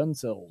oversees gun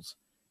sales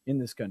in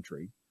this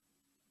country.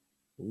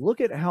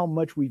 Look at how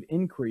much we've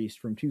increased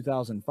from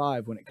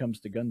 2005 when it comes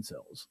to gun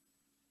sales.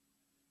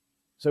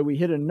 So we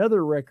hit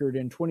another record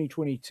in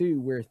 2022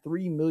 where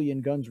 3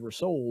 million guns were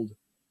sold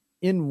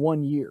in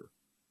 1 year.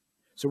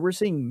 So we're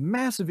seeing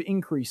massive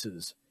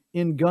increases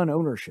in gun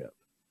ownership.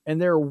 And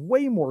there are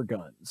way more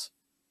guns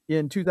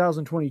in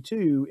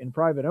 2022 in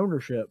private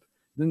ownership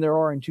than there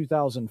are in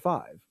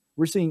 2005.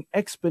 We're seeing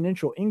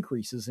exponential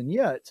increases, and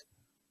yet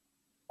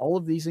all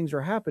of these things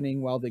are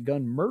happening while the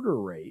gun murder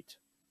rate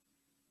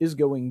is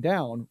going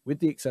down, with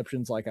the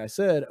exceptions, like I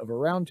said, of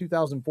around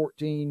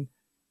 2014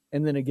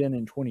 and then again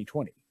in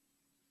 2020.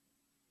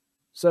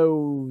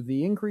 So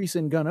the increase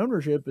in gun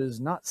ownership is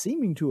not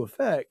seeming to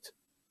affect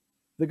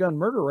the gun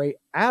murder rate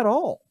at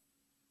all.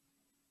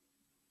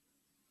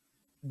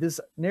 This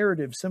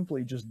narrative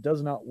simply just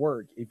does not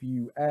work if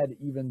you add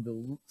even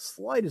the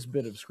slightest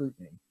bit of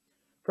scrutiny.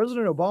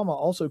 President Obama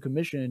also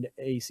commissioned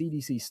a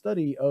CDC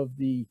study of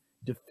the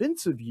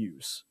defensive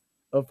use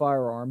of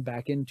firearm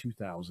back in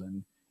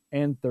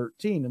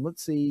 2013. And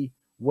let's see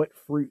what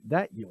fruit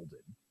that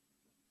yielded.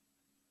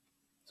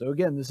 So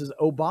again, this is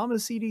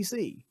Obama's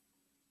CDC,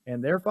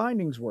 and their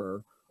findings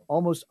were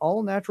almost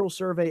all natural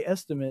survey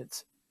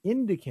estimates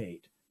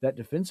indicate that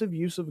defensive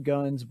use of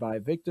guns by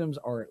victims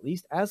are at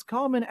least as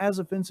common as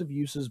offensive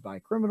uses by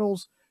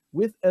criminals,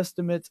 with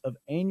estimates of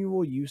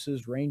annual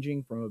uses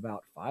ranging from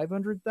about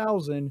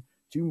 500,000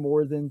 to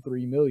more than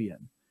 3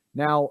 million.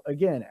 Now,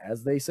 again,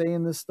 as they say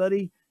in this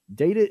study,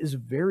 data is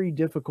very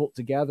difficult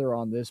to gather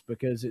on this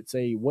because it's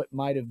a what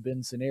might have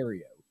been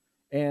scenario.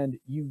 And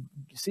you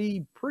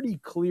see pretty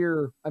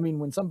clear, I mean,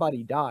 when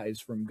somebody dies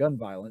from gun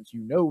violence,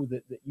 you know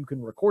that you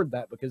can record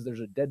that because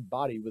there's a dead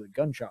body with a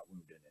gunshot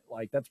wound in it.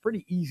 Like, that's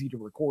pretty easy to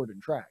record and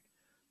track.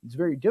 It's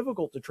very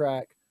difficult to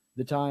track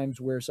the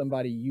times where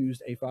somebody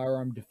used a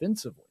firearm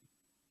defensively.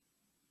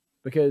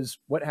 Because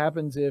what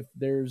happens if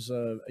there's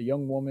a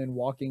young woman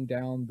walking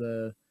down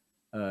the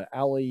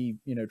alley,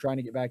 trying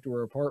to get back to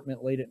her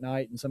apartment late at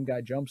night, and some guy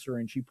jumps her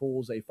and she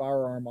pulls a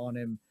firearm on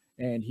him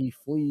and he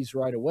flees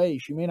right away?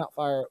 She may not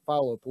file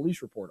a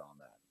police report on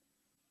that.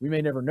 We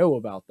may never know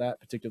about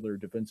that particular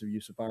defensive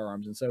use of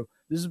firearms. And so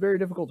this is very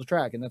difficult to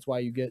track, and that's why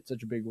you get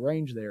such a big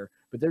range there.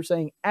 But they're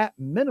saying at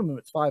minimum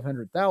it's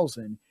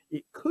 500,000.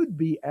 It could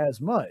be as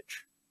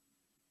much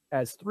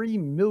as 3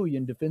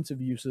 million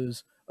defensive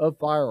uses of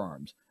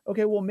firearms.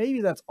 Okay, well, maybe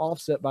that's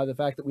offset by the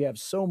fact that we have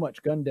so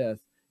much gun death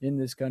in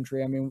this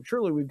country. I mean,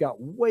 surely we've got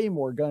way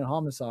more gun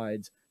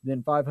homicides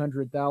than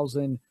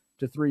 500,000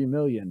 to 3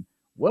 million.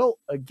 Well,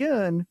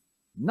 again,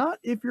 not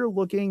if you're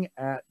looking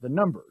at the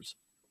numbers.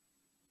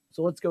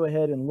 So let's go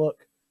ahead and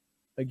look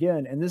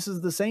again. And this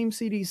is the same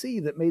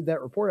CDC that made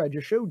that report I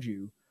just showed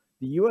you.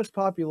 The U.S.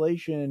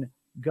 population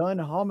gun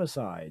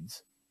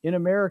homicides in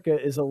America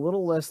is a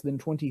little less than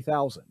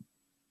 20,000.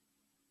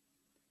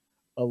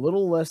 A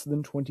little less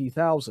than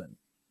 20,000.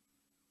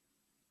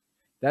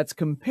 That's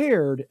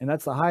compared, and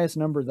that's the highest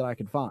number that I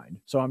could find.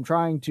 So I'm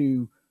trying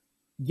to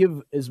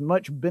give as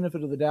much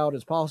benefit of the doubt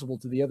as possible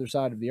to the other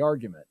side of the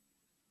argument.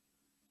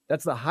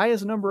 That's the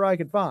highest number I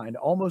could find,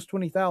 almost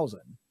 20,000.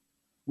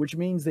 Which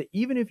means that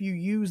even if you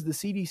use the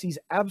CDC's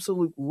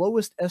absolute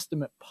lowest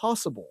estimate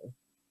possible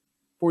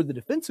for the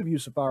defensive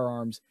use of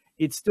firearms,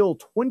 it's still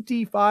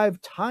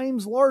 25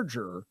 times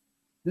larger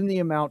than the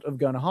amount of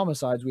gun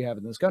homicides we have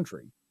in this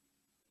country.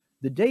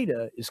 The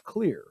data is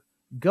clear.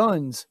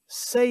 Guns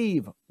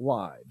save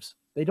lives.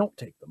 They don't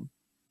take them.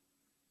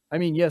 I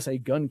mean, yes, a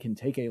gun can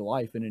take a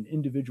life in an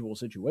individual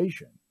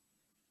situation,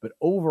 but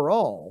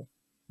overall,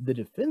 the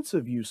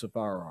defensive use of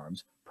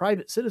firearms,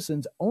 private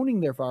citizens owning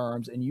their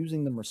firearms and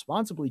using them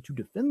responsibly to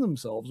defend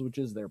themselves, which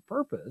is their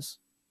purpose,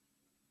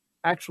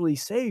 actually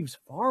saves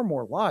far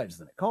more lives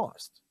than it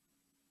costs.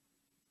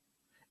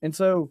 And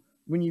so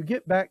when you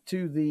get back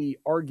to the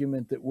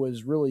argument that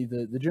was really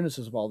the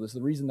genesis of all this,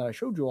 the reason that I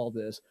showed you all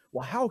this,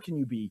 well, how can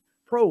you be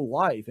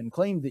pro-life and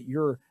claim that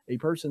you're a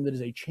person that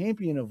is a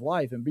champion of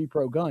life and be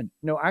pro-gun?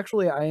 No,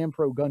 actually, I am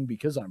pro-gun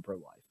because I'm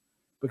pro-life.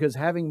 Because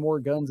having more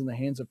guns in the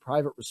hands of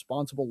private,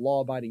 responsible,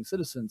 law-abiding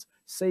citizens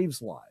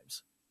saves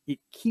lives. It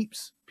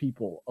keeps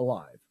people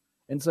alive.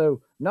 And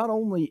so not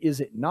only is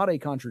it not a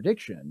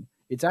contradiction,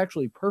 it's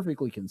actually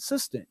perfectly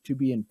consistent to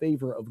be in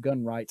favor of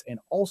gun rights and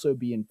also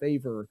be in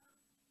favor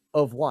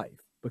of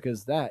life,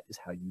 because that is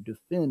how you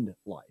defend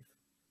life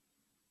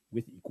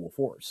with equal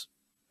force.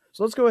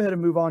 So let's go ahead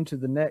and move on to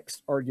the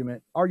next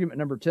argument. Argument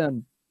number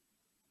 10.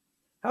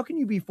 How can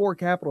you be for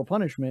capital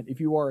punishment if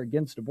you are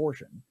against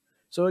abortion?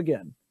 So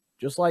again,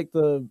 just like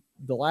the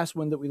last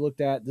one that we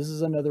looked at, this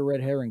is another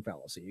red herring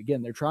fallacy.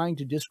 Again, they're trying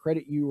to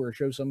discredit you or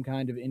show some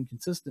kind of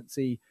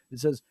inconsistency that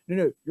says,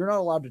 no, you're not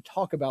allowed to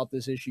talk about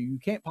this issue. You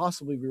can't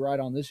possibly be right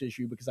on this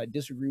issue because I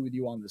disagree with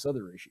you on this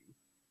other issue.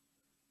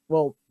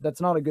 Well,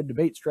 that's not a good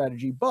debate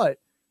strategy, but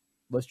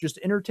let's just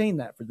entertain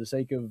that for the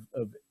sake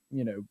of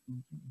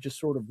just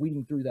sort of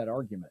weeding through that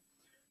argument.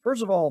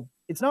 First of all,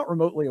 it's not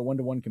remotely a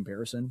one-to-one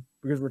comparison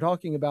because we're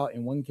talking about,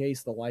 in one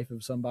case, the life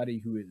of somebody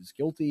who is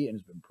guilty and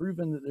has been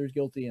proven that they're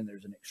guilty, and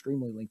there's an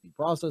extremely lengthy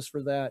process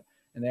for that,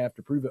 and they have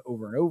to prove it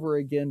over and over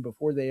again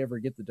before they ever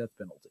get the death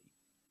penalty.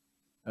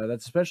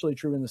 That's especially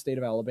true in the state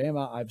of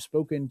Alabama. I've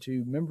spoken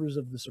to members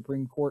of the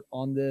Supreme Court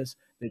on this.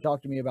 They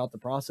talked to me about the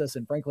process,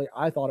 and frankly,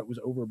 I thought it was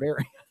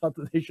overbearing. I thought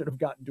that they should have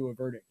gotten to a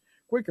verdict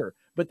quicker,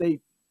 but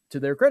they, to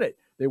their credit,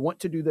 they want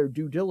to do their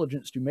due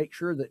diligence to make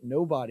sure that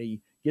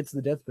nobody gets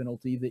the death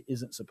penalty that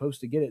isn't supposed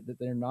to get it, that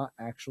they're not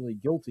actually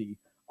guilty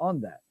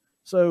on that.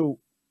 So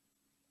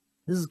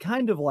this is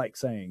kind of like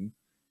saying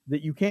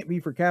that you can't be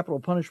for capital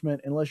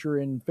punishment unless you're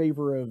in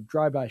favor of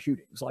drive-by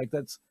shootings. Like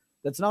that's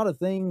not a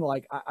thing.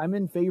 Like I'm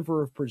in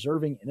favor of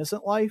preserving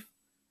innocent life,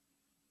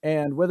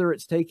 and whether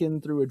it's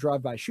taken through a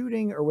drive-by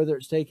shooting or whether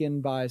it's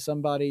taken by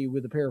somebody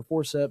with a pair of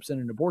forceps in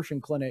an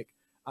abortion clinic,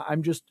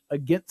 I'm just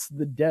against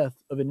the death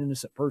of an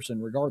innocent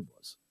person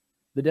regardless.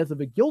 The death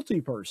of a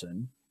guilty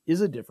person is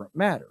a different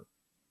matter.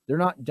 They're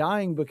not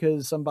dying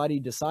because somebody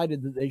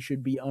decided that they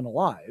should be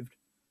unalived.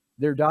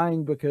 They're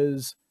dying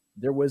because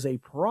there was a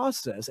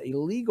process, a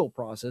legal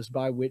process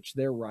by which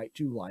their right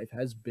to life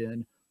has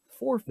been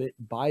forfeit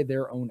by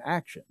their own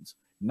actions,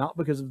 not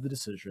because of the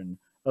decision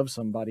of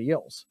somebody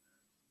else.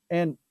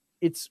 And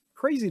it's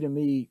crazy to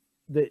me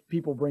that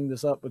people bring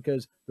this up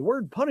because the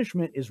word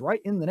punishment is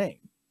right in the name.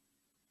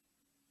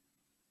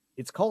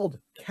 It's called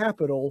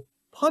capital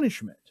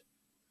punishment,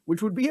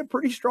 which would be a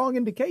pretty strong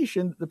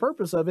indication that the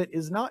purpose of it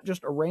is not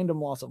just a random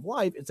loss of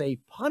life. It's a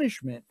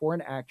punishment for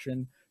an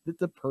action that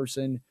the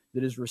person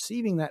that is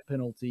receiving that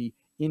penalty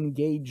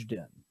engaged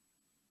in.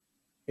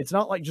 It's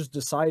not like just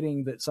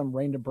deciding that some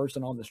random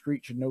person on the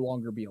street should no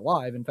longer be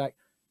alive. In fact,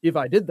 if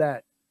I did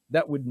that,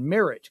 that would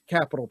merit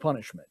capital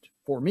punishment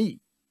for me.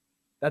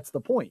 That's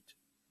the point.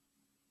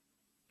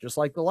 Just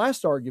like the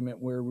last argument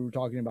where we were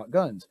talking about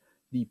guns,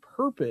 the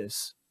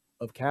purpose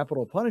of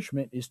capital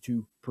punishment is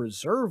to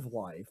preserve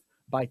life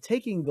by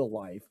taking the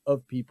life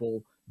of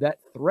people that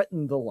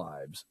threaten the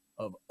lives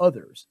of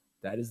others.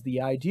 That is the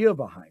idea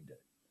behind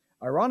it.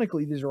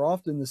 Ironically, these are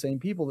often the same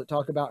people that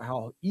talk about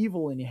how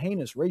evil and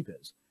heinous rape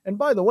is. And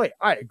by the way,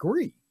 I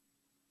agree.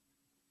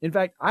 In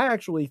fact, I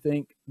actually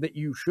think that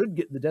you should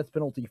get the death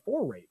penalty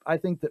for rape. I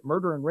think that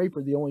murder and rape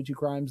are the only two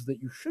crimes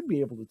that you should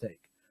be able to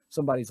take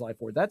somebody's life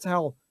for. That's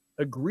how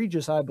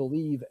egregious I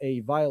believe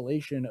a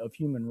violation of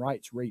human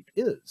rights rape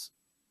is.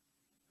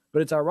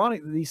 But it's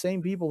ironic that these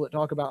same people that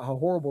talk about how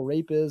horrible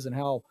rape is and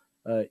how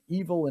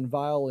evil and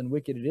vile and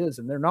wicked it is,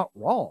 and they're not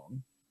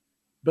wrong,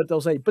 but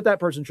they'll say, but that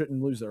person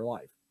shouldn't lose their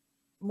life.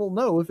 Well,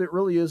 no, if it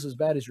really is as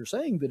bad as you're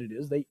saying that it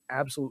is, they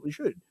absolutely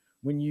should.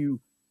 When you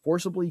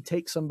forcibly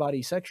take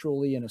somebody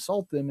sexually and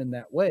assault them in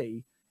that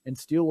way and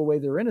steal away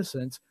their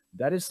innocence,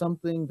 that is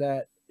something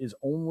that is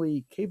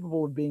only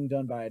capable of being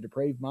done by a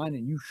depraved mind,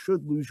 and you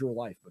should lose your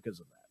life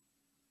because of that.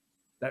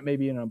 That may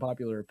be an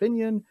unpopular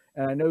opinion,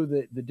 and I know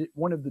that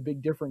one of the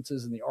big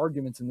differences in the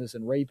arguments in this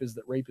and rape is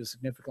that rape is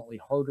significantly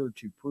harder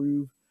to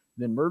prove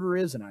than murder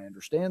is, and I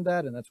understand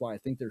that, and that's why I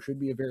think there should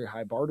be a very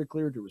high bar to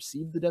clear to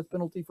receive the death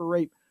penalty for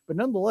rape. But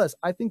nonetheless,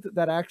 I think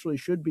that actually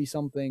should be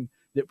something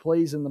that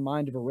plays in the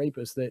mind of a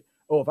rapist that,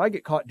 oh, if I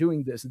get caught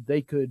doing this,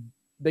 they could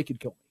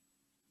kill me.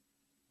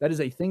 That is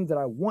a thing that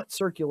I want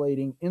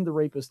circulating in the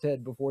rapist's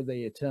head before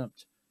they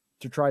attempt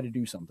to try to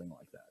do something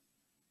like that.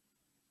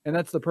 And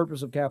that's the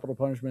purpose of capital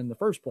punishment in the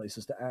first place,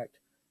 is to act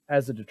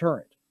as a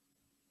deterrent.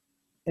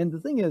 And the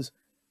thing is,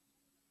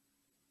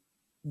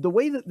 the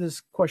way that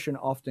this question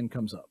often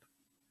comes up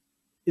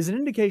is an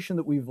indication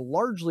that we've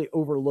largely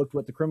overlooked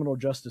what the criminal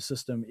justice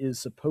system is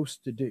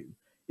supposed to do.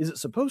 Is it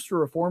supposed to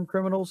reform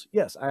criminals?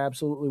 Yes, I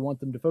absolutely want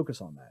them to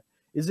focus on that.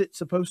 Is it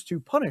supposed to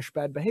punish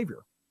bad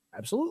behavior?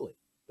 Absolutely.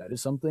 That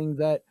is something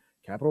that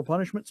capital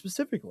punishment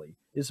specifically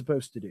is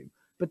supposed to do.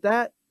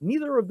 But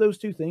neither of those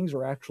two things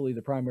are actually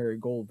the primary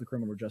goal of the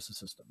criminal justice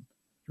system.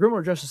 The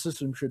criminal justice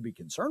system should be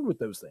concerned with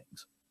those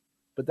things,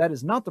 but that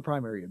is not the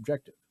primary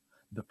objective.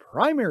 The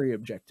primary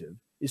objective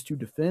is to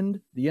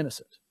defend the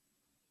innocent.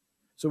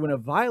 So when a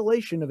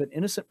violation of an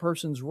innocent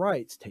person's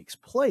rights takes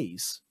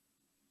place,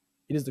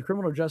 it is the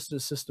criminal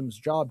justice system's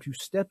job to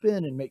step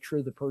in and make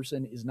sure the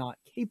person is not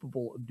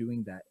capable of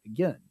doing that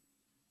again.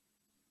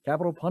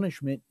 Capital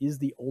punishment is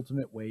the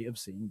ultimate way of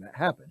seeing that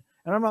happen.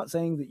 And I'm not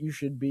saying that you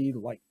should be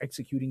like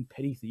executing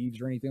petty thieves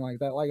or anything like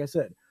that. Like I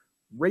said,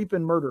 rape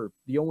and murder,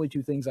 the only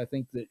two things I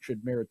think that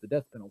should merit the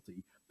death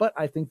penalty. But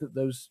I think that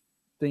those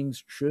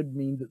things should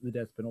mean that the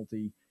death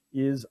penalty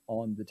is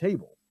on the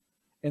table.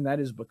 And that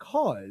is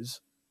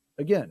because,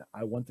 again,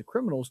 I want the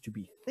criminals to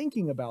be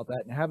thinking about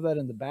that and have that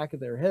in the back of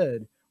their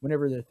head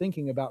whenever they're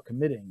thinking about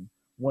committing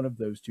one of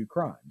those two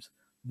crimes.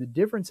 The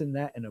difference in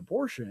that and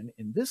abortion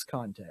in this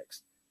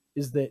context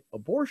is that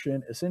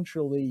abortion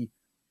essentially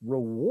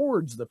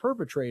rewards the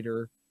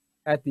perpetrator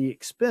at the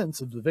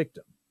expense of the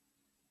victim.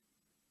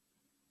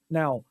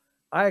 Now,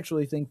 I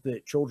actually think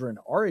that children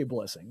are a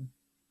blessing,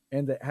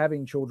 and that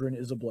having children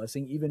is a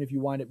blessing, even if you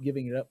wind up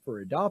giving it up for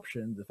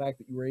adoption. The fact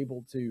that you were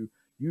able to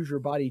use your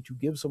body to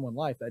give someone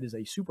life, that is a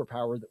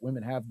superpower that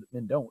women have that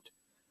men don't.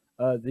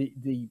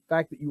 The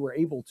fact that you were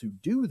able to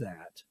do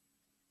that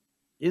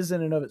is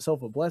in and of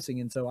itself a blessing.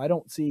 And so I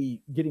don't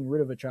see getting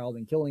rid of a child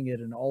and killing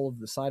it and all of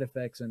the side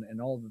effects and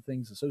all of the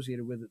things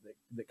associated with it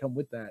that come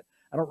with that.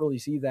 I don't really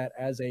see that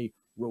as a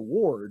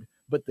reward,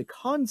 but the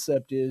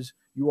concept is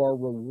you are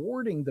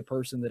rewarding the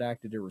person that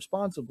acted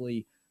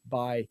irresponsibly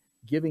by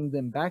giving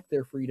them back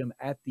their freedom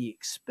at the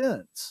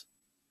expense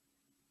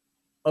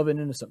of an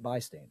innocent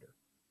bystander.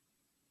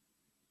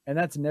 And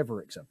that's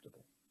never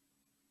acceptable.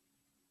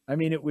 I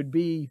mean, it would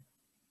be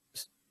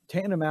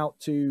tantamount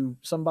to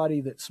somebody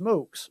that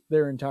smokes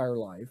their entire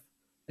life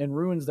and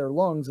ruins their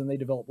lungs, and they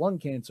develop lung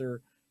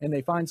cancer, and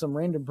they find some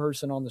random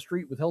person on the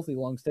street with healthy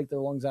lungs, take their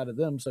lungs out of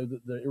them so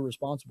that the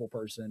irresponsible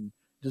person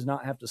does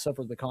not have to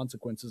suffer the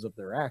consequences of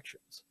their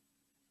actions.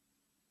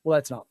 Well,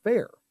 that's not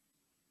fair.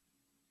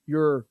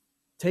 You're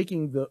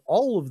taking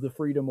all of the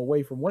freedom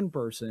away from one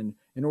person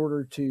in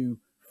order to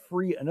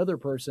free another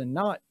person,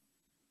 not,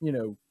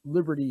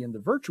 liberty in the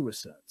virtuous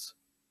sense,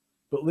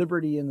 but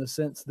liberty in the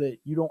sense that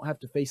you don't have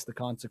to face the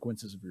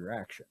consequences of your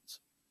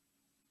actions.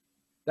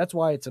 That's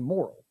why it's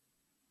immoral,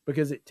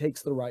 because it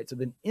takes the rights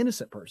of an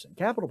innocent person.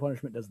 Capital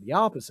punishment does the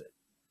opposite.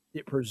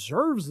 It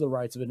preserves the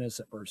rights of an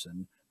innocent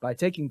person by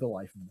taking the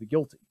life of the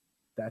guilty.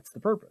 That's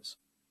the purpose.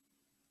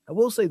 I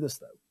will say this,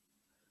 though.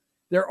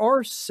 There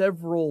are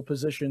several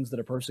positions that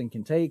a person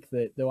can take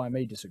that, though I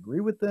may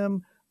disagree with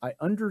them, I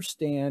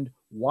understand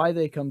why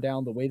they come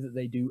down the way that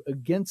they do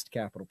against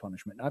capital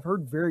punishment. And I've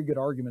heard very good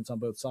arguments on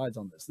both sides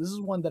on this. This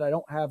is one that I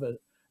don't have a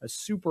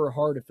super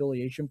hard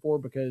affiliation for,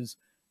 because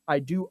I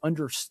do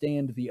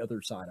understand the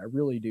other side. I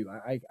really do.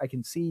 I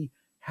can see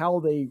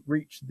how they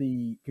reached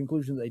the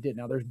conclusion that they did.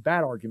 Now, there's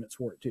bad arguments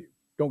for it too.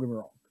 Don't get me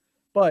wrong.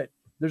 But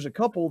there's a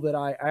couple that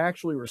I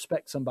actually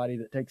respect somebody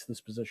that takes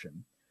this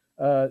position.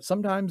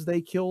 Sometimes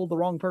they kill the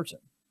wrong person.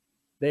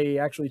 They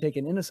actually take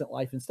an innocent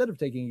life instead of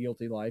taking a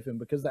guilty life. And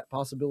because that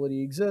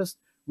possibility exists,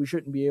 we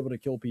shouldn't be able to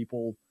kill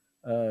people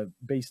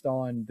based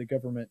on the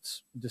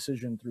government's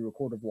decision through a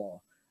court of law.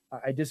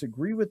 I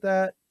disagree with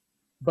that,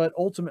 but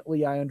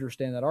ultimately I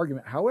understand that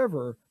argument.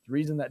 However, the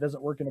reason that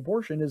doesn't work in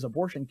abortion is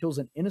abortion kills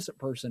an innocent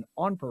person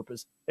on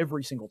purpose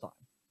every single time.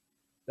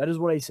 That is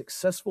what a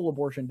successful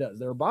abortion does.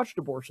 There are botched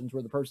abortions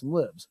where the person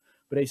lives,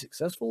 but a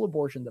successful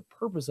abortion, the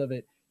purpose of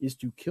it is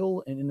to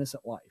kill an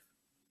innocent life.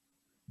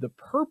 The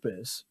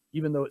purpose,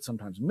 even though it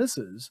sometimes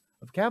misses,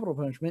 of capital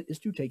punishment is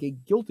to take a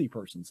guilty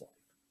person's life.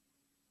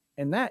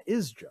 And that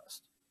is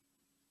just.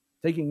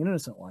 Taking an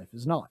innocent life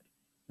is not.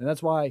 And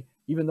that's why,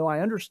 even though I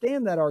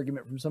understand that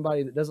argument from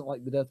somebody that doesn't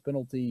like the death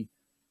penalty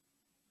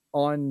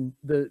on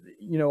the,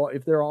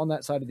 if they're on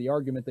that side of the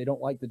argument, they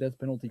don't like the death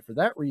penalty for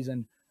that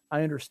reason,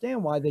 I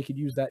understand why they could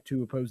use that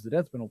to oppose the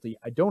death penalty.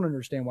 I don't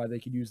understand why they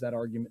could use that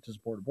argument to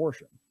support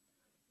abortion.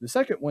 The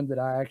second one that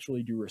I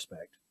actually do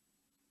respect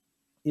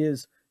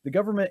is the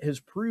government has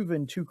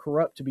proven too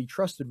corrupt to be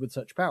trusted with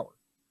such power.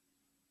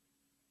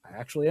 I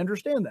actually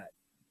understand that.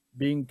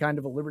 Being kind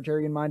of a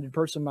libertarian-minded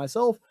person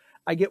myself,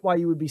 I get why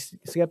you would be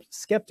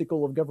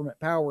skeptical of government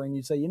power, and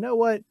you'd say, you know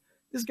what,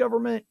 this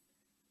government,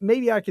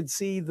 maybe I could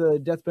see the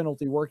death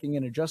penalty working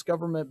in a just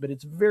government, but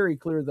it's very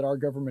clear that our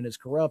government is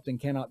corrupt and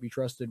cannot be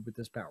trusted with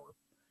this power.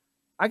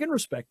 I can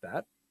respect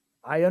that.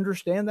 I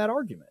understand that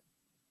argument.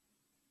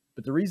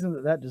 But the reason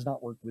that that does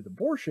not work with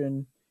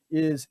abortion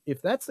is,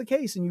 if that's the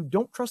case and you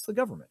don't trust the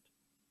government,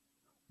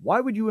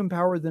 why would you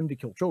empower them to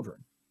kill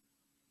children?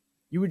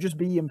 You would just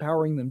be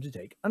empowering them to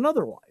take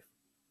another life.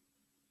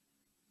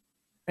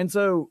 And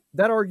so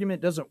that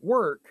argument doesn't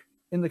work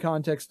in the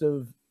context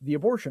of the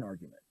abortion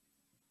argument.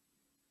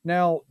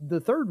 Now,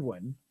 the third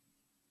one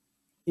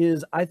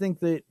is, I think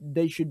that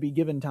they should be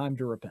given time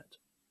to repent.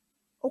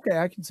 Okay,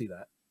 I can see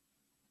that.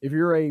 If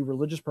you're a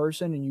religious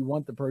person and you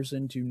want the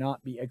person to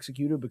not be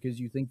executed because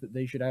you think that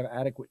they should have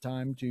adequate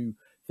time to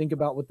think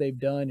about what they've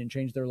done and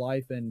change their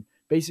life and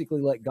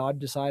basically let God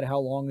decide how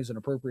long is an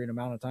appropriate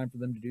amount of time for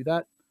them to do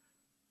that.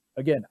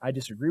 Again, I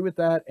disagree with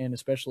that. And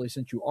especially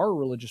since you are a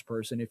religious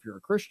person, if you're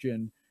a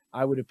Christian,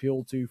 I would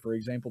appeal to, for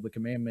example, the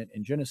commandment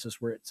in Genesis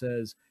where it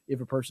says,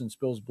 if a person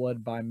spills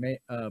blood by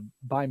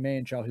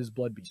man shall his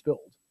blood be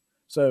spilled.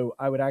 So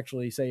I would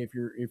actually say, if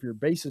your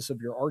basis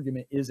of your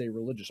argument is a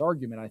religious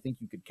argument, I think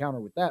you could counter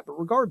with that. But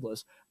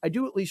regardless, I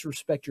do at least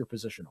respect your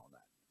position on that.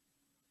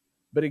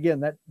 But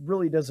again, that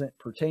really doesn't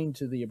pertain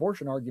to the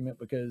abortion argument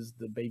because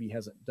the baby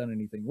hasn't done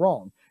anything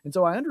wrong. And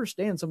so I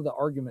understand some of the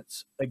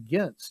arguments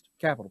against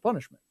capital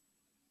punishment,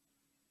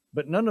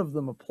 but none of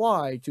them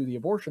apply to the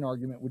abortion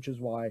argument, which is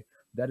why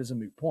that is a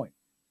moot point.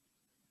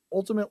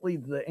 Ultimately,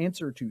 the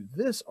answer to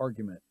this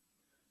argument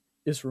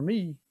is, for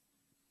me,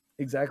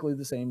 exactly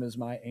the same as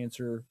my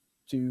answer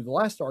to the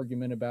last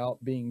argument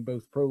about being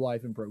both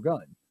pro-life and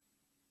pro-gun.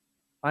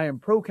 I am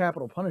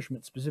pro-capital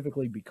punishment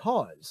specifically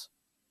because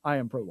I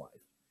am pro-life.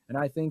 And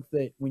I think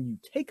that when you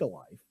take a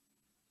life,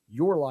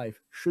 your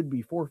life should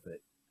be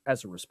forfeit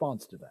as a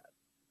response to that.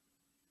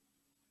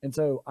 And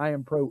so I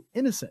am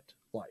pro-innocent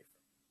life.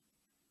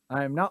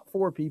 I am not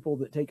for people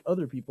that take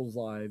other people's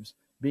lives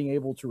being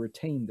able to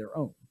retain their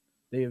own.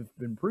 They have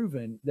been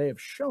proven, they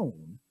have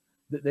shown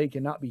that they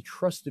cannot be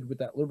trusted with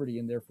that liberty,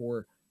 and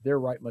therefore their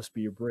right must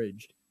be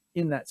abridged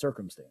in that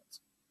circumstance.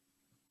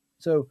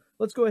 So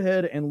let's go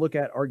ahead and look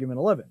at argument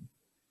 11.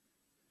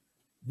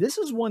 This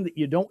is one that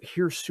you don't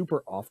hear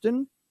super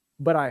often,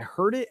 but I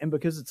heard it, and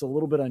because it's a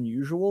little bit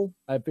unusual,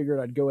 I figured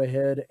I'd go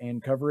ahead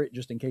and cover it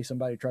just in case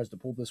somebody tries to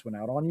pull this one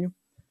out on you.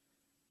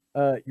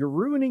 You're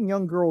ruining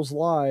young girls'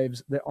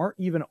 lives that aren't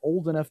even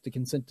old enough to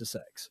consent to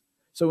sex.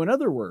 So in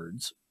other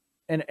words,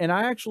 and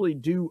I actually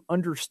do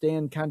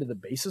understand kind of the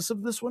basis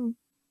of this one.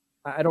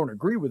 I don't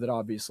agree with it,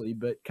 obviously,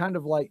 but kind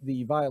of like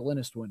the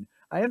violinist one,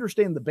 I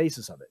understand the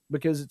basis of it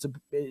because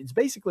it's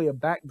basically a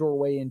backdoor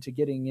way into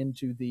getting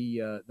into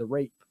the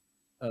rape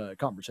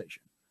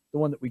conversation, the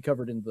one that we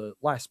covered in the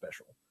last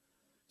special.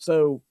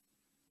 So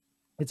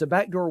it's a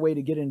backdoor way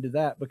to get into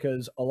that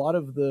because a lot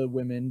of the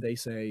women, they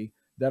say,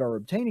 that are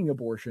obtaining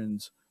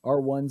abortions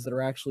are ones that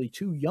are actually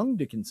too young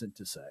to consent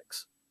to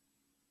sex.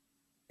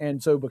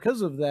 And so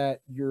because of that,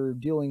 you're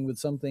dealing with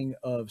something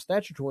of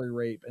statutory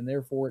rape, and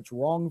therefore it's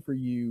wrong for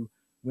you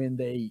when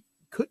they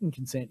couldn't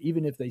consent.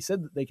 Even if they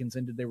said that they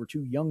consented, they were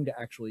too young to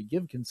actually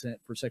give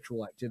consent for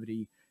sexual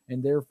activity.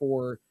 And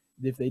therefore,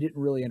 if they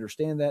didn't really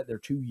understand that, they're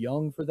too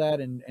young for that.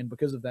 And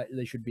because of that,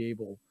 they should be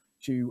able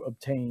to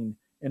obtain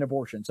an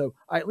abortion. So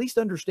I at least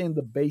understand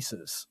the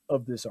basis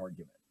of this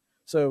argument.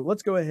 So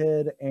let's go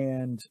ahead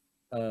and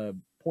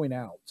point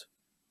out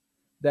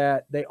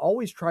that they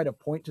always try to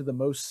point to the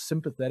most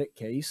sympathetic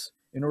case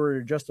in order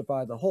to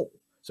justify the whole.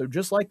 So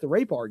just like the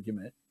rape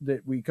argument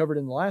that we covered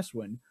in the last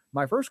one,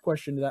 my first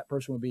question to that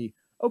person would be,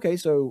 okay,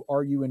 so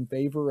are you in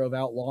favor of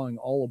outlawing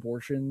all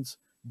abortions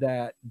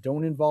that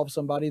don't involve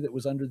somebody that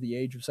was under the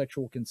age of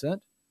sexual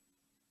consent?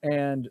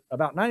 And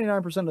about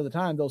 99% of the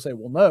time, they'll say,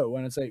 well, no.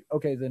 And I'd say,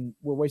 okay, then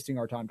we're wasting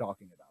our time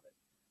talking about it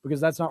because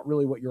that's not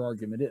really what your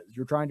argument is.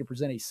 You're trying to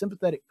present a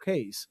sympathetic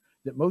case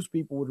that most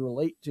people would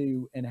relate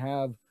to and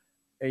have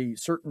a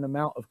certain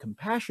amount of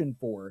compassion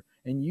for,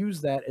 and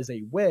use that as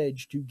a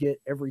wedge to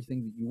get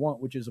everything that you want,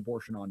 which is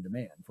abortion on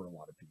demand for a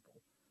lot of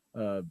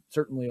people.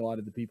 Certainly a lot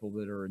of the people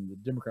that are in the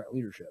Democrat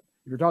leadership.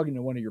 If you're talking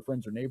to one of your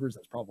friends or neighbors,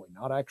 that's probably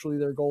not actually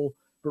their goal.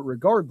 But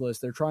regardless,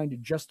 they're trying to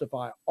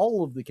justify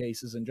all of the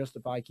cases and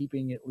justify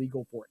keeping it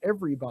legal for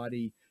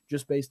everybody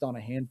just based on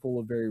a handful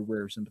of very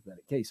rare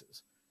sympathetic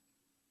cases.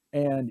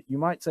 And you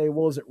might say,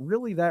 well, is it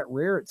really that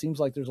rare? It seems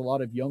like there's a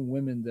lot of young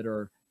women that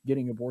are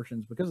getting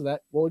abortions because of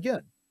that. Well,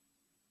 again,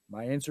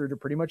 my answer to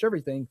pretty much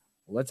everything,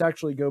 let's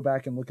actually go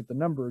back and look at the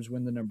numbers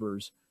when the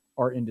numbers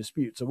are in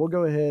dispute. So we'll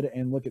go ahead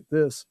and look at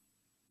this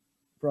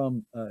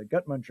from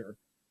Guttmacher.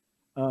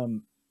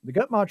 The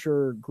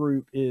Guttmacher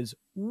group is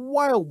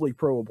wildly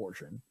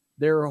pro-abortion.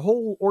 Their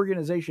whole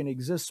organization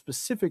exists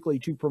specifically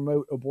to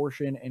promote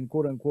abortion and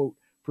quote-unquote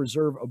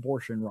preserve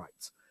abortion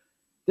rights.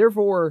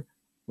 Therefore,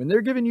 when they're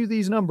giving you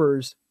these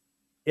numbers,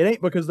 it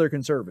ain't because they're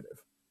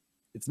conservative.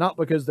 It's not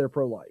because they're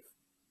pro-life.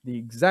 The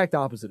exact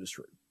opposite is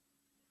true.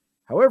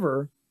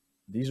 However,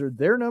 these are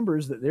their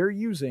numbers that they're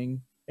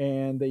using,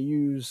 and they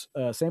use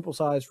a sample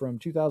size from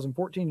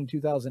 2014 and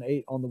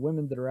 2008 on the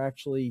women that are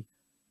actually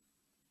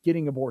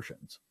getting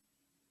abortions.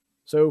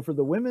 So for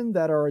the women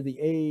that are the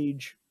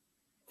age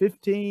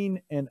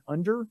 15 and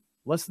under,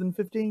 less than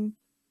 15,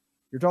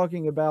 you're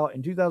talking about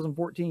in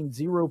 2014,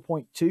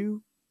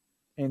 0.2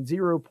 and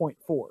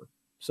 0.4.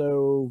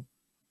 So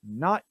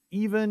not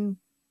even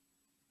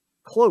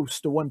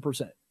close to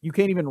 1%. You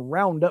can't even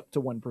round up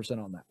to 1%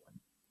 on that one.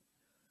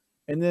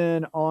 And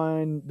then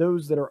on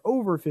those that are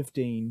over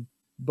 15,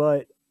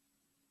 but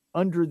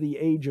under the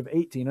age of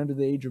 18, under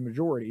the age of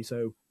majority,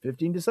 so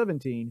 15 to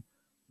 17,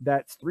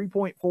 that's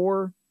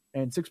 3.4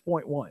 and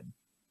 6.1.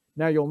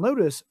 Now you'll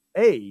notice,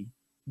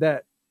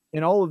 that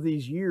in all of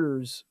these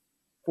years,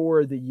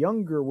 for the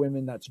younger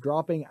women, that's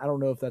dropping. I don't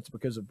know if that's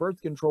because of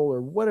birth control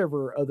or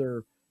whatever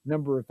other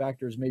number of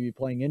factors may be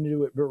playing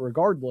into it, but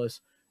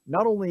regardless,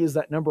 not only is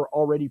that number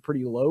already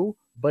pretty low,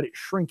 but it's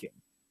shrinking.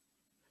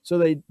 So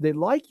they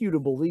like you to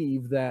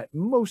believe that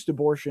most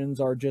abortions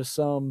are just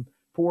some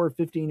poor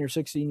 15 or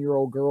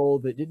 16-year-old girl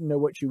that didn't know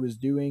what she was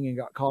doing and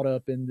got caught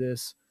up in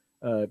this,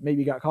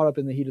 maybe got caught up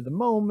in the heat of the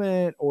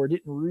moment or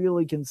didn't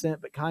really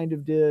consent but kind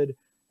of did.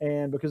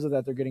 And because of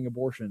that, they're getting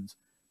abortions.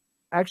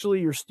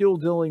 Actually, you're still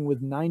dealing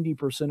with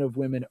 90% of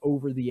women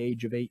over the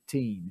age of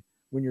 18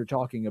 when you're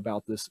talking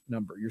about this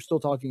number. You're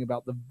still talking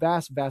about the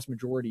vast, vast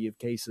majority of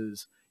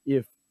cases.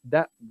 If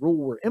that rule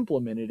were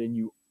implemented and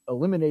you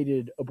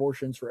eliminated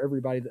abortions for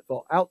everybody that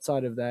fell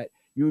outside of that,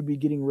 you would be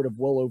getting rid of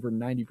well over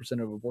 90%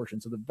 of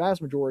abortions. So the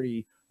vast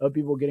majority of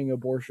people getting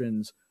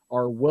abortions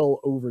are well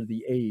over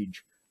the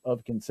age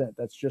of consent.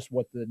 That's just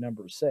what the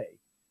numbers say.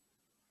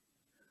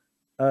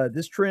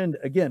 This trend,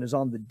 again, is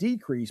on the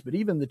decrease, but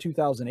even the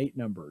 2008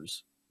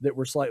 numbers that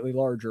were slightly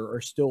larger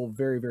are still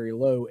very, very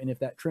low. And if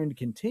that trend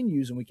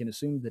continues, and we can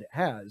assume that it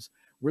has,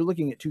 we're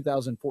looking at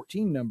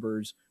 2014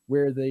 numbers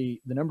where the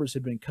numbers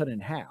had been cut in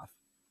half.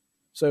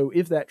 So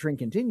if that trend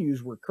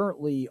continues, we're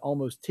currently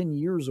almost 10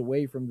 years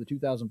away from the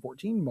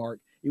 2014 mark.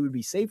 It would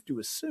be safe to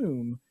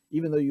assume,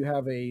 even though you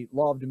have a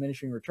law of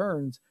diminishing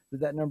returns,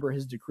 that that number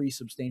has decreased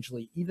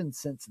substantially even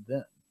since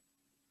then.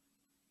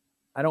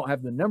 I don't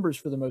have the numbers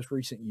for the most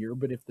recent year,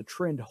 but if the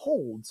trend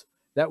holds,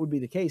 that would be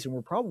the case. And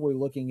we're probably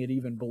looking at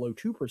even below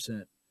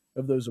 2%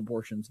 of those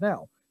abortions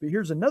now. But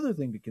here's another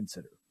thing to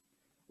consider.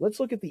 Let's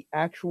look at the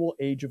actual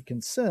age of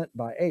consent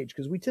by age,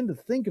 because we tend to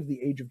think of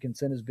the age of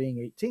consent as being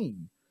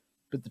 18.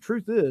 But the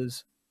truth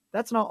is,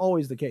 that's not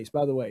always the case.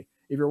 By the way,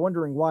 if you're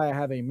wondering why I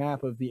have a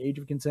map of the age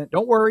of consent,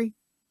 don't worry.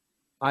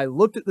 I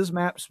looked at this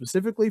map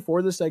specifically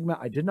for this segment.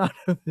 I did not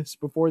know this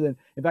before then.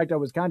 In fact, I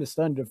was kind of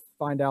stunned to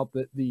find out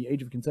that the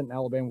age of consent in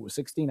Alabama was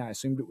 16. I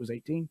assumed it was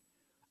 18.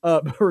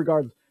 But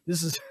regardless,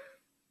 this is...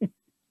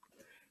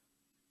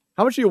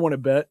 How much do you want to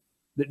bet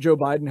that Joe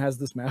Biden has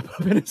this map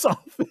up in his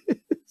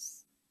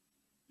office?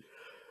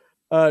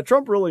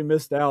 Trump really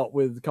missed out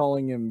with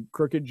calling him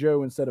Crooked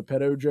Joe instead of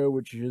Pedo Joe,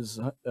 which his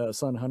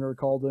son Hunter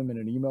called him in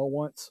an email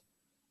once.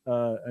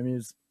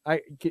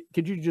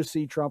 Could you just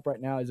see Trump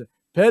right now? He's a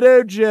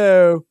Pedo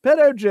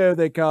Joe,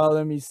 they call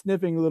him. He's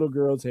sniffing little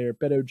girls' hair,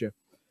 Pedo Joe.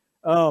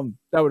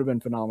 That would have been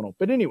phenomenal.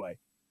 But anyway,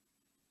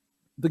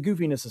 the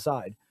goofiness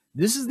aside,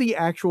 this is the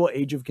actual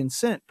age of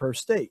consent per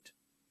state.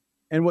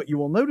 And what you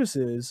will notice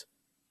is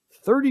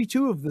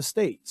 32 of the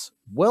states,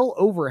 well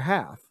over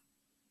half,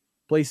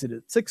 place it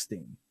at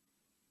 16.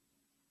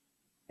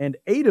 And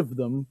 8 of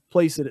them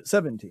place it at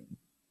 17.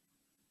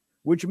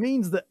 Which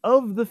means that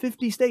of the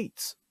 50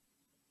 states,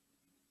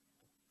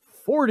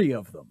 40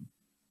 of them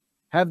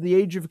have the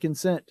age of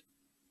consent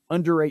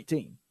under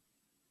 18.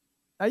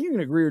 Now, you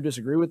can agree or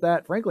disagree with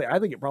that. Frankly, I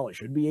think it probably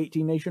should be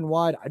 18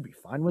 nationwide. I'd be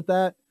fine with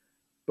that.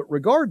 But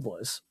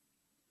regardless,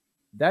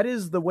 that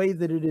is the way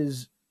that it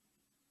is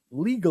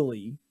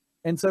legally.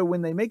 And so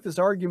when they make this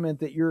argument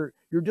that you're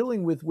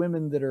dealing with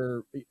women that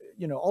are,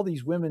 all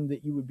these women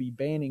that you would be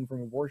banning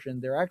from abortion,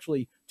 they're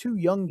actually too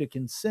young to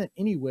consent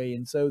anyway,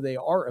 and so they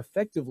are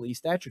effectively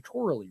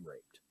statutorily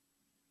raped.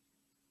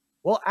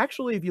 Well,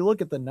 actually, if you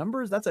look at the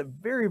numbers, that's a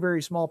very,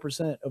 very small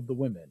percent of the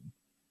women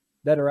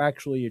that are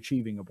actually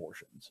achieving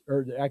abortions,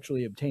 or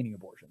actually obtaining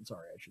abortion,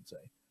 sorry, I should say.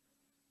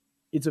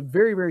 It's a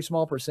very, very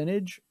small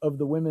percentage of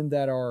the women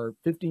that are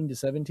 15 to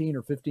 17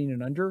 or 15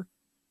 and under.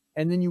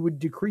 And then you would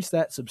decrease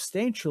that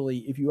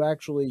substantially if you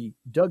actually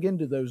dug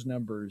into those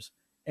numbers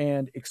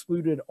and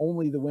excluded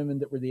only the women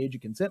that were the age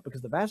of consent,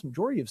 because the vast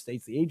majority of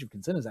states, the age of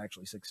consent is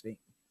actually 16.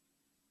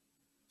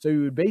 So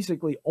you would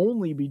basically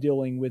only be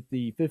dealing with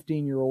the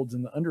 15-year-olds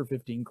and the under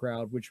 15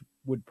 crowd, which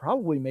would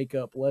probably make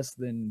up less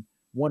than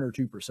 1 or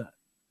 2%.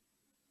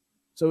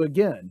 So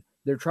again,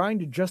 they're trying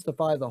to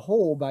justify the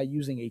whole by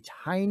using a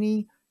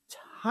tiny,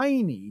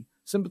 tiny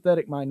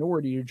sympathetic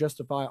minority to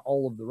justify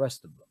all of the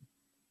rest of them.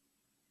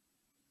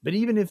 But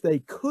even if they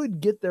could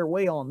get their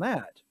way on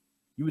that,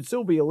 you would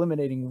still be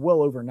eliminating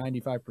well over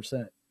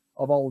 95%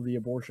 of all of the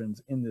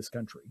abortions in this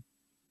country.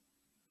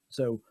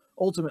 So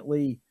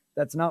ultimately,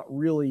 that's not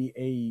really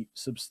a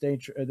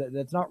substantial,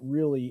 that's not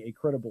really a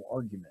credible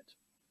argument.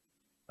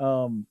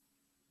 On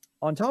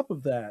top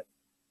of that,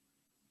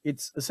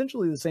 it's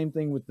essentially the same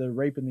thing with the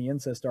rape and the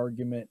incest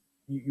argument.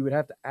 You would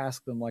have to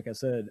ask them, like I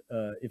said,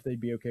 if they'd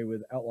be okay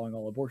with outlawing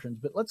all abortions.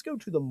 But let's go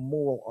to the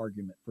moral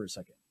argument for a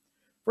second.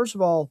 First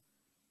of all,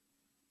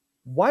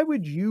 why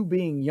would you,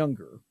 being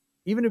younger,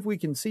 even if we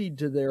concede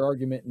to their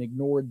argument and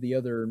ignored the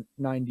other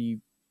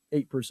 98%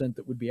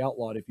 that would be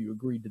outlawed if you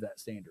agreed to that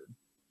standard,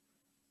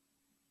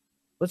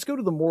 let's go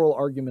to the moral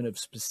argument of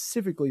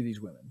specifically these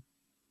women.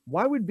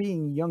 Why would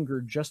being younger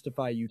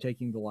justify you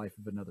taking the life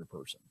of another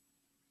person?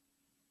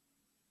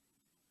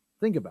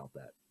 Think about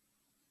that.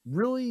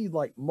 Really,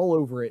 mull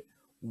over it.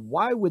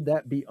 Why would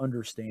that be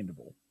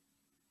understandable?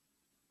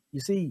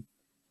 You see,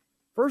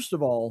 first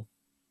of all,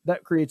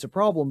 that creates a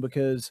problem,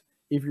 because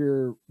if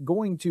you're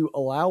going to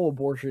allow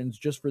abortions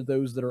just for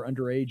those that are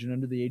underage and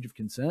under the age of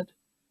consent,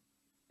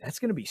 that's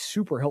going to be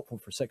super helpful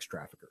for sex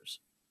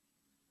traffickers.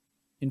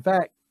 In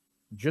fact,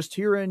 just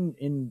here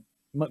in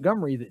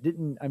Montgomery,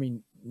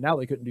 now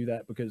they couldn't do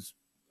that because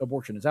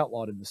abortion is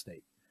outlawed in the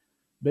state.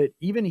 But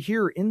even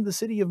here in the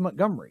city of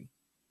Montgomery,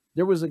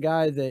 there was a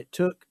guy that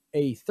took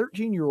a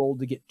 13-year-old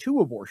to get 2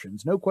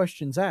 abortions, no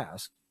questions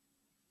asked.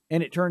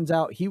 And it turns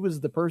out he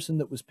was the person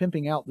that was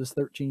pimping out this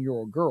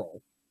 13-year-old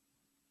girl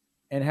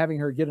and having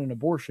her get an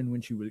abortion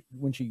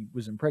when she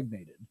was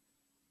impregnated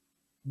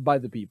by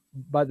the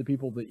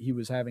people that he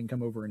was having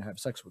come over and have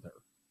sex with her.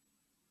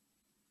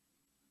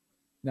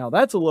 Now,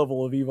 that's a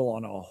level of evil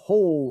on a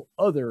whole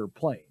other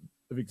plane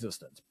of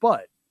existence.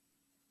 But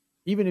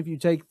even if you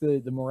take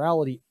the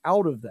morality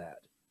out of that,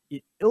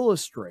 it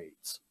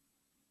illustrates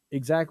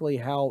exactly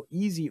how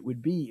easy it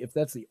would be if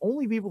that's the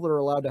only people that are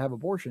allowed to have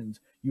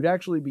abortions. You'd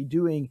actually be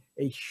doing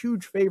a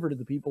huge favor to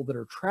the people that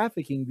are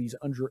trafficking these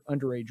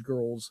underage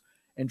girls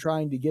and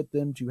trying to get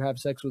them to have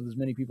sex with as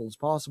many people as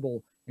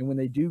possible. And when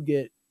they do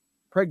get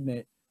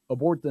pregnant,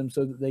 abort them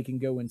so that they can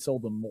go and sell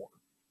them more.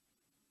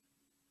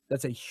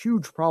 That's a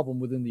huge problem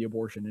within the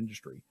abortion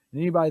industry.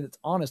 And anybody that's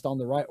honest on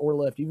the right or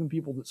left, even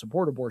people that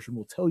support abortion,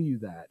 will tell you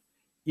that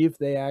if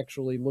they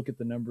actually look at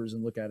the numbers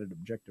and look at it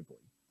objectively.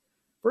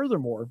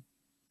 Furthermore,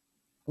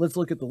 let's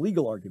look at the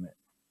legal argument.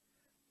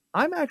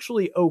 I'm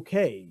actually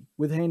okay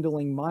with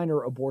handling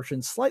minor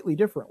abortions slightly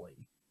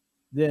differently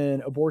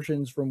than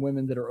abortions from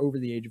women that are over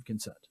the age of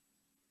consent.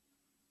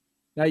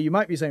 Now, you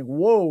might be saying,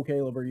 whoa,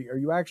 Caleb, are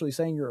you actually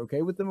saying you're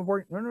okay with them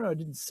aborting? No, I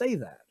didn't say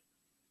that.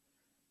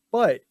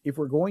 But if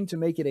we're going to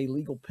make it a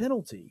legal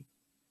penalty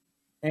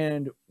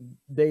and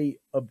they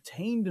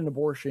obtained an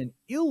abortion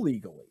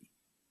illegally,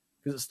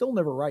 because it's still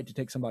never right to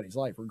take somebody's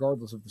life,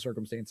 regardless of the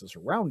circumstances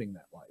surrounding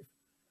that life.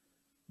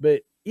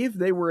 But if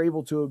they were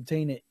able to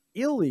obtain it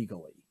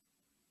illegally,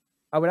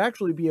 I would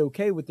actually be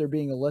okay with there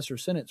being a lesser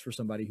sentence for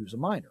somebody who's a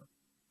minor.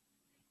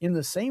 In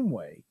the same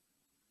way,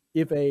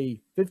 if a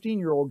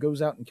 15-year-old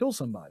goes out and kills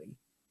somebody,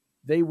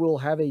 they will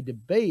have a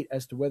debate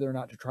as to whether or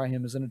not to try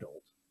him as an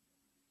adult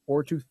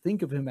or to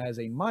think of him as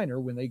a minor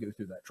when they go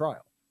through that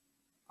trial.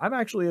 I'm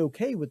actually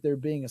okay with there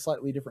being a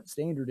slightly different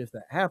standard if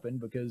that happened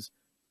because,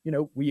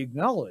 we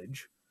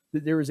acknowledge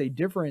that there is a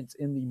difference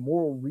in the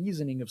moral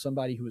reasoning of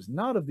somebody who is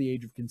not of the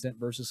age of consent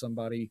versus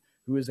somebody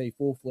who is a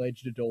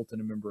full-fledged adult and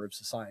a member of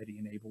society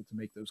and able to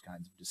make those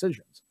kinds of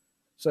decisions.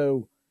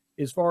 So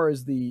as far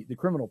as the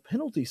criminal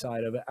penalty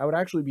side of it, I would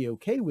actually be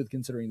okay with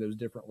considering those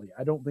differently.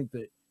 I don't think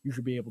that you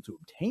should be able to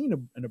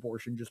obtain an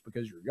abortion just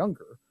because you're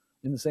younger.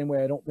 In the same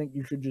way, I don't think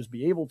you should just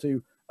be able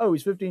to, oh,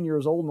 he's 15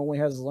 years old and only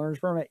has his learner's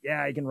permit.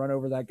 Yeah, he can run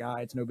over that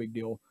guy. It's no big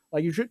deal.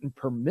 Like, you shouldn't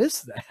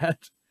permiss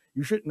that.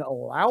 You shouldn't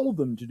allow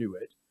them to do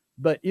it.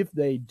 But if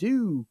they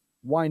do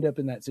wind up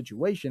in that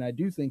situation, I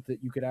do think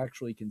that you could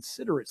actually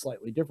consider it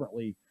slightly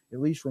differently, at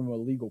least from a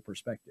legal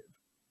perspective.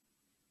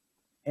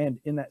 And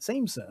in that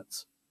same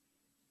sense,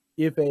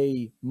 if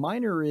a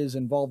minor is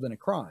involved in a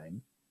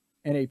crime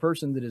and a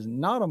person that is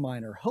not a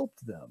minor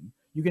helped them,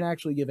 you can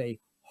actually give a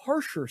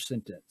harsher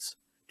sentence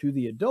to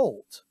the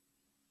adult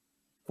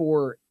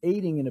for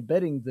aiding and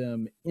abetting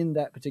them in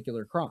that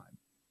particular crime.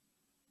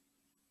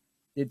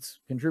 It's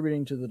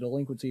contributing to the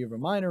delinquency of a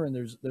minor, and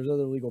there's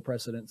other legal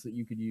precedents that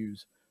you could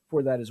use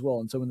for that as well.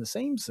 And so in the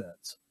same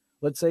sense,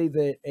 let's say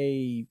that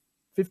a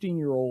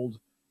 15-year-old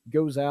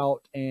goes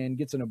out and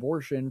gets an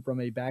abortion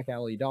from a back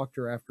alley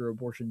doctor after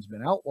abortion's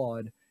been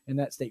outlawed, and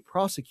that state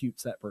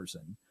prosecutes that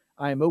person.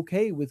 I am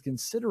okay with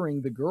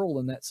considering the girl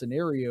in that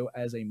scenario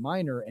as a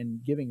minor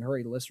and giving her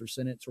a lesser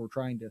sentence or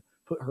trying to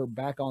put her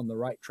back on the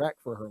right track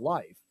for her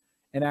life,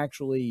 and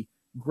actually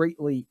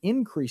greatly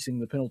increasing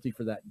the penalty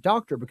for that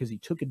doctor because he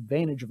took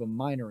advantage of a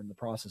minor in the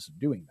process of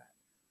doing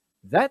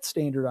that. That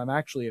standard I'm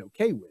actually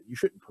okay with. You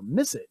shouldn't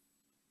permiss it.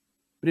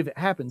 But if it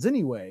happens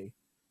anyway,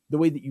 the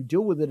way that you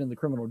deal with it in the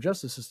criminal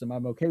justice system,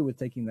 I'm okay with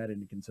taking that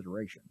into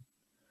consideration.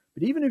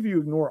 But even if you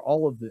ignore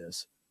all of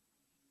this,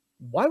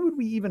 why would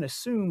we even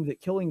assume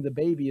that killing the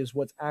baby is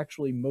what's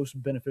actually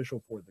most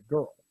beneficial for the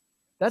girl?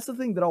 That's the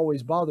thing that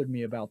always bothered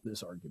me about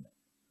this argument.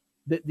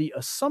 That the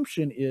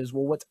assumption is,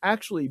 well, what's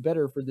actually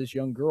better for this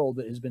young girl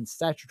that has been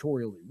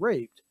statutorily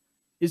raped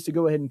is to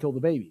go ahead and kill the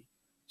baby.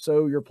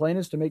 So your plan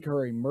is to make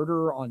her a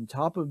murderer on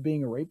top of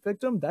being a rape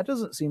victim? That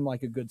doesn't seem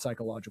like a good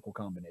psychological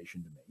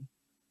combination to me.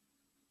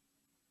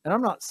 And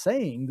I'm not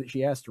saying that she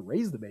has to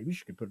raise the baby.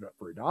 She could put it up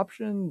for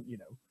adoption.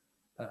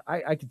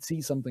 I could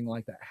see something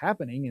like that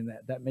happening, and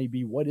that may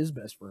be what is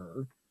best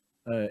for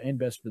her and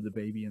best for the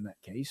baby in that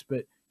case.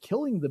 But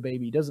killing the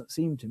baby doesn't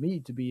seem to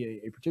me to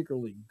be a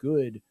particularly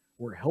good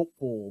or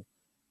helpful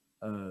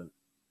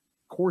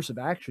course of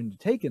action to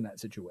take in that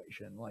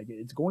situation. Like,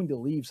 it's going to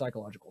leave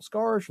psychological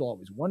scars. She'll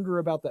always wonder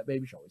about that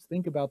baby. She'll always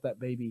think about that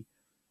baby.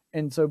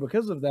 And so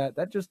because of that,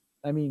 that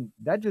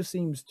just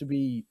seems to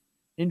be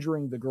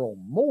injuring the girl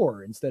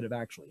more instead of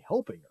actually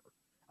helping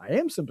her. I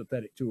am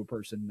sympathetic to a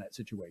person in that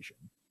situation,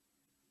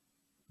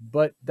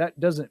 but that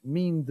doesn't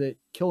mean that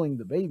killing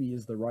the baby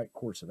is the right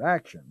course of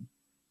action.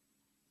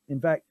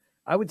 In fact,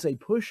 I would say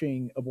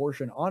pushing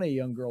abortion on a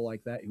young girl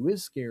like that who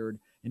is scared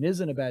and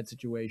is in a bad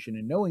situation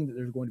and knowing that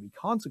there's going to be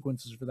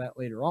consequences for that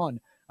later on,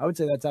 I would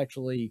say that's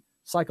actually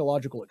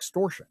psychological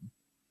extortion.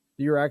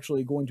 You're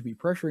actually going to be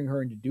pressuring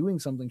her into doing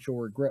something she'll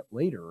regret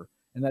later,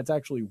 and that's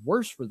actually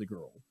worse for the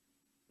girl,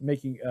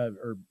 making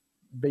or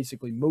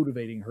basically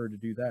motivating her to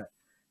do that.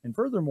 And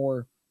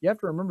furthermore, you have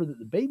to remember that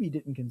the baby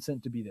didn't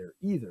consent to be there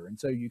either. And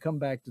so you come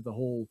back to the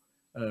whole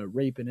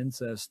rape and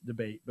incest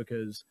debate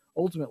because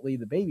ultimately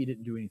the baby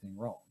didn't do anything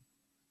wrong.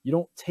 You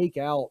don't take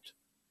out,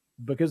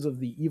 because of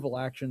the evil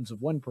actions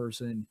of one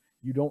person,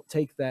 you don't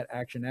take that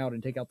action out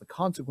and take out the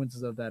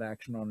consequences of that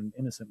action on an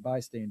innocent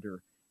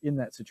bystander in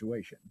that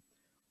situation.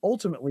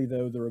 Ultimately,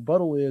 though, the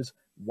rebuttal is,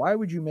 why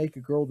would you make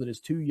a girl that is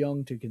too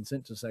young to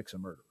consent to sex a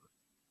murderer?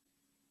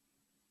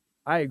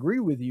 I agree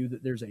with you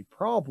that there's a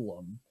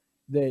problem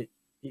that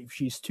if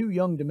she's too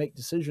young to make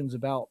decisions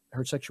about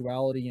her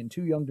sexuality and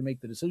too young to make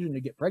the decision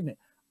to get pregnant,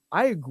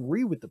 I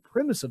agree with the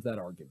premise of that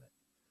argument.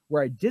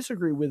 Where I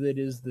disagree with it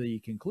is the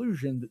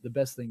conclusion that the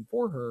best thing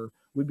for her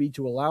would be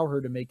to allow her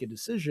to make a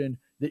decision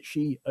that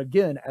she,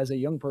 again, as a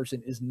young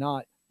person, is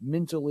not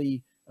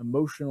mentally,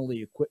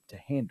 emotionally equipped to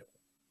handle.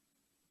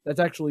 That's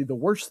actually the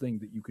worst thing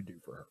that you could do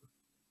for her.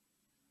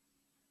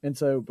 And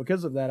so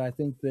because of that, I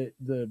think that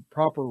the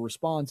proper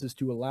response is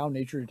to allow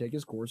nature to take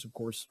its course. Of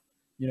course,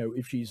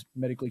 if she's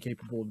medically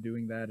capable of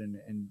doing that,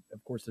 and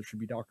of course there should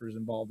be doctors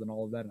involved and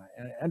all of that. And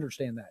I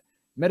understand that.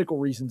 Medical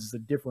reasons is a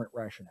different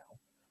rationale.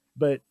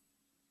 But,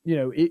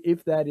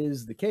 if that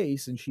is the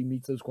case and she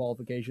meets those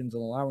qualifications,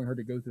 and allowing her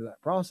to go through that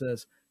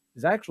process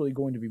is actually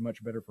going to be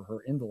much better for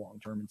her in the long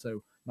term. And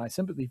so my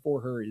sympathy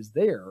for her is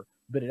there,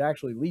 but it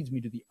actually leads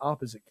me to the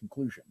opposite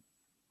conclusion.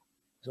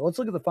 So let's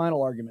look at the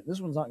final argument. This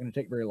one's not going to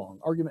take very long.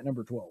 Argument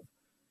number 12.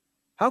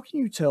 How can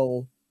you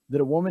tell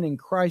that a woman in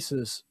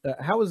crisis,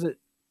 how is it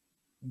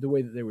the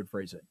way that they would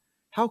phrase it?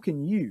 How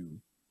can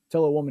you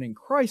tell a woman in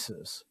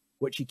crisis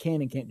what she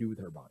can and can't do with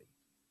her body?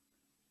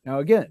 Now,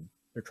 again,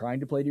 they're trying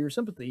to play to your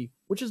sympathy,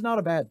 which is not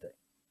a bad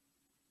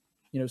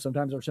thing.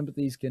 Sometimes our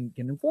sympathies can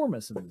inform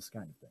us in this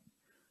kind of thing.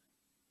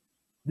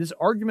 This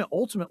argument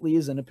ultimately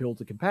is an appeal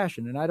to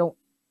compassion, and I don't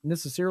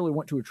necessarily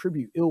want to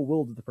attribute ill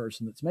will to the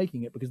person that's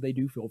making it, because they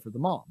do feel for the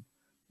mom.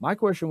 My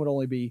question would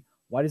only be,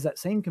 why does that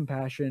same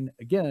compassion,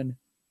 again,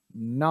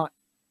 not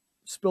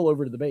spill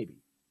over to the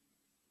baby?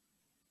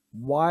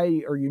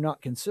 Why are you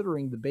not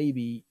considering the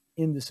baby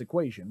in this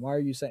equation? Why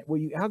are you saying,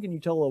 well, how can you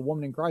tell a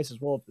woman in crisis,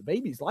 well, if the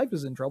baby's life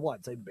is in trouble,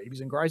 I'd say the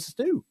baby's in crisis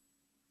too.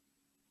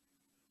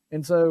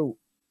 And so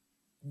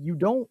you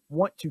don't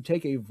want to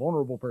take a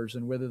vulnerable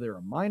person, whether they're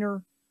a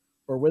minor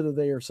or whether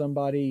they are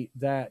somebody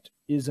that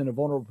is in a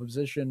vulnerable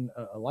position,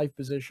 a life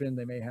position.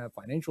 They may have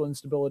financial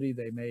instability.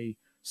 They may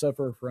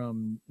suffer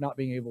from not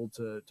being able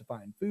to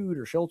find food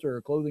or shelter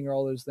or clothing or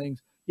all those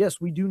things. Yes,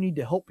 we do need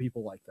to help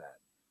people like that.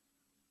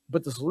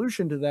 But the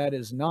solution to that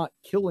is not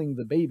killing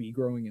the baby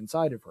growing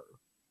inside of her.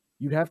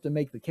 You'd have to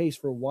make the case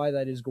for why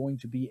that is going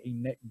to be a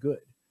net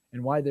good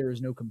and why there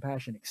is no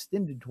compassion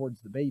extended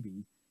towards the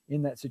baby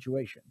in that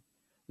situation.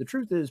 The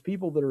truth is,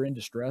 people that are in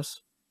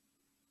distress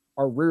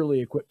are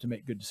rarely equipped to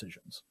make good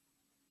decisions.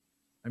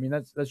 I mean,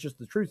 that's just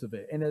the truth of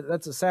it. And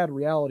that's a sad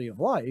reality of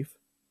life,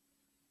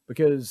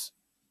 because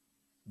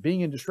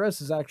being in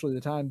distress is actually the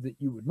time that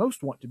you would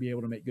most want to be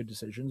able to make good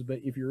decisions.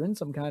 But if you're in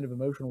some kind of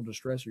emotional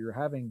distress, or you're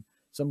having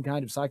some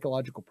kind of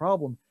psychological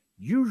problem,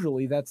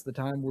 usually that's the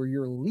time where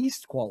you're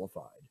least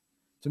qualified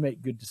to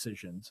make good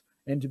decisions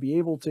and to be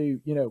able to,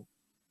 if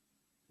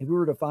we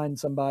were to find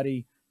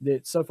somebody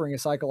that's suffering a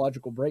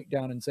psychological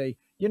breakdown and say,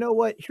 you know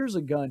what, here's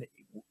a gun.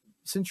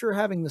 Since you're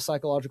having the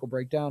psychological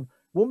breakdown,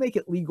 we'll make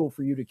it legal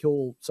for you to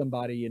kill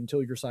somebody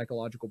until your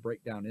psychological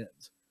breakdown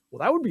ends. Well,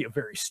 that would be a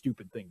very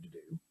stupid thing to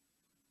do.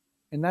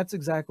 And that's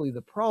exactly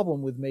the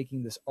problem with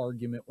making this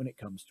argument when it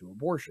comes to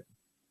abortion.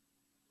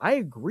 I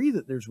agree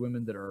that there's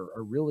women that are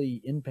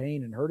really in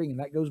pain and hurting, and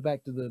that goes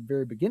back to the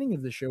very beginning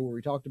of the show where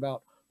we talked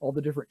about all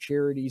the different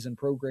charities and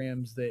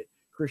programs that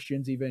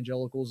Christians,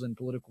 evangelicals, and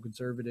political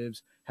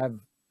conservatives have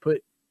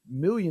put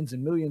millions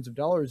and millions of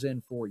dollars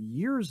in for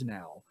years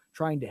now,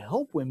 trying to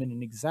help women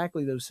in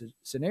exactly those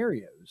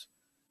scenarios.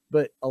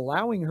 But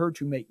allowing her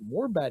to make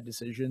more bad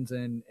decisions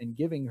and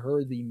giving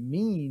her the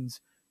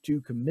means to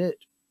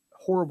commit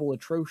horrible,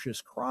 atrocious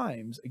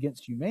crimes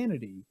against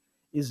humanity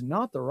is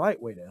not the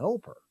right way to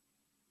help her.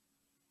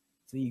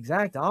 It's the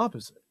exact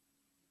opposite.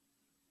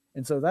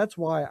 And so that's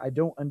why I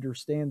don't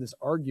understand this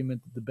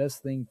argument that the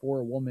best thing for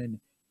a woman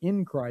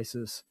in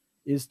crisis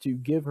is to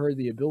give her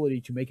the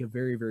ability to make a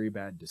very, very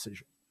bad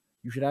decision.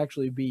 You should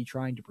actually be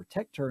trying to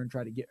protect her and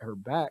try to get her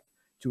back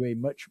to a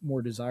much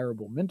more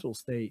desirable mental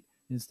state,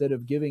 instead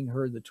of giving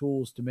her the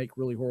tools to make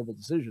really horrible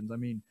decisions. I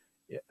mean,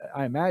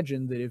 I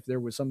imagine that if there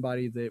was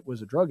somebody that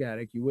was a drug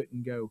addict, you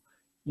wouldn't go,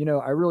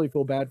 I really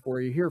feel bad for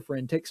you. Here,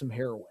 friend, take some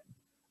heroin.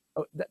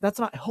 Oh, that's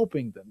not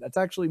helping them. That's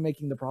actually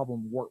making the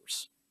problem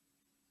worse.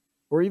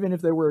 Or even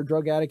if they were a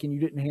drug addict and you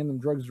didn't hand them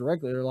drugs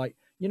directly, they're like,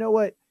 you know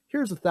what?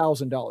 Here's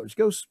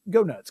 $1,000.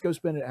 Go nuts. Go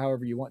spend it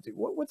however you want to.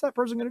 What's that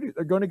person going to do?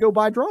 They're going to go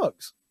buy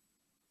drugs.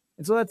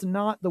 And so that's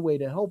not the way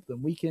to help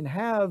them. We can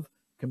have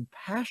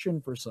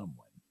compassion for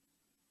someone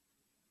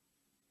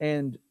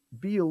and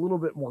be a little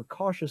bit more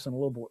cautious and a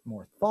little bit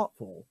more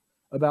thoughtful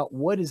about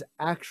what is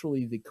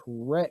actually the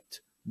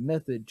correct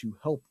method to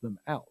help them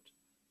out.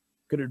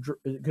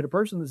 Could a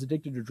person that's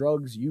addicted to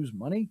drugs use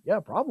money? Yeah,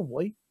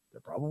 probably.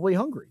 They're probably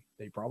hungry.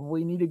 They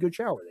probably need a good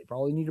shower. They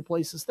probably need a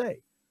place to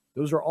stay.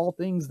 Those are all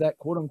things that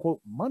quote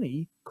unquote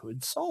money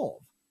could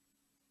solve.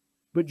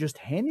 But just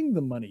handing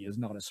them money is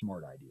not a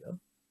smart idea,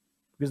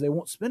 because they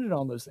won't spend it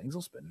on those things.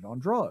 They'll spend it on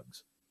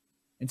drugs.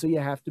 And so you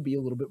have to be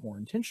a little bit more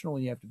intentional,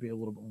 and you have to be a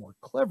little bit more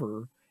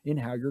clever in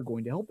how you're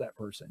going to help that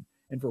person.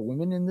 And for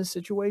women in this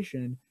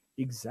situation,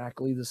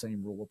 exactly the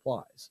same rule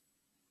applies.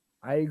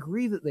 I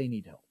agree that they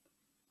need help.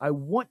 I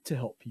want to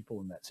help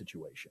people in that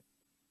situation.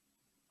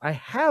 I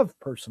have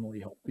personally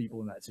helped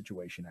people in that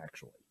situation,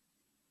 actually.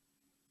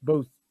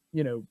 Both,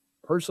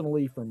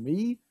 personally for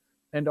me,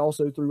 and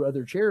also through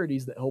other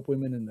charities that help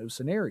women in those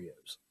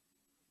scenarios.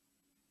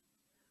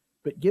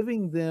 But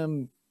giving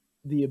them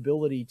the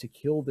ability to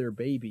kill their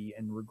baby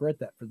and regret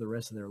that for the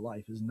rest of their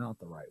life is not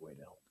the right way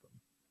to help them.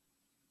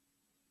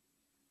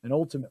 And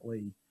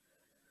ultimately,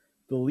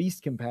 the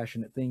least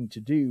compassionate thing to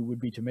do would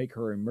be to make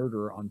her a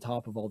murderer on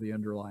top of all the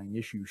underlying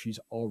issues she's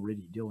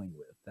already dealing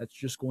with. That's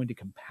just going to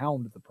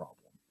compound the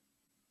problem,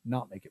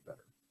 not make it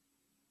better.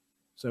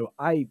 So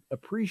I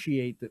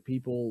appreciate that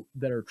people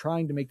that are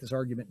trying to make this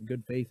argument in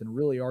good faith and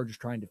really are just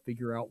trying to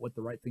figure out what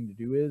the right thing to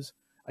do is.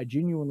 I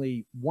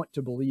genuinely want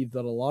to believe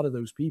that a lot of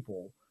those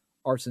people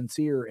are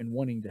sincere in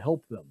wanting to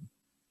help them,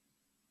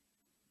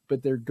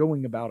 but they're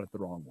going about it the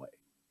wrong way.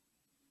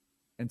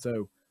 And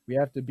so we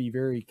have to be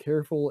very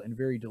careful and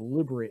very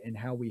deliberate in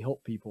how we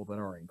help people that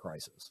are in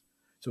crisis.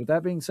 So with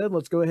that being said,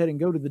 let's go ahead and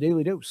go to the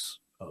daily dose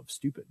of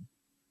stupid.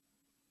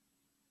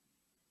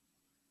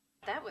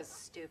 That was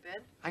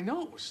stupid. I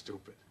know it was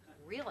stupid.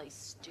 Really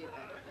stupid.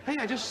 Hey,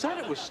 I just said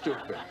it was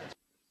stupid.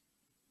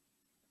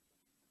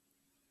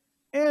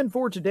 And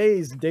for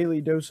today's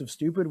daily dose of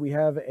stupid, we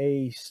have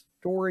a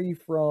story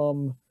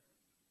from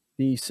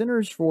the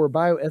Centers for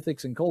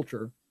Bioethics and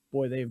Culture.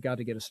 Boy, they've got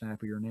to get a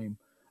snappier name.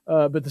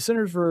 But the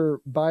Centers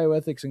for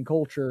Bioethics and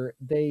Culture,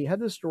 they had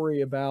this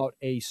story about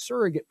a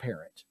surrogate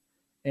parent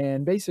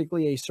and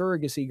basically a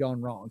surrogacy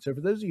gone wrong. So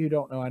for those of you who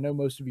don't know, I know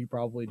most of you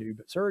probably do,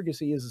 but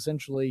surrogacy is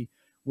essentially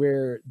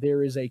where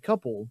there is a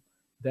couple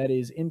that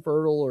is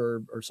infertile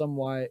or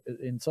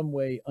in some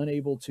way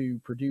unable to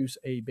produce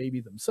a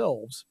baby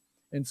themselves.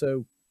 And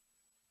so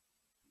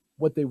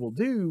what they will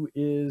do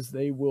is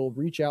they will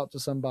reach out to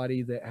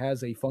somebody that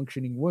has a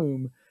functioning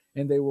womb,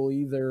 and they will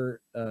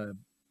either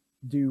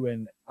do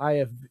an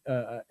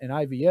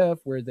IVF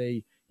where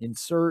they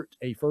insert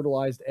a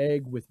fertilized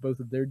egg with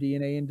both of their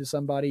DNA into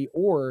somebody,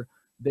 or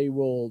they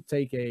will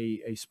take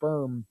a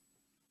sperm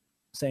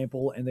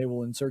sample and they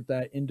will insert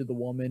that into the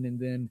woman, and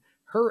then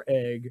her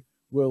egg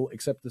will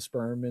accept the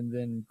sperm and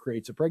then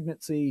creates a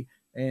pregnancy,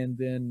 and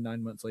then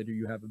 9 months later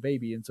you have a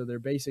baby. And so they're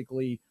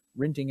basically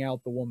renting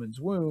out the woman's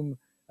womb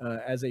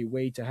as a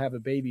way to have a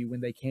baby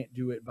when they can't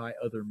do it by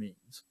other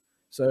means.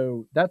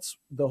 So that's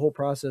the whole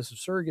process of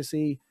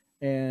surrogacy,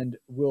 and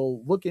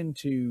we'll look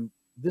into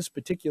this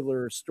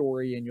particular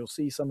story and you'll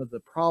see some of the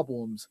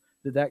problems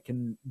that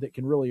can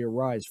really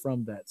arise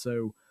from that.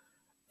 So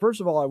first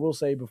of all, I will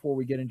say before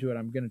we get into it,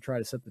 I'm going to try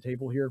to set the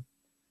table here.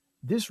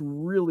 This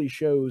really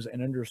shows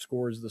and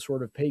underscores the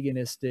sort of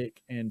paganistic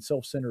and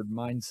self-centered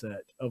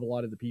mindset of a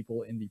lot of the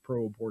people in the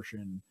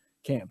pro-abortion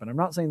camp. And I'm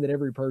not saying that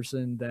every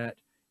person that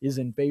is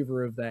in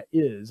favor of that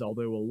is,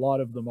 although a lot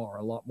of them are,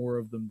 a lot more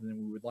of them than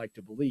we would like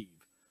to believe.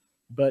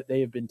 But they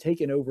have been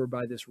taken over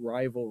by this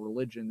rival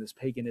religion, this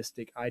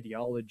paganistic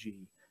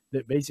ideology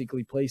that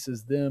basically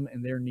places them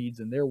and their needs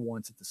and their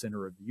wants at the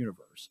center of the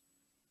universe.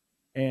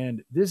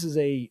 And this is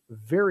a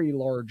very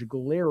large,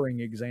 glaring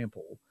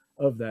example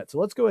of that. So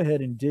let's go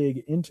ahead and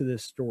dig into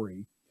this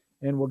story.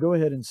 And we'll go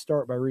ahead and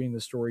start by reading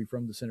the story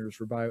from the Centers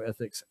for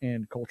Bioethics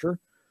and Culture.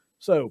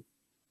 So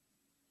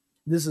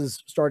this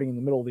is starting in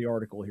the middle of the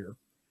article here.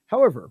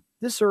 However,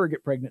 this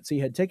surrogate pregnancy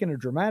had taken a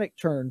dramatic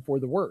turn for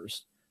the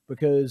worse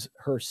because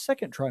her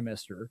second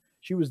trimester,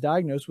 she was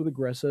diagnosed with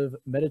aggressive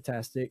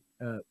metastatic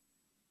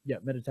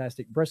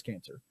breast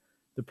cancer.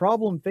 The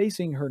problem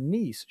facing her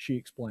niece, she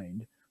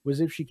explained, was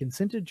if she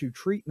consented to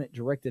treatment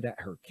directed at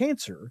her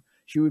cancer,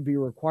 she would be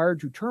required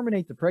to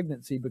terminate the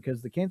pregnancy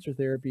because the cancer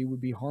therapy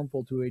would be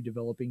harmful to a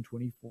developing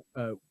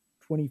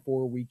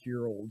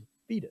 24-week-old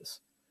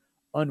fetus.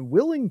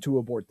 Unwilling to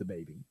abort the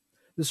baby,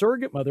 the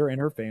surrogate mother and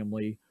her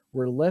family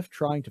were left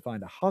trying to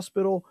find a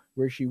hospital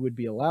where she would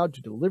be allowed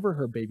to deliver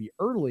her baby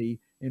early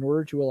in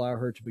order to allow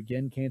her to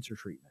begin cancer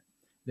treatment.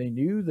 They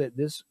knew at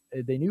this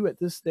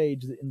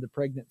stage in the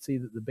pregnancy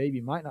that the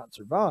baby might not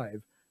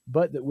survive,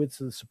 but that with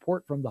the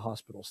support from the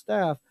hospital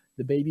staff,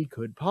 the baby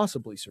could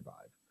possibly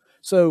survive.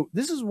 So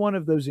this is one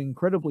of those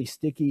incredibly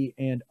sticky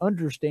and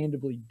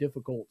understandably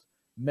difficult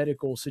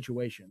medical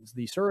situations.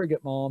 The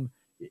surrogate mom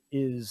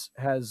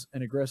has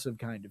an aggressive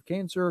kind of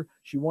cancer.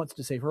 She wants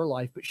to save her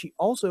life, but she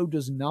also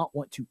does not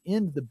want to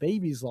end the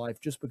baby's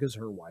life just because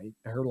her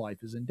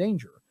life is in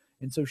danger.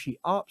 And so she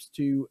opts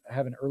to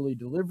have an early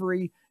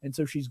delivery. And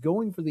so she's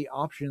going for the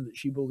option that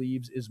she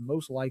believes is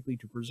most likely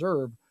to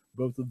preserve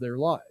both of their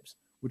lives,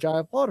 which I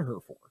applaud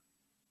her for.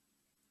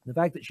 The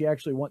fact that she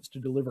actually wants to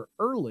deliver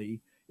early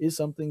is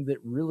something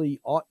that really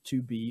ought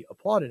to be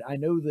applauded. I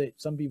know that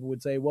some people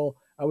would say, well,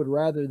 I would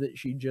rather that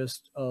she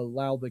just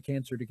allow the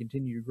cancer to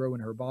continue to grow in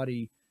her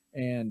body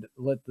and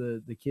let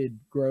the kid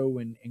grow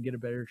and get a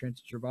better chance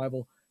of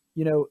survival.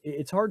 You know,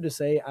 it's hard to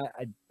say.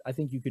 I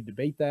think you could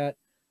debate that.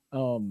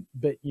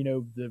 But, you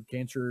know, the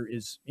cancer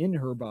is in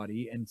her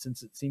body. And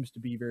since it seems to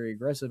be very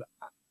aggressive,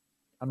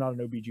 I'm not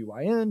an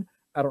OBGYN.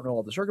 I don't know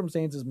all the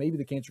circumstances. Maybe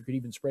the cancer could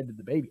even spread to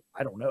the baby.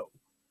 I don't know.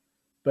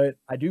 But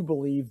I do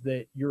believe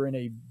that you're in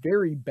a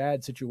very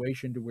bad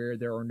situation to where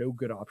there are no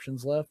good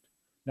options left.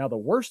 Now, the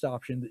worst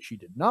option that she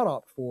did not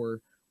opt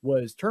for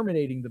was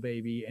terminating the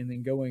baby and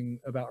then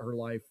going about her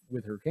life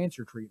with her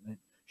cancer treatment.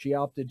 She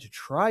opted to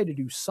try to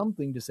do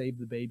something to save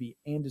the baby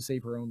and to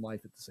save her own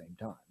life at the same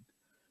time.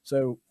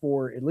 So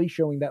for at least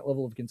showing that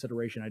level of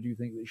consideration, I do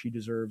think that she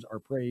deserves our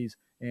praise.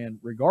 And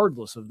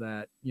regardless of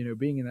that,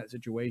 being in that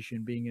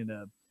situation, being in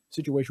a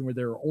situation where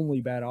there are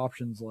only bad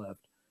options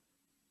left,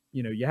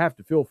 you have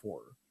to feel for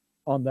her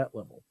on that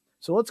level.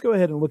 So let's go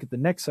ahead and look at the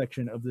next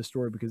section of this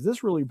story, because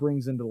this really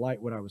brings into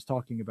light what I was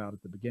talking about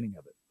at the beginning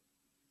of it.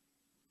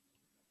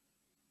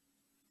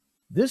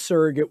 This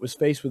surrogate was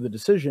faced with a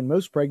decision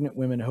most pregnant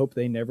women hope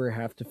they never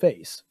have to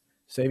face: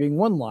 saving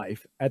one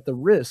life at the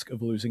risk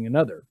of losing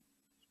another.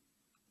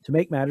 To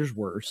make matters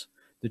worse,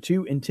 the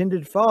two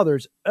intended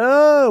fathers...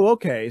 Oh,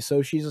 okay,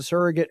 so she's a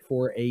surrogate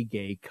for a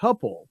gay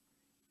couple.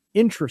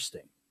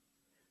 Interesting.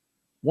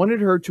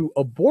 Wanted her to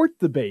abort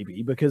the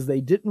baby because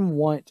they didn't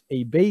want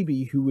a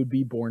baby who would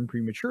be born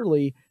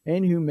prematurely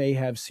and who may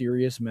have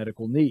serious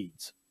medical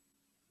needs.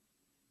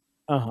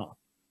 The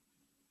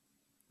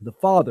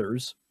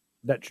fathers,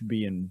 that should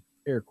be in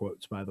air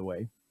quotes, by the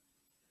way,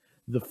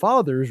 the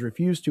fathers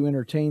refused to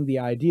entertain the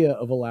idea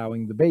of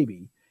allowing the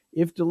baby,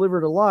 if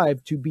delivered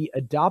alive, to be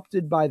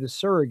adopted by the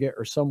surrogate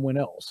or someone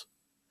else.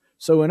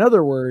 So in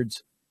other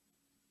words,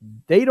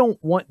 they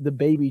don't want the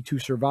baby to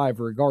survive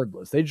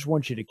regardless. They just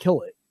want you to kill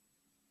it.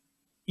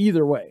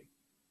 Either way.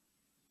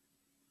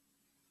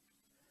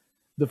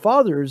 The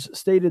fathers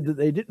stated that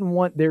they didn't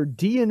want their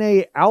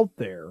DNA out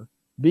there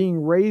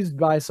being raised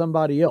by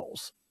somebody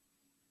else.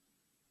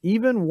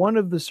 Even one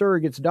of the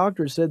surrogate's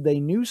doctors said they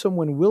knew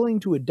someone willing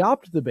to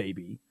adopt the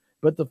baby,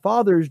 but the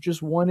fathers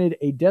just wanted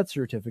a death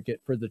certificate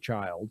for the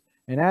child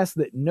and asked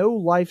that no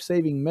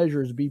life-saving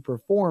measures be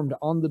performed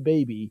on the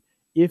baby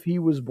if he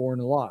was born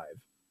alive.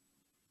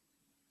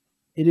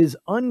 It is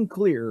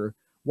unclear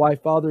why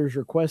fathers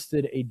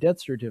requested a death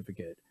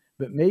certificate,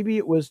 but maybe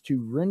it was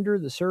to render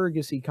the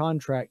surrogacy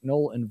contract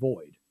null and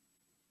void.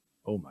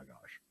 Oh my gosh.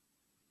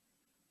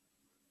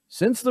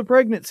 Since the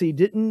pregnancy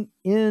didn't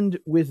end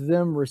with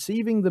them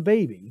receiving the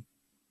baby,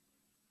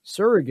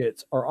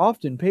 surrogates are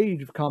often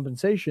paid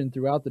compensation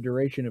throughout the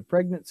duration of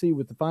pregnancy,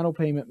 with the final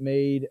payment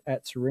made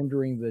at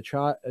surrendering of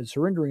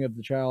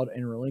the child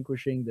and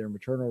relinquishing their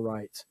maternal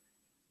rights,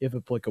 if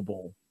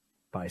applicable,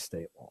 by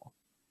state law.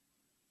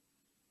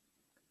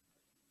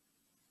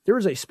 There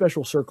is a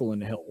special circle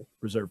in hell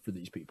reserved for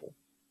these people.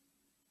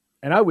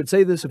 And I would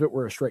say this if it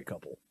were a straight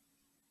couple.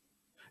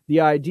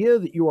 The idea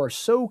that you are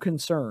so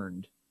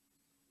concerned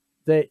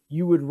that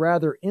you would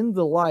rather end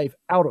the life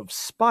out of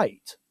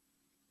spite,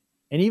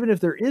 and even if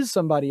there is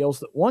somebody else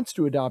that wants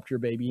to adopt your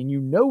baby, and you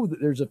know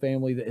that there's a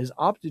family that has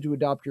opted to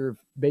adopt your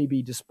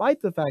baby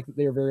despite the fact that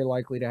they are very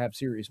likely to have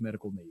serious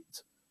medical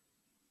needs,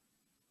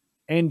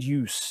 and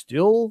you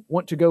still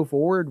want to go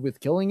forward with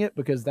killing it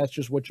because that's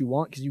just what you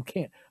want, because you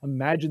can't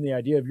imagine the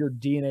idea of your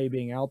DNA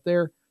being out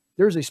there,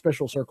 there's a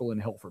special circle in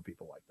hell for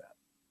people like that.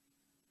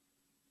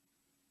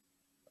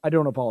 I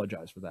don't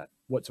apologize for that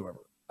whatsoever.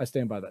 I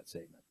stand by that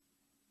statement.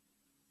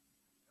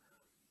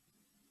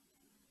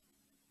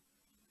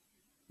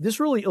 This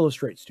really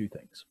illustrates two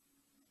things.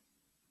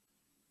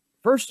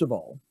 First of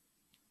all,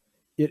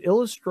 it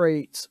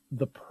illustrates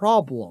the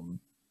problem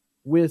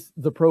with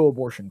the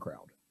pro-abortion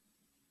crowd.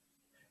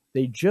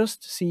 They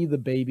just see the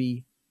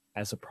baby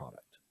as a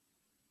product.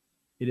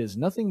 It is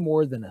nothing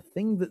more than a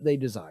thing that they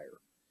desire.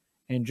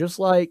 And just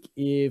like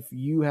if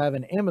you have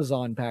an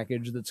Amazon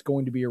package that's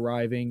going to be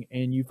arriving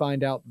and you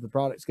find out that the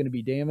product's going to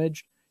be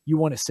damaged, you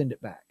want to send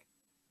it back.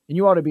 And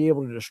you ought to be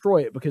able to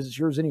destroy it because it's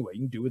yours anyway.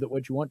 You can do with it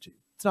what you want to.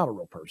 It's not a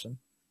real person.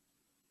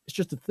 It's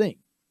just a thing.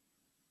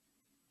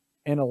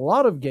 And a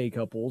lot of gay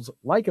couples,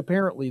 like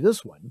apparently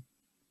this one,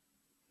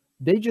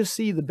 they just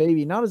see the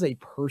baby not as a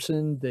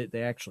person that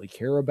they actually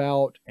care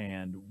about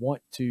and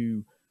want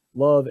to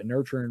love and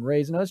nurture and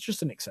raise. No, it's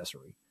just an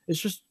accessory. It's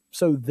just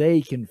so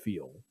they can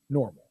feel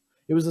normal.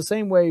 It was the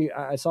same way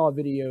I saw a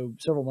video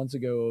several months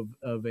ago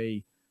of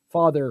a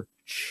father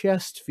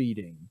chest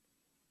feeding,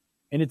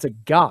 and it's a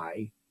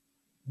guy,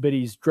 but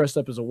he's dressed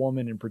up as a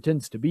woman and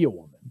pretends to be a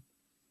woman.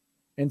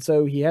 And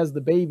so he has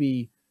the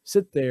baby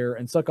sit there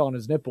and suck on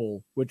his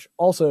nipple, which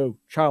also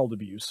child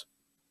abuse.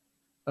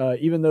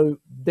 Even though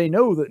they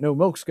know that no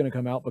milk's going to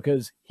come out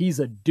because he's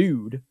a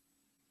dude,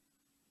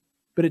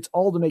 but it's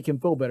all to make him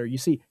feel better. You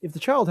see, if the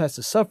child has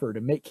to suffer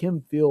to make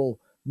him feel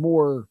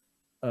more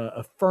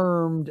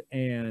affirmed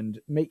and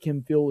make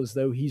him feel as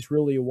though he's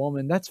really a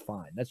woman, that's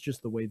fine. That's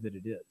just the way that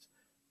it is.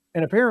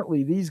 And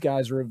apparently these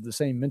guys are of the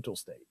same mental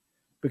state,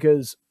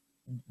 because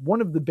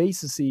one of the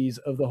bases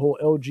of the whole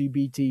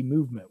LGBT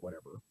movement,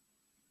 whatever,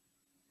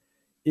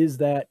 is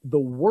that the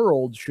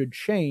world should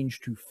change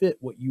to fit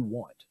what you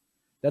want.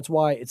 That's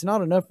why it's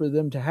not enough for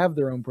them to have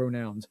their own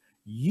pronouns.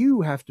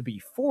 You have to be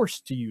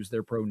forced to use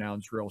their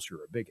pronouns or else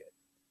you're a bigot.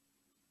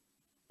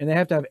 And they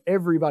have to have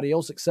everybody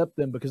else accept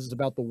them because it's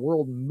about the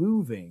world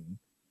moving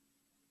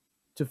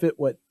to fit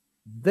what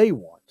they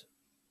want.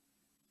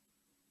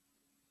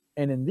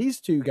 And in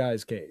these two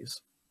guys'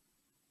 case,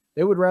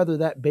 they would rather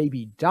that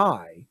baby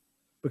die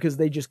because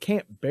they just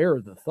can't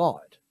bear the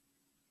thought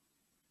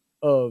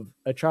of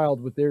a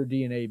child with their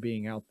DNA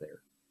being out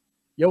there.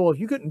 Well, if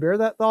you couldn't bear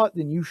that thought,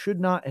 then you should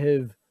not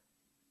have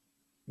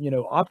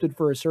opted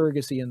for a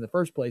surrogacy in the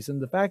first place.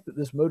 And the fact that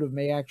this motive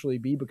may actually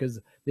be because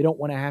they don't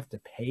want to have to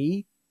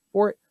pay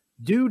for it.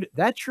 Dude,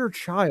 that's your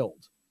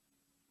child.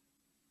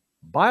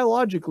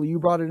 Biologically, you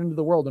brought it into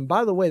the world. And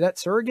by the way, that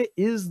surrogate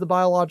is the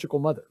biological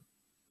mother.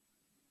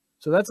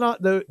 So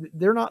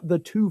they're not the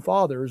two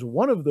fathers.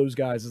 One of those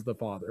guys is the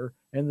father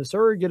and the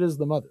surrogate is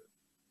the mother.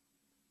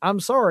 I'm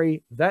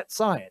sorry, that's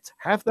science.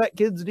 Half that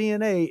kid's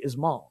DNA is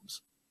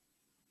mom's.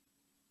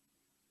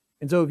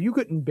 And so if you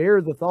couldn't bear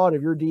the thought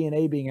of your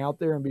DNA being out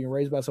there and being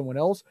raised by someone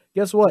else,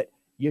 guess what?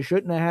 You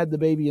shouldn't have had the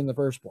baby in the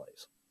first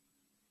place.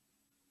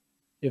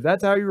 If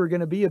that's how you were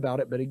going to be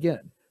about it, but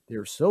again,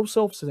 they're so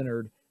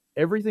self-centered,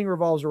 everything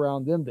revolves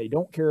around them. They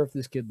don't care if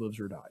this kid lives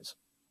or dies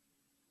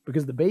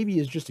because the baby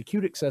is just a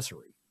cute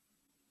accessory.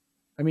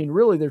 I mean,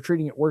 really, they're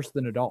treating it worse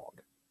than a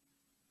dog.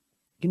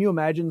 Can you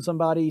imagine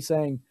somebody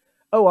saying,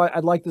 oh,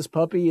 I'd like this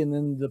puppy, and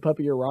then the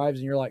puppy arrives,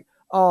 and you're like,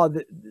 oh,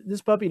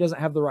 this puppy doesn't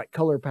have the right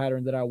color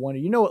pattern that I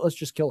wanted. You know what? Let's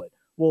just kill it.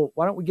 Well,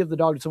 why don't we give the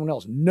dog to someone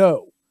else?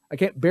 No, I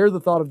can't bear the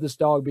thought of this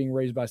dog being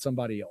raised by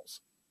somebody else.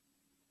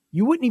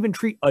 You wouldn't even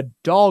treat a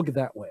dog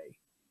that way,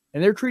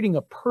 and they're treating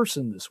a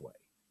person this way.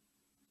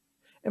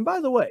 And by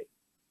the way,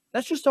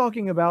 that's just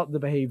talking about the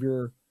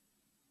behavior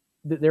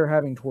that they're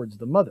having towards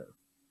the mother.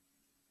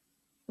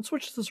 Let's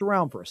switch this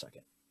around for a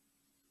second.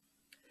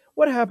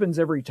 What happens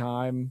every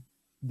time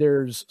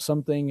there's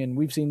something, and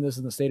we've seen this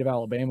in the state of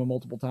Alabama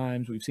multiple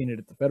times, we've seen it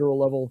at the federal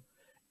level,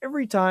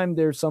 every time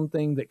there's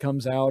something that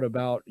comes out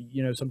about,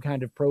 some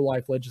kind of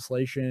pro-life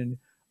legislation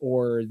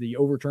or the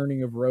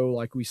overturning of Roe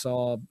like we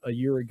saw a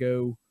year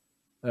ago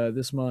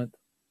this month,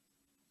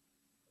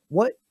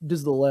 what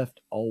does the left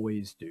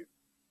always do?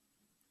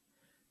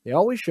 They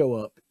always show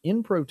up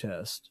in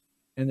protest,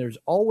 and there's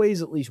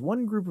always at least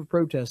one group of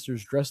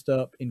protesters dressed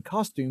up in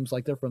costumes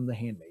like they're from The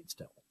Handmaid's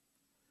Tale.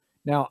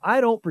 Now,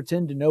 I don't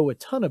pretend to know a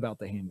ton about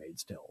The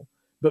Handmaid's Tale,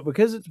 but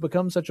because it's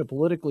become such a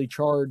politically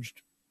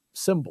charged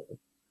symbol,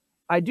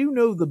 I do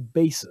know the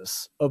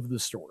basis of the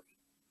story.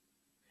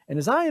 And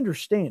as I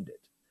understand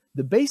it,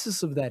 the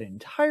basis of that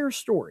entire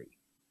story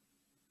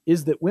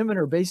is that women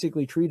are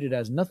basically treated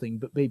as nothing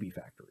but baby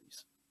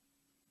factories.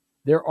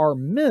 There are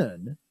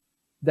men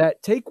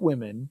that take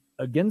women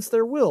against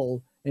their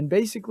will and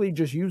basically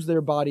just use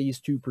their bodies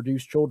to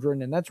produce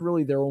children, and that's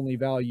really their only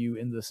value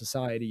in the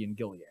society in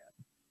Gilead,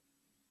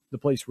 the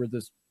place where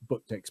this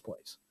book takes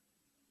place.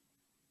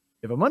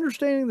 If I'm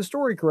understanding the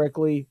story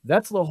correctly,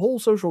 that's the whole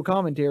social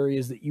commentary,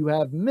 is that you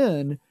have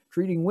men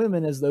treating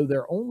women as though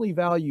their only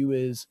value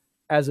is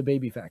as a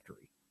baby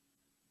factory.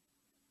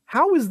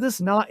 How is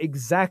this not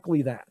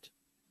exactly that?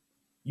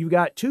 You've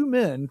got two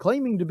men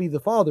claiming to be the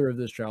father of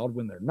this child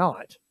when they're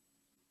not.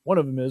 One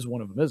of them is,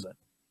 one of them isn't.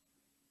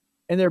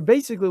 And they're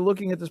basically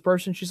looking at this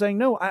person. She's saying,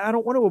 no, I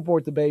don't want to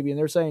abort the baby. And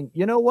they're saying,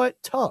 you know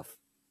what? Tough.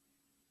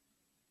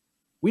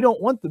 We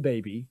don't want the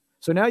baby.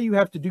 So now you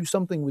have to do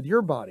something with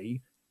your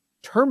body,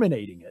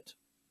 terminating it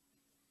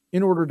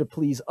in order to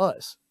please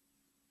us.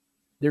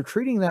 They're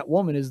treating that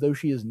woman as though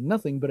she is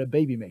nothing but a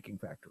baby making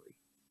factory.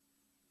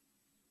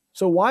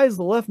 So why is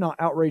the left not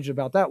outraged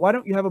about that? Why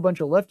don't you have a bunch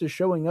of leftists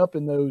showing up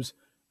in those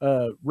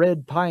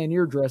red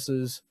pioneer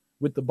dresses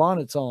with the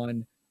bonnets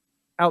on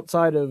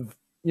outside of,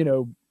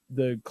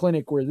 the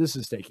clinic where this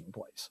is taking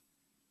place?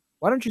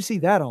 Why don't you see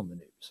that on the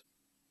news?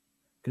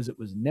 Because it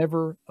was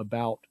never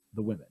about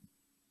the women.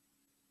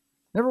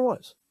 Never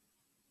was.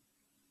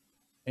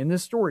 And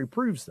this story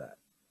proves that.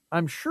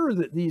 I'm sure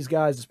that these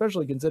guys,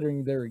 especially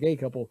considering they're a gay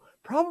couple,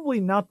 probably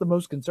not the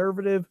most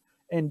conservative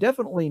and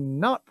definitely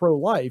not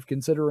pro-life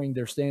considering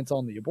their stance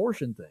on the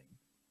abortion thing.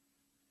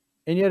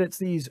 And yet it's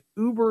these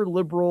uber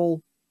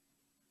liberal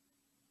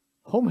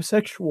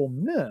homosexual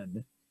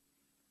men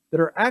that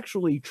are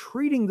actually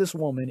treating this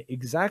woman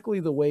exactly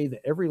the way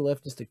that every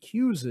leftist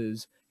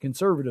accuses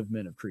conservative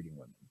men of treating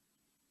women.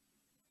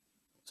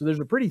 So there's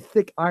a pretty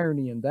thick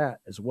irony in that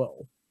as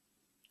well.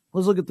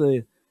 Let's look at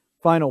the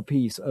final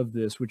piece of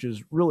this, which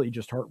is really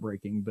just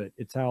heartbreaking, but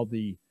it's how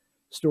the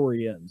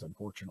story ends,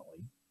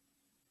 unfortunately.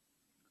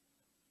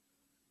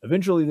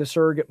 Eventually, the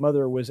surrogate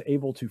mother was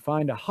able to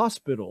find a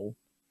hospital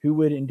who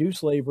would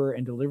induce labor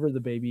and deliver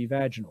the baby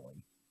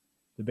vaginally.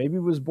 The baby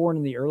was born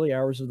in the early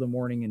hours of the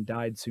morning and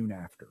died soon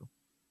after.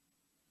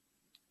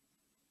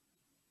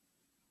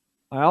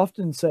 I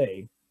often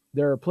say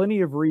there are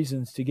plenty of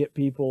reasons to get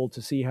people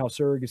to see how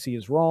surrogacy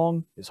is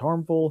wrong, is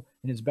harmful,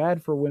 and is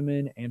bad for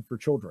women and for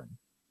children.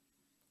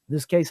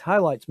 This case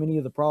highlights many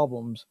of the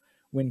problems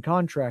when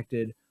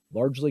contracted,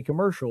 largely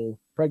commercial,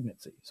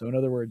 pregnancy. So in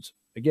other words,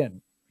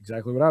 again,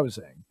 exactly what I was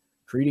saying,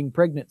 treating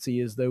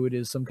pregnancy as though it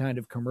is some kind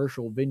of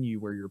commercial venue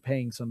where you're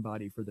paying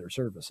somebody for their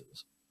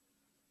services.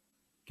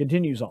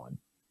 Continues on.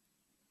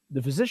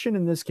 The physician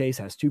in this case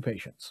has two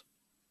patients.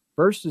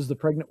 First is the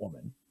pregnant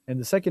woman, and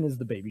the second is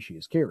the baby she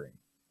is carrying.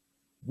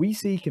 We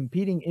see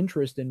competing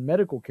interest in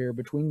medical care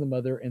between the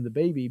mother and the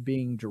baby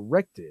being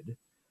directed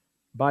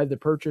by the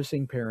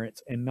purchasing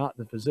parents and not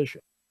the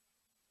physician.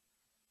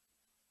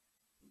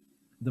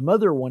 The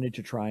mother wanted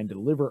to try and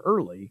deliver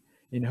early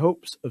in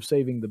hopes of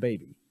saving the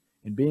baby,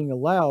 and being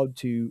allowed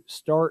to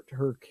start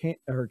her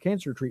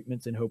cancer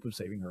treatments in hope of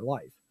saving her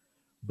life.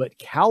 But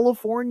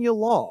California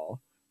law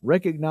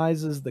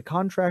recognizes the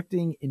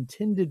contracting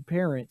intended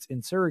parents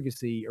in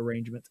surrogacy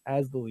arrangements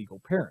as the legal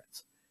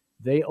parents.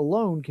 They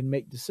alone can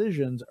make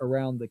decisions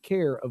around the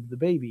care of the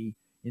baby,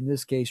 in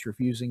this case,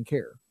 refusing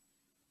care.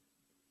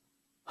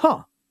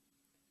 Huh.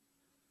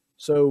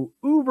 So,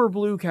 uber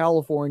blue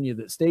California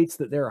that states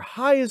that their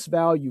highest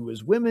value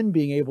is women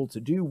being able to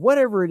do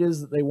whatever it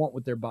is that they want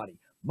with their body.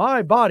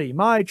 My body,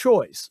 my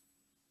choice.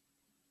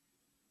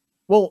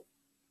 Well,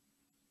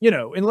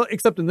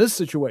 except in this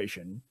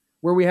situation,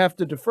 where we have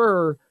to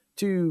defer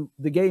to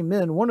the gay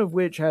men, one of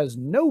which has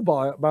no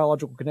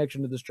biological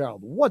connection to this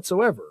child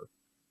whatsoever.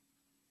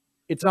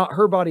 It's not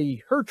her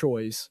body, her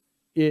choice.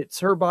 It's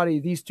her body,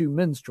 these two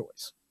men's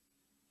choice.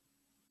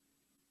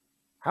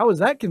 How is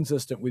that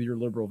consistent with your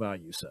liberal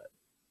value set?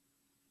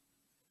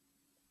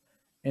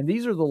 And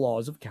these are the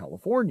laws of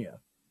California,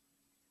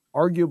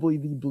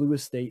 arguably the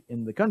bluest state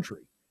in the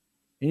country.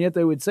 And yet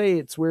they would say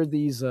it's where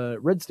these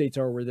red states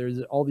are, where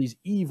there's all these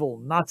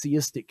evil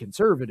Nazistic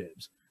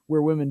conservatives,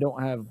 where women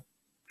don't have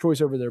choice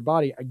over their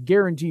body. I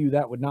guarantee you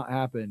that would not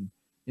happen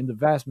in the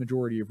vast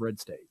majority of red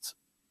states,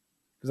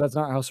 because that's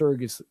not how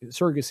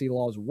surrogacy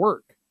laws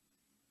work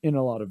in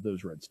a lot of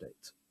those red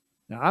states.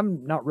 Now,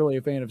 I'm not really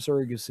a fan of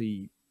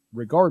surrogacy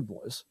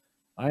regardless.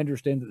 I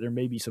understand that there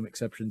may be some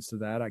exceptions to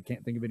that. I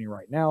can't think of any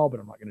right now, but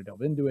I'm not going to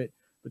delve into it.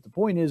 But the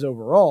point is,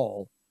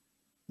 overall,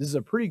 this is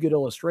a pretty good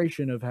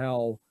illustration of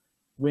how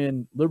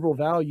when liberal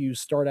values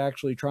start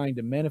actually trying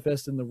to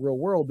manifest in the real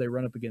world, they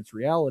run up against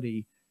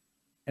reality.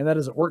 And that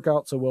doesn't work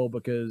out so well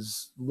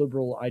because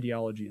liberal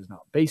ideology is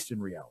not based in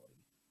reality.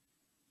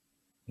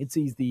 It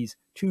sees these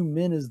two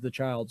men as the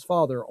child's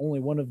father, only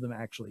one of them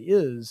actually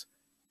is,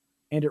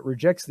 and it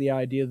rejects the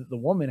idea that the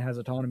woman has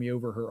autonomy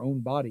over her own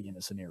body in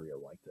a scenario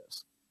like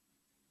this,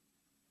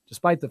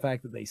 despite the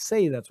fact that they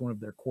say that's one of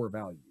their core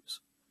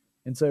values.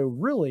 And so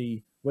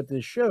really what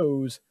this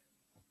shows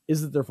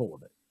is that they're full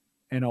of it,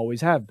 and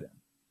always have been.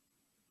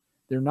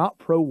 They're not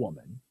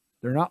pro-woman.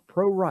 They're not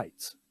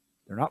pro-rights.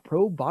 They're not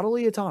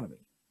pro-bodily autonomy.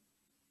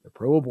 They're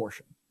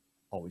pro-abortion.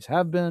 Always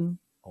have been,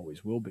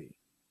 always will be.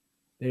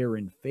 They are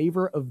in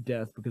favor of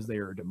death because they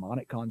are a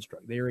demonic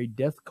construct. They are a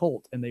death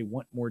cult, and they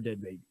want more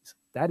dead babies.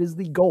 That is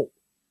the goal.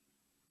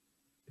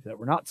 If that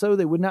were not so,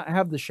 they would not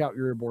have the Shout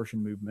Your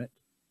Abortion movement,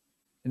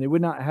 and they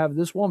would not have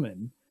this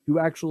woman who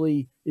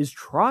actually is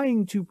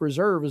trying to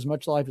preserve as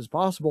much life as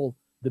possible,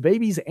 the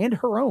baby's and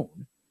her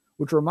own,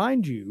 which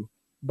remind you,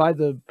 by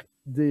the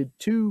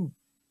two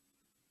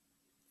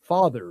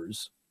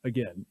fathers,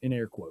 again, in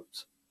air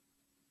quotes,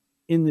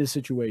 in this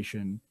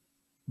situation,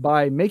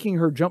 by making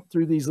her jump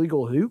through these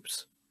legal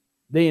hoops,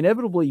 they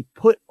inevitably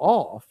put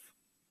off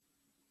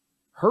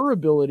her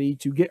ability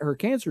to get her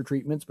cancer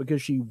treatments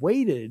because she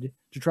waited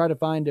to try to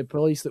find a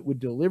place that would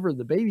deliver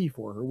the baby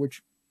for her,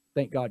 which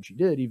thank God she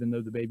did, even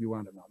though the baby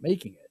wound up not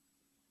making it.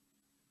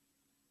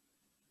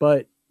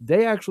 But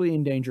they actually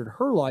endangered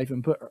her life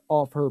and put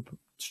off her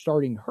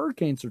starting her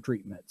cancer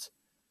treatments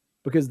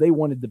because they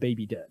wanted the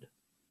baby dead.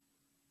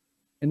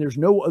 And there's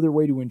no other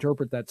way to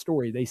interpret that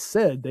story. They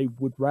said they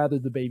would rather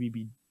the baby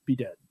be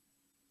dead.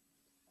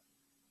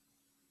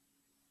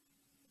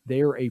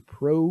 They are a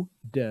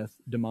pro-death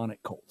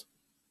demonic cult.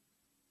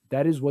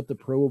 That is what the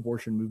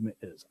pro-abortion movement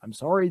is. I'm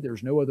sorry,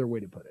 there's no other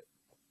way to put it.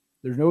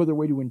 There's no other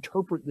way to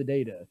interpret the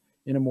data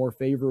in a more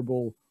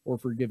favorable or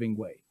forgiving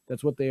way.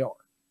 That's what they are.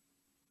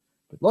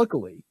 But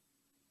luckily,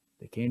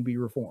 they can be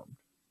reformed.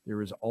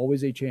 There is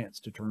always a chance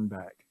to turn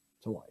back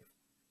to life.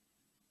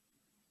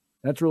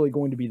 That's really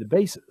going to be the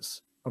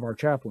basis of our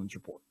chaplain's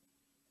report.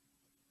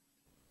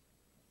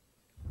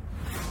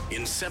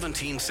 In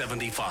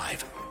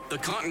 1775, the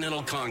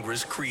Continental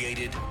Congress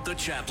created the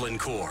Chaplain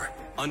Corps.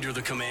 Under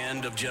the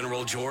command of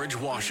General George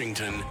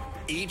Washington,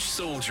 each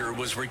soldier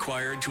was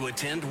required to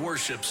attend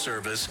worship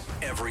service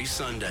every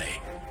Sunday.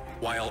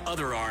 While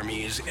other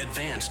armies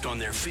advanced on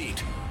their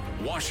feet,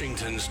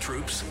 Washington's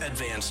troops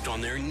advanced on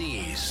their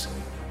knees.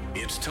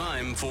 It's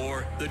time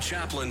for the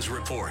Chaplain's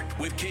Report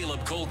with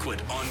Caleb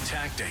Colquitt on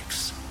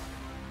Tactics.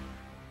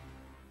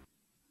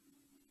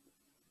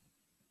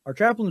 Our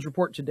chaplain's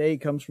report today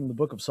comes from the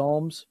book of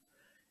Psalms,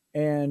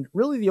 and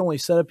really the only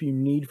setup you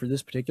need for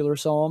this particular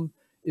psalm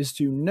is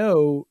to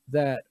know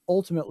that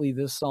ultimately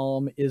this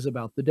psalm is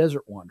about the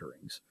desert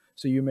wanderings.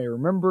 So you may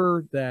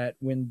remember that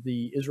when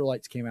the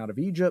Israelites came out of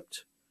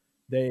Egypt,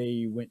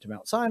 they went to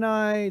Mount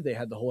Sinai, they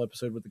had the whole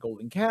episode with the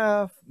golden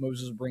calf,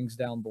 Moses brings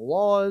down the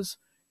laws,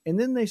 and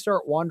then they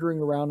start wandering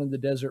around in the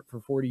desert for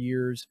 40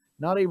 years,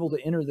 not able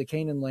to enter the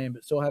Canaan land,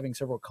 but still having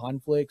several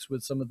conflicts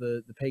with some of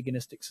the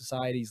paganistic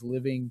societies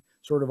living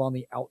sort of on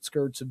the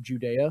outskirts of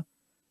Judea.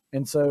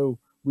 And so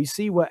we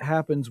see what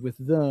happens with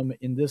them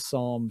in this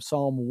psalm,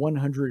 Psalm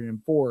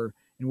 104,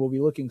 and we'll be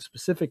looking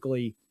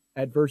specifically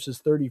at verses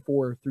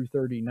 34 through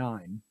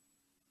 39.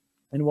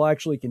 And we'll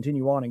actually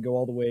continue on and go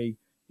all the way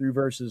through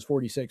verses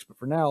 46, but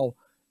for now,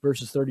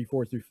 verses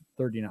 34 through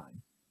 39.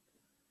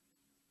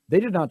 They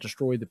did not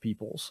destroy the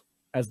peoples,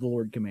 as the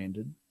Lord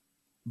commanded.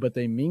 But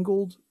they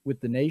mingled with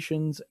the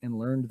nations and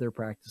learned their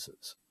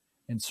practices,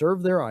 and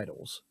served their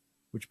idols,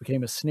 which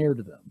became a snare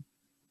to them.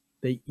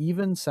 They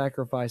even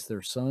sacrificed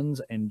their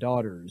sons and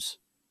daughters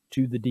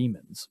to the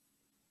demons,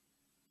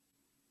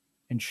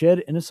 and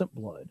shed innocent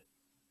blood,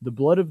 the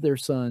blood of their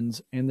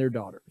sons and their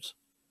daughters,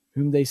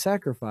 whom they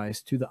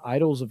sacrificed to the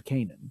idols of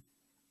Canaan,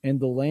 and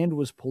the land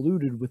was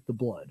polluted with the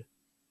blood.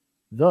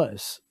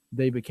 Thus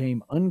they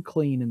became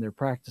unclean in their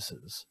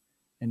practices,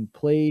 and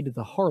played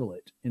the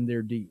harlot in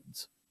their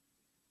deeds.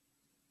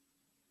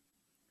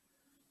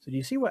 So do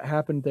you see what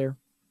happened there?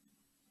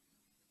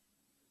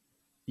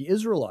 The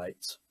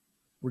Israelites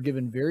were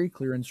given very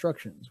clear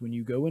instructions. When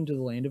you go into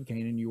the land of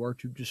Canaan, you are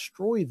to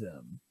destroy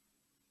them.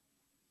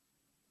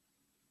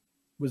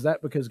 Was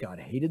that because God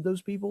hated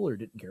those people or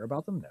didn't care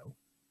about them? No.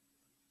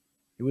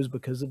 It was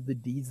because of the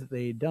deeds that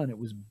they had done. It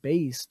was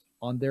based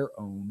on their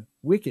own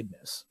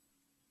wickedness.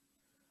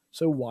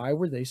 So why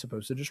were they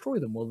supposed to destroy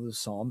them? Well, the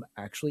psalm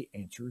actually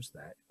answers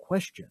that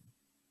question.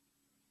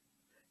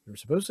 They were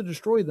supposed to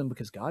destroy them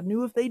because God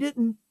knew if they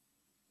didn't,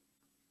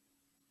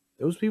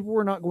 those people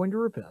were not going to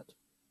repent.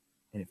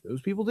 And if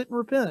those people didn't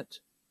repent,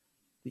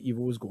 the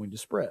evil was going to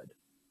spread.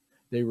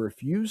 They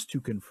refused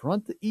to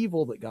confront the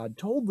evil that God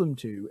told them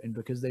to, and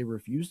because they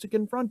refused to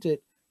confront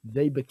it,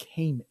 they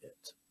became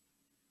it.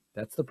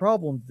 That's the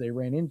problem that they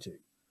ran into.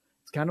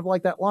 It's kind of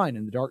like that line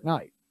in The Dark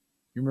Knight.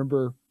 You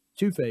remember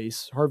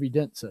Two-Face, Harvey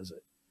Dent says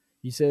it.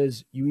 He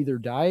says, you either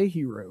die a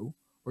hero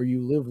or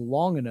you live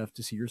long enough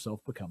to see yourself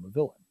become a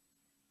villain.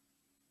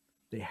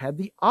 They had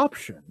the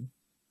option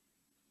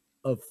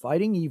of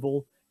fighting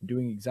evil,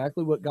 doing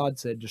exactly what God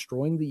said,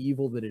 destroying the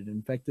evil that had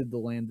infected the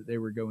land that they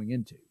were going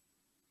into.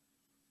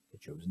 They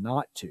chose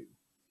not to.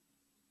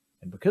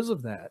 And because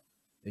of that,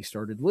 they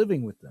started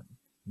living with them,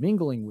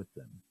 mingling with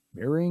them,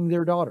 marrying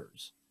their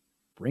daughters,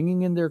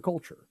 bringing in their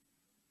culture.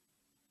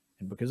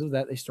 And because of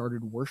that, they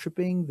started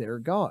worshiping their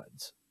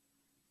gods.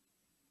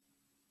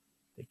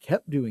 They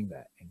kept doing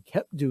that and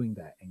kept doing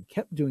that and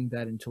kept doing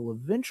that until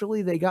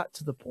eventually they got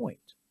to the point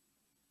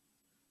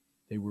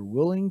they were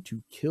willing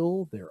to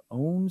kill their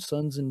own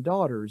sons and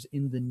daughters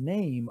in the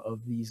name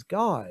of these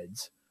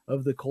gods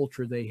of the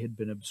culture they had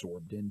been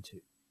absorbed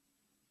into.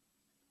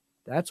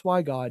 That's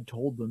why God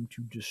told them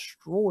to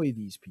destroy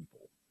these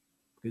people,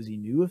 because he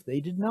knew if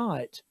they did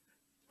not,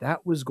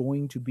 that was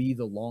going to be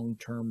the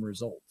long-term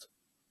result.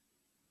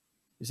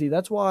 You see,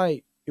 that's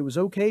why it was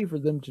okay for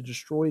them to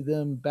destroy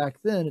them back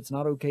then. It's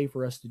not okay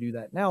for us to do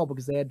that now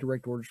because they had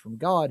direct orders from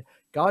God.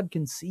 God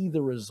can see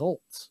the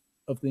results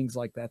of things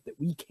like that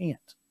we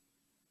can't.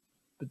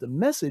 But the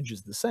message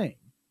is the same.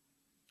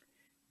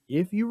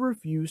 If you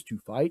refuse to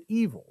fight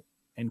evil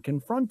and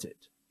confront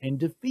it and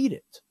defeat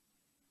it,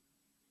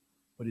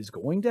 what is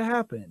going to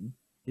happen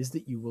is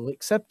that you will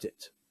accept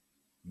it.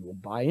 You will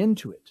buy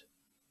into it.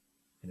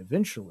 And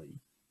eventually,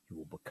 you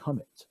will become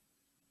it.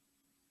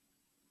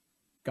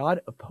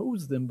 God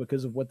opposed them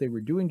because of what they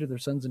were doing to their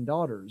sons and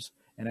daughters.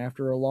 And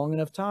after a long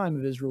enough time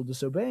of Israel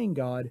disobeying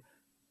God,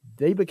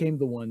 they became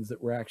the ones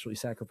that were actually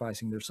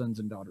sacrificing their sons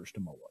and daughters to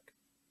Moloch.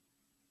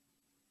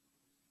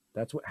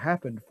 That's what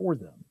happened for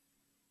them.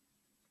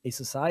 A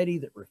society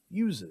that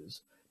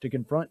refuses to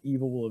confront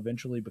evil will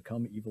eventually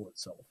become evil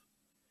itself.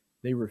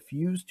 They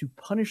refused to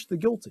punish the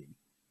guilty,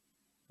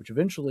 which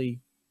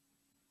eventually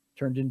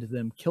turned into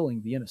them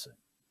killing the innocent.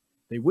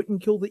 They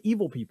wouldn't kill the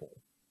evil people.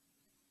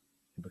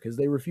 And because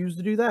they refused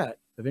to do that,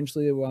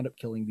 eventually they wound up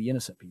killing the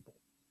innocent people,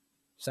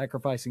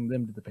 sacrificing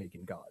them to the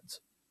pagan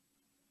gods.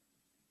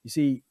 You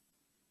see,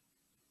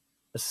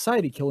 a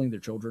society killing their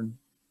children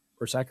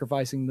or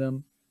sacrificing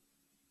them,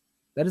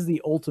 that is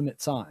the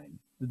ultimate sign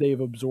that they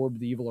have absorbed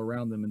the evil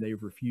around them and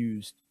they've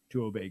refused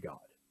to obey God.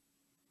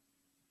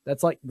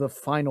 That's like the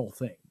final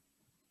thing.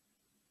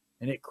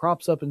 And it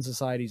crops up in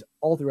societies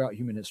all throughout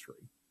human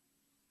history.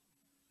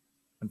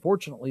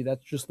 Unfortunately,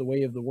 that's just the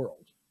way of the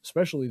world,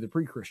 especially the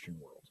pre-Christian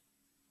world.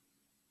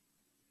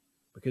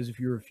 Because if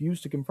you refuse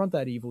to confront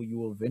that evil, you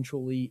will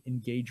eventually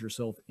engage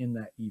yourself in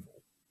that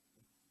evil.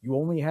 You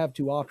only have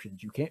two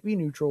options. You can't be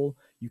neutral.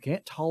 You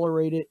can't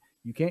tolerate it.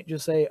 You can't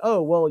just say,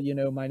 oh, well, you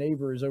know, my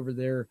neighbor is over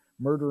there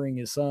murdering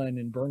his son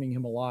and burning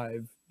him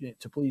alive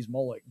to please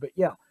Moloch. But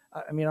yeah,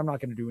 I mean, I'm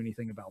not going to do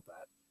anything about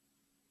that.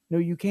 No,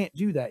 you can't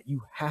do that.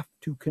 You have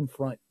to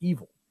confront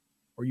evil,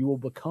 or you will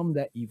become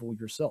that evil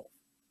yourself.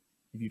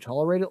 If you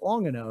tolerate it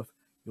long enough,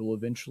 you'll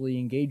eventually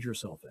engage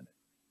yourself in it.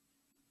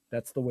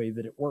 That's the way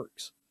that it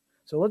works.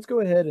 So let's go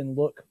ahead and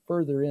look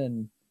further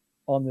in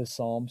on this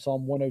psalm,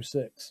 Psalm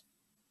 106.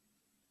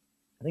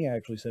 I think I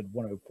actually said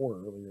 104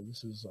 earlier.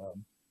 This is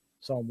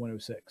Psalm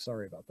 106.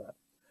 Sorry about that.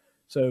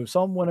 So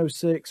Psalm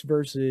 106,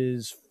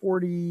 verses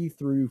 40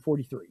 through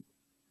 43.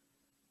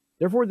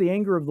 Therefore the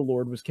anger of the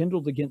Lord was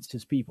kindled against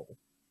his people,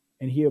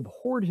 and he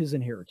abhorred his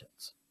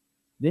inheritance.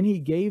 Then he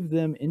gave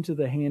them into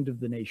the hand of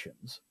the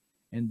nations,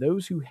 and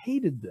those who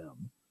hated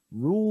them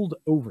ruled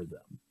over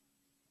them.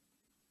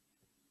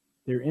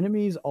 Their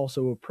enemies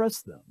also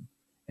oppressed them,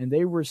 and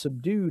they were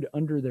subdued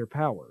under their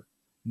power.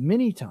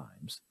 Many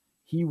times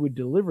he would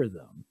deliver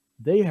them.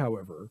 They,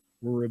 however,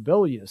 were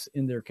rebellious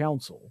in their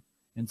counsel,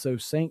 and so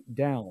sank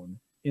down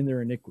in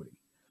their iniquity.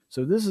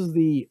 So this is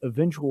the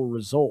eventual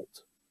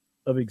result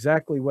of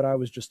exactly what I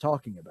was just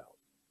talking about.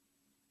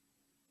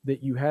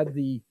 That you had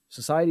the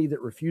society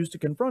that refused to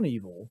confront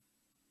evil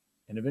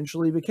and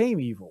eventually became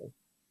evil.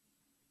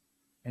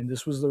 And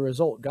this was the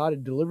result. God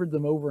had delivered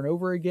them over and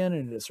over again,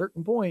 and at a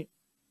certain point,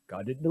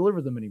 God didn't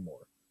deliver them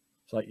anymore.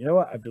 It's like, you know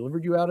what? I've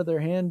delivered you out of their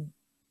hand.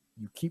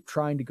 You keep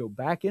trying to go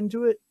back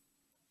into it.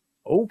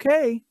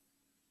 Okay.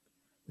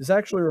 This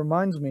actually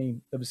reminds me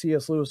of a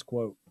C.S. Lewis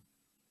quote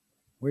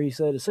where he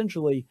said,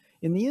 essentially,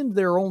 in the end,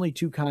 there are only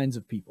two kinds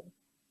of people.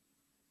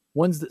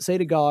 Ones that say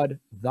to God,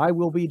 thy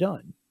will be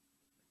done.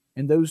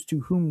 And those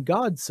to whom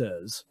God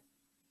says,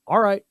 all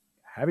right,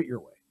 have it your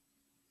way.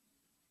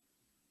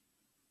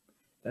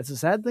 That's a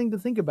sad thing to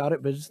think about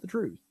it, but it's the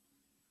truth.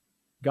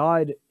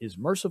 God is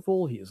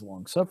merciful. He is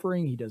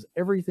long-suffering. He does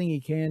everything he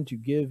can to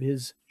give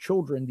his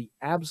children the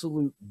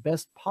absolute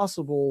best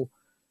possible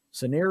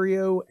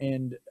scenario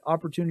and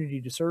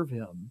opportunity to serve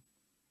him.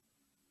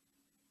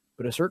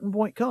 But a certain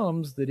point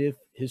comes that if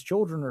his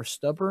children are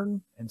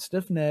stubborn and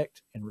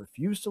stiff-necked and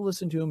refuse to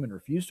listen to him and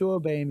refuse to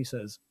obey him, he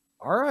says,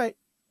 all right,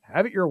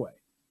 have it your way.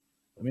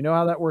 Let me know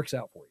how that works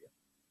out for you.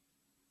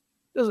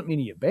 Doesn't mean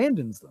he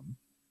abandons them,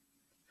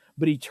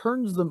 but he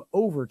turns them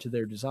over to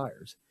their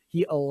desires.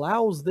 He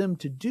allows them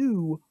to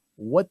do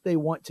what they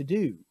want to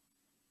do,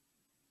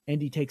 and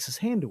he takes his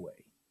hand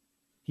away.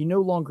 He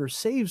no longer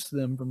saves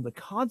them from the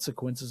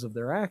consequences of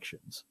their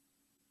actions.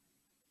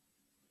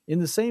 In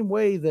the same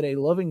way that a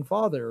loving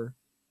father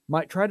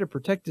might try to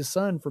protect his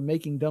son from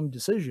making dumb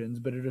decisions,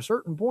 but at a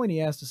certain point he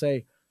has to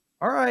say,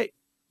 all right,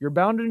 you're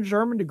bound and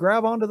determined to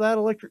grab onto that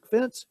electric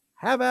fence.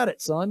 Have at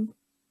it, son.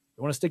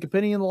 You want to stick a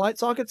penny in the light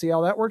socket? See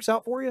how that works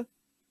out for you?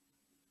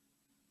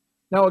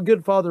 Now, a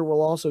good father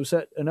will also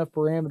set enough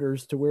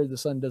parameters to where the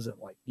son doesn't,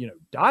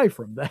 die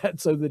from that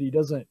so that he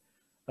doesn't,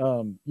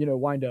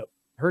 wind up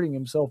hurting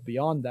himself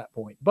beyond that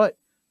point. But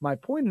my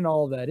point in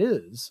all of that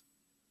is,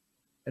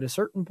 at a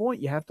certain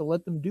point, you have to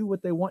let them do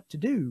what they want to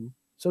do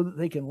so that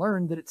they can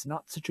learn that it's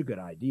not such a good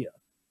idea.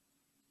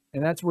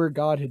 And that's where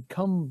God had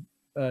come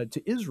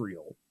to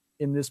Israel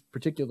in this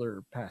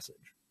particular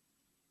passage.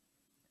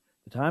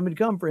 The time had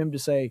come for him to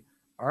say,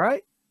 all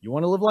right, you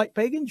want to live like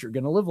pagans? You're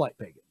going to live like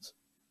pagans.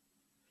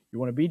 You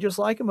want to be just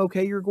like them?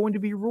 Okay, you're going to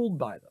be ruled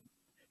by them.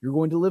 You're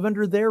going to live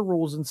under their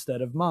rules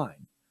instead of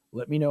mine.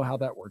 Let me know how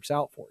that works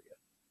out for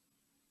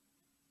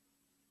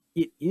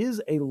you. It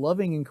is a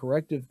loving and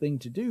corrective thing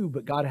to do,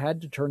 but God had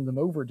to turn them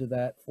over to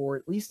that for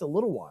at least a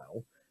little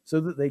while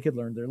so that they could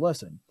learn their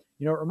lesson.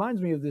 It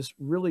reminds me of this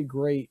really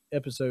great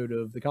episode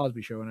of The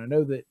Cosby Show, and I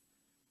know that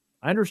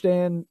I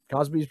understand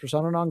Cosby's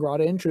persona non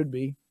grata and should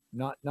be,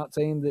 not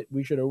saying that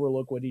we should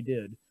overlook what he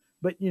did.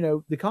 But,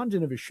 the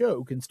content of his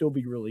show can still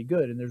be really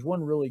good. And there's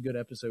one really good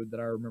episode that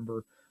I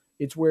remember.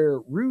 It's where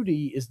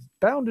Rudy is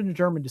bound and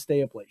determined to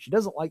stay up late. She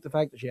doesn't like the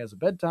fact that she has a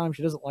bedtime.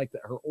 She doesn't like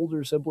that her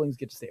older siblings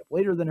get to stay up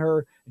later than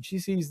her. And she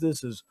sees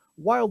this as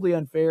wildly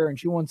unfair, and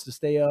she wants to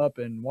stay up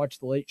and watch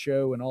The Late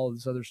Show and all of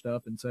this other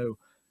stuff. And so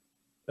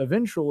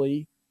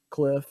eventually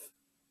Cliff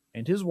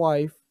and his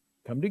wife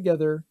come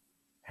together,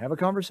 have a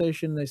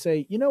conversation, and they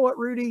say, you know what,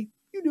 Rudy?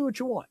 You do what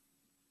you want.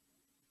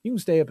 You can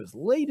stay up as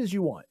late as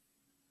you want,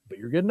 but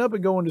you're getting up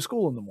and going to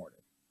school in the morning.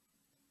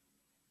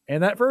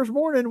 And that first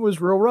morning was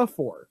real rough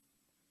for her.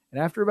 And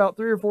after about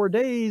 3 or 4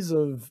 days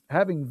of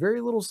having very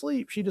little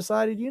sleep, she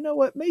decided, you know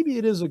what, maybe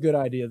it is a good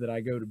idea that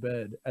I go to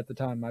bed at the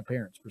time my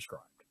parents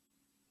prescribed.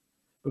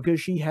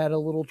 Because she had a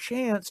little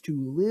chance to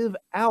live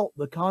out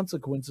the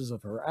consequences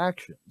of her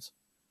actions.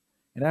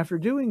 And after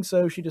doing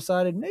so, she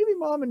decided maybe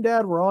mom and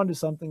dad were onto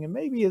something, and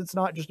maybe it's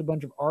not just a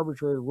bunch of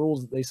arbitrary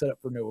rules that they set up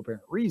for no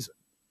apparent reason.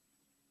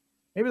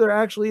 Maybe there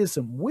actually is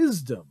some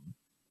wisdom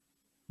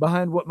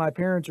behind what my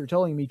parents are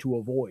telling me to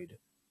avoid.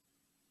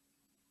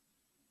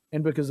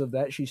 And because of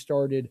that, she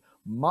started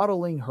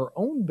modeling her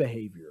own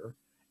behavior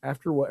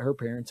after what her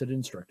parents had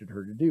instructed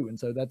her to do. And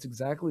so that's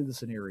exactly the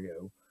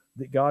scenario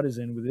that God is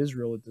in with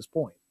Israel at this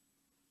point.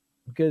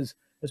 Because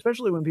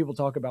especially when people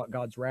talk about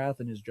God's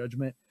wrath and his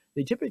judgment,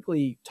 they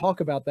typically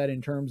talk about that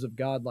in terms of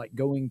God like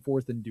going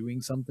forth and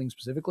doing something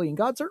specifically. And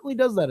God certainly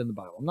does that in the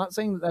Bible. I'm not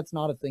saying that that's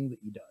not a thing that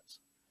he does.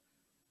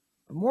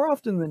 But more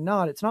often than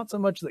not, it's not so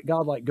much that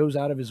God like goes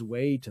out of his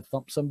way to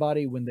thump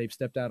somebody when they've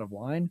stepped out of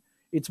line.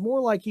 It's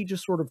more like he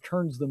just sort of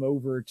turns them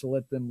over to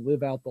let them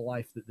live out the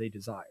life that they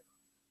desire.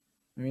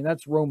 I mean,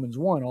 that's Romans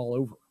 1 all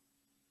over.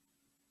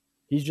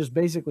 He's just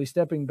basically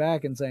stepping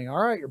back and saying,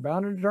 all right, you're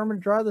bound and determined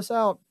to try this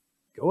out.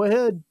 Go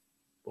ahead.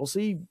 We'll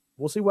see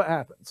what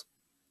happens.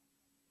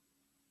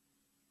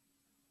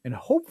 And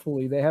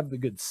hopefully they have the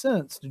good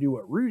sense to do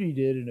what Rudy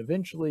did and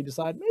eventually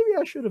decide, maybe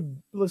I should have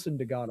listened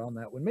to God on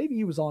that one. Maybe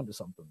he was onto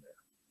something there.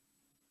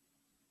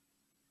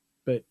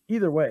 But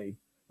either way,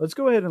 let's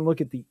go ahead and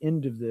look at the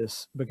end of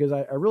this, because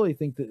I really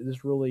think that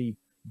this really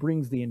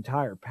brings the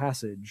entire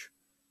passage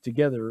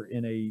together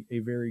in a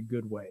very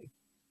good way.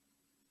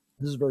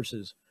 This is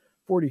verses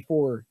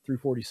 44 through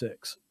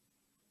 46.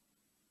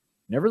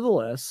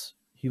 Nevertheless,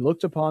 he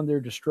looked upon their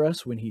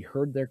distress when he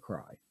heard their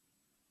cry.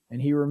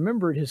 And he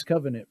remembered his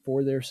covenant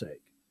for their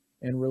sake,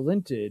 and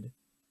relented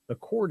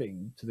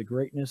according to the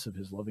greatness of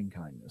his loving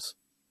kindness.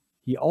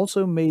 He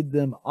also made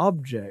them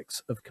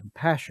objects of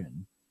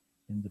compassion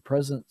in the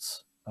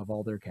presence of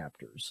all their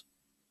captors.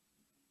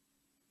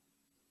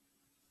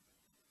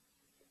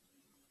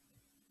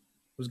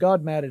 Was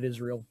God mad at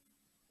Israel?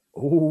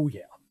 Oh,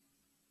 yeah.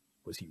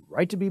 Was he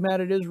right to be mad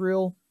at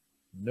Israel?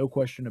 No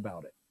question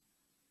about it.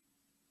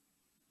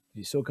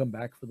 Did he still come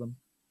back for them?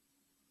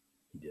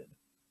 He did.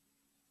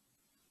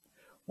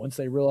 Once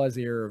they realized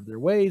the error of their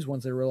ways,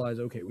 once they realized,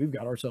 okay, we've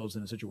got ourselves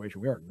in a situation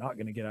we are not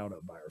going to get out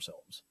of by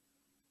ourselves.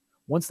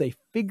 Once they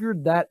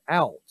figured that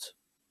out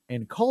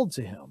and called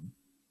to him,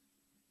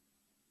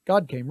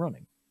 God came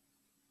running.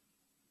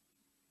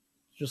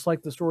 Just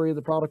like the story of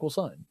the prodigal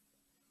son.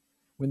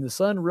 When the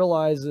son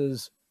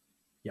realizes,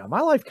 yeah,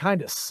 my life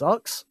kind of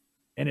sucks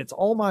and it's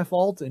all my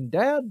fault, and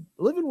Dad,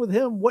 living with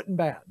him wasn't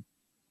bad.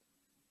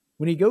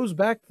 When he goes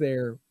back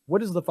there,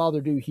 what does the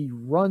father do? He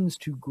runs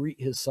to greet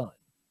his son.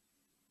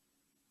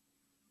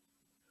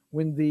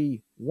 When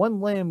the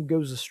one lamb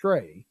goes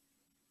astray,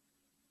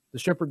 the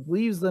shepherd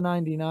leaves the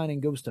 99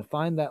 and goes to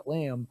find that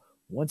lamb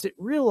once it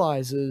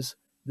realizes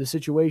the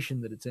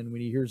situation that it's in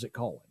when he hears it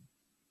calling.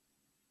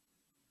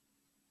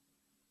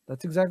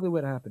 That's exactly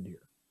what happened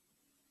here.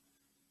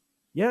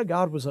 Yeah,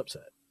 God was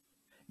upset.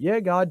 Yeah,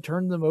 God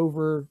turned them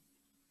over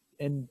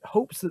in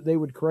hopes that they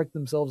would correct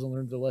themselves and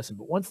learn their lesson.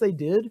 But once they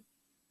did,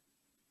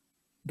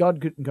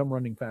 God couldn't come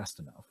running fast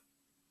enough.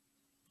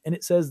 And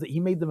it says that he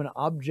made them an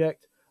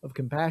object of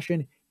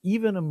compassion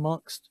even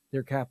amongst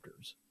their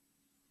captors.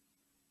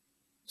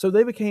 So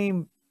they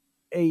became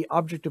an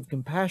object of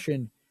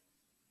compassion.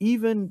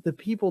 Even the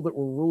people that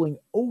were ruling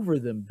over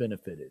them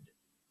benefited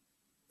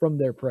from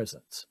their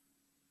presence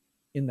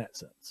in that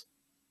sense.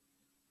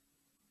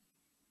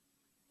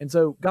 And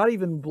so God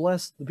even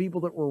blessed the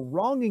people that were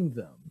wronging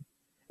them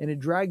and had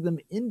dragged them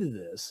into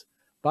this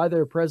by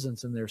their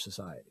presence in their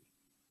society.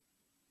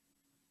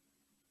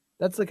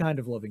 That's the kind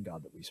of loving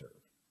God that we serve.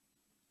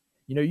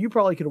 You know, you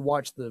probably could have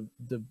watched the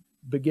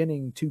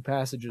beginning 2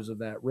 passages of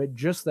that, read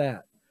just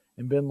that,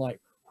 and been like,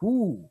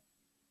 whoo,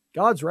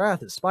 God's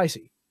wrath is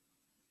spicy.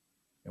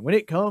 And when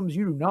it comes,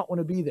 you do not want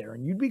to be there.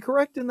 And you'd be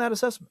correct in that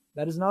assessment.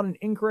 That is not an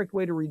incorrect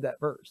way to read that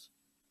verse.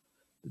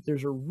 But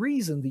there's a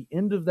reason the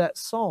end of that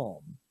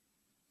psalm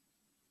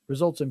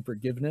results in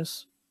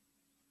forgiveness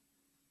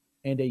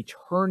and a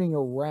turning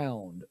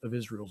around of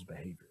Israel's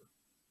behavior.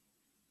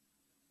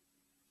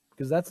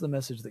 Because that's the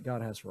message that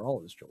God has for all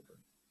of his children.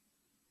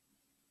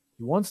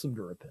 He wants them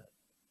to repent.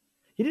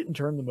 He didn't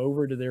turn them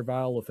over to their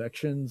vile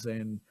affections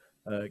and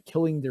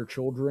killing their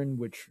children,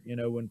 which, you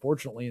know,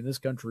 unfortunately in this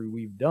country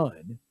we've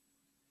done.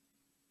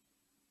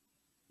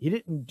 He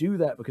didn't do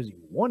that because he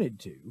wanted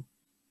to.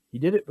 He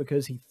did it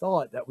because he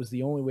thought that was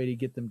the only way to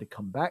get them to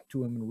come back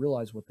to him and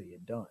realize what they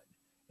had done.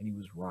 And he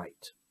was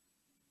right.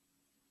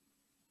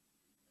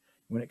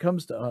 When it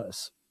comes to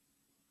us,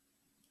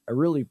 I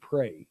really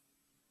pray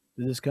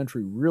that this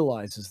country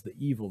realizes the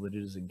evil that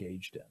it is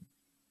engaged in.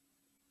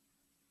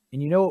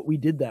 And you know what? We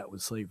did that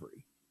with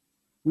slavery.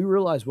 We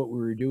realized what we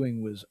were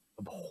doing was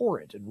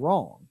abhorrent and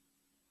wrong.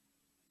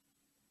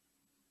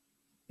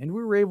 And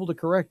we were able to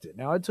correct it.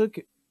 Now, it took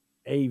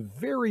a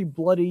very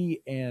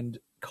bloody and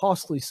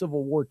costly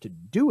civil war to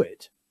do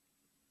it,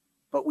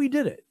 but we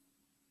did it.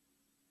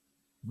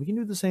 We can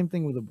do the same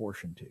thing with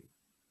abortion too.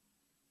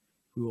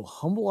 We will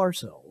humble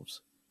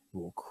ourselves.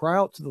 We will cry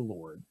out to the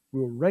Lord.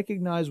 We will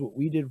recognize what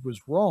we did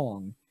was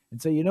wrong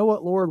and say, you know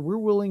what, Lord, we're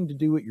willing to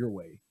do it your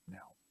way now.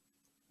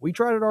 We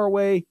tried it our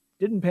way,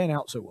 didn't pan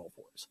out so well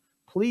for us.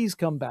 Please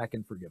come back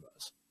and forgive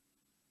us.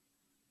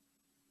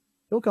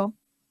 He'll come.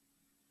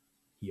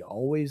 He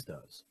always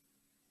does.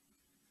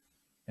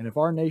 And if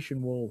our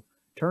nation will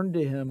turn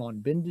to him on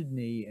bended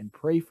knee and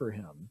pray for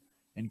him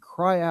and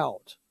cry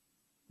out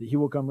that he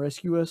will come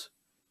rescue us,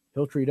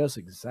 he'll treat us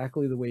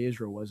exactly the way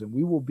Israel was, and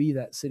we will be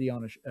that city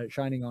on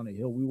shining on a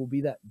hill. We will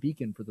be that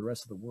beacon for the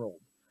rest of the world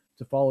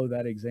to follow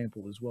that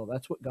example as well.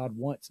 That's what God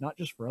wants, not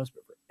just for us,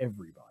 but for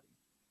everybody.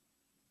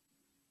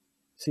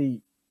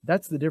 See,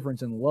 that's the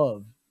difference in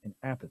love and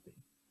apathy.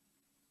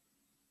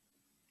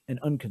 An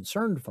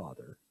unconcerned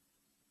father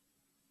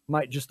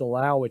might just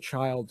allow a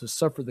child to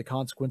suffer the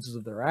consequences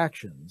of their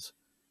actions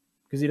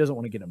because he doesn't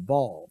want to get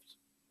involved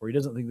or he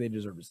doesn't think they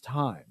deserve his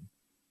time.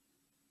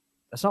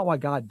 That's not why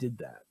God did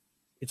that.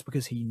 It's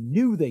because he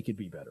knew they could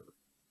be better.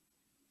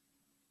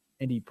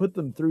 And he put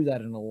them through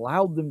that and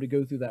allowed them to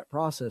go through that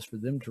process for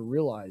them to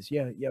realize,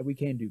 yeah, we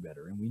can do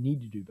better and we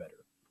need to do better.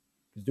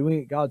 Because doing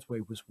it God's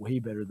way was way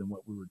better than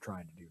what we were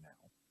trying to do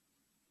now.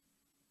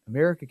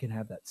 America can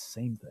have that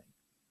same thing.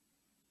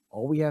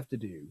 All we have to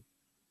do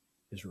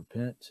is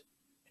repent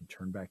and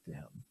turn back to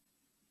him.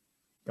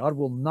 God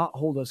will not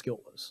hold us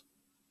guiltless.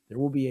 There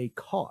will be a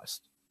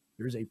cost.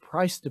 There's a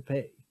price to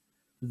pay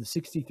for the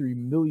 63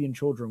 million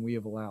children we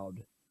have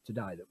allowed to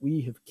die, that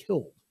we have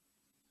killed.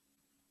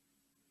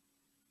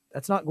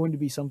 That's not going to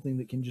be something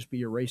that can just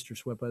be erased or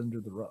swept under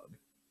the rug.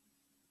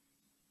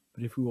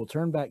 But if we will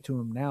turn back to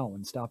him now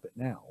and stop it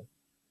now,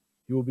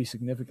 He will be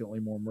significantly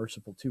more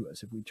merciful to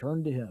us. If we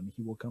turn to him,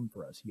 he will come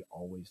for us. He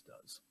always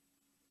does.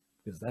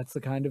 Because that's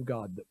the kind of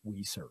God that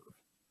we serve.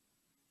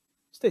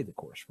 Stay the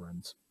course,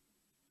 friends.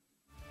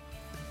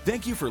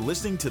 Thank you for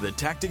listening to the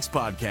Tactics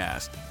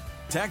Podcast.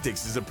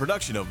 Tactics is a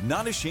production of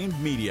Not Ashamed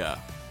Media.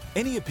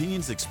 Any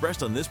opinions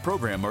expressed on this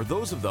program are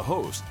those of the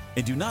host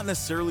and do not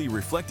necessarily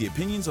reflect the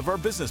opinions of our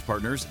business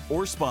partners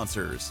or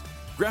sponsors.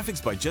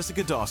 Graphics by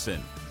Jessica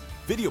Dawson.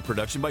 Video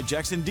production by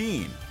Jackson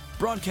Dean.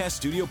 Broadcast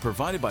studio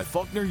provided by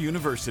Faulkner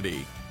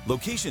University.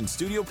 Location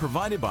studio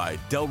provided by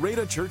Del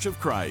Reyta Church of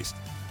Christ.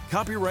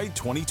 Copyright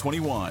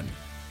 2021.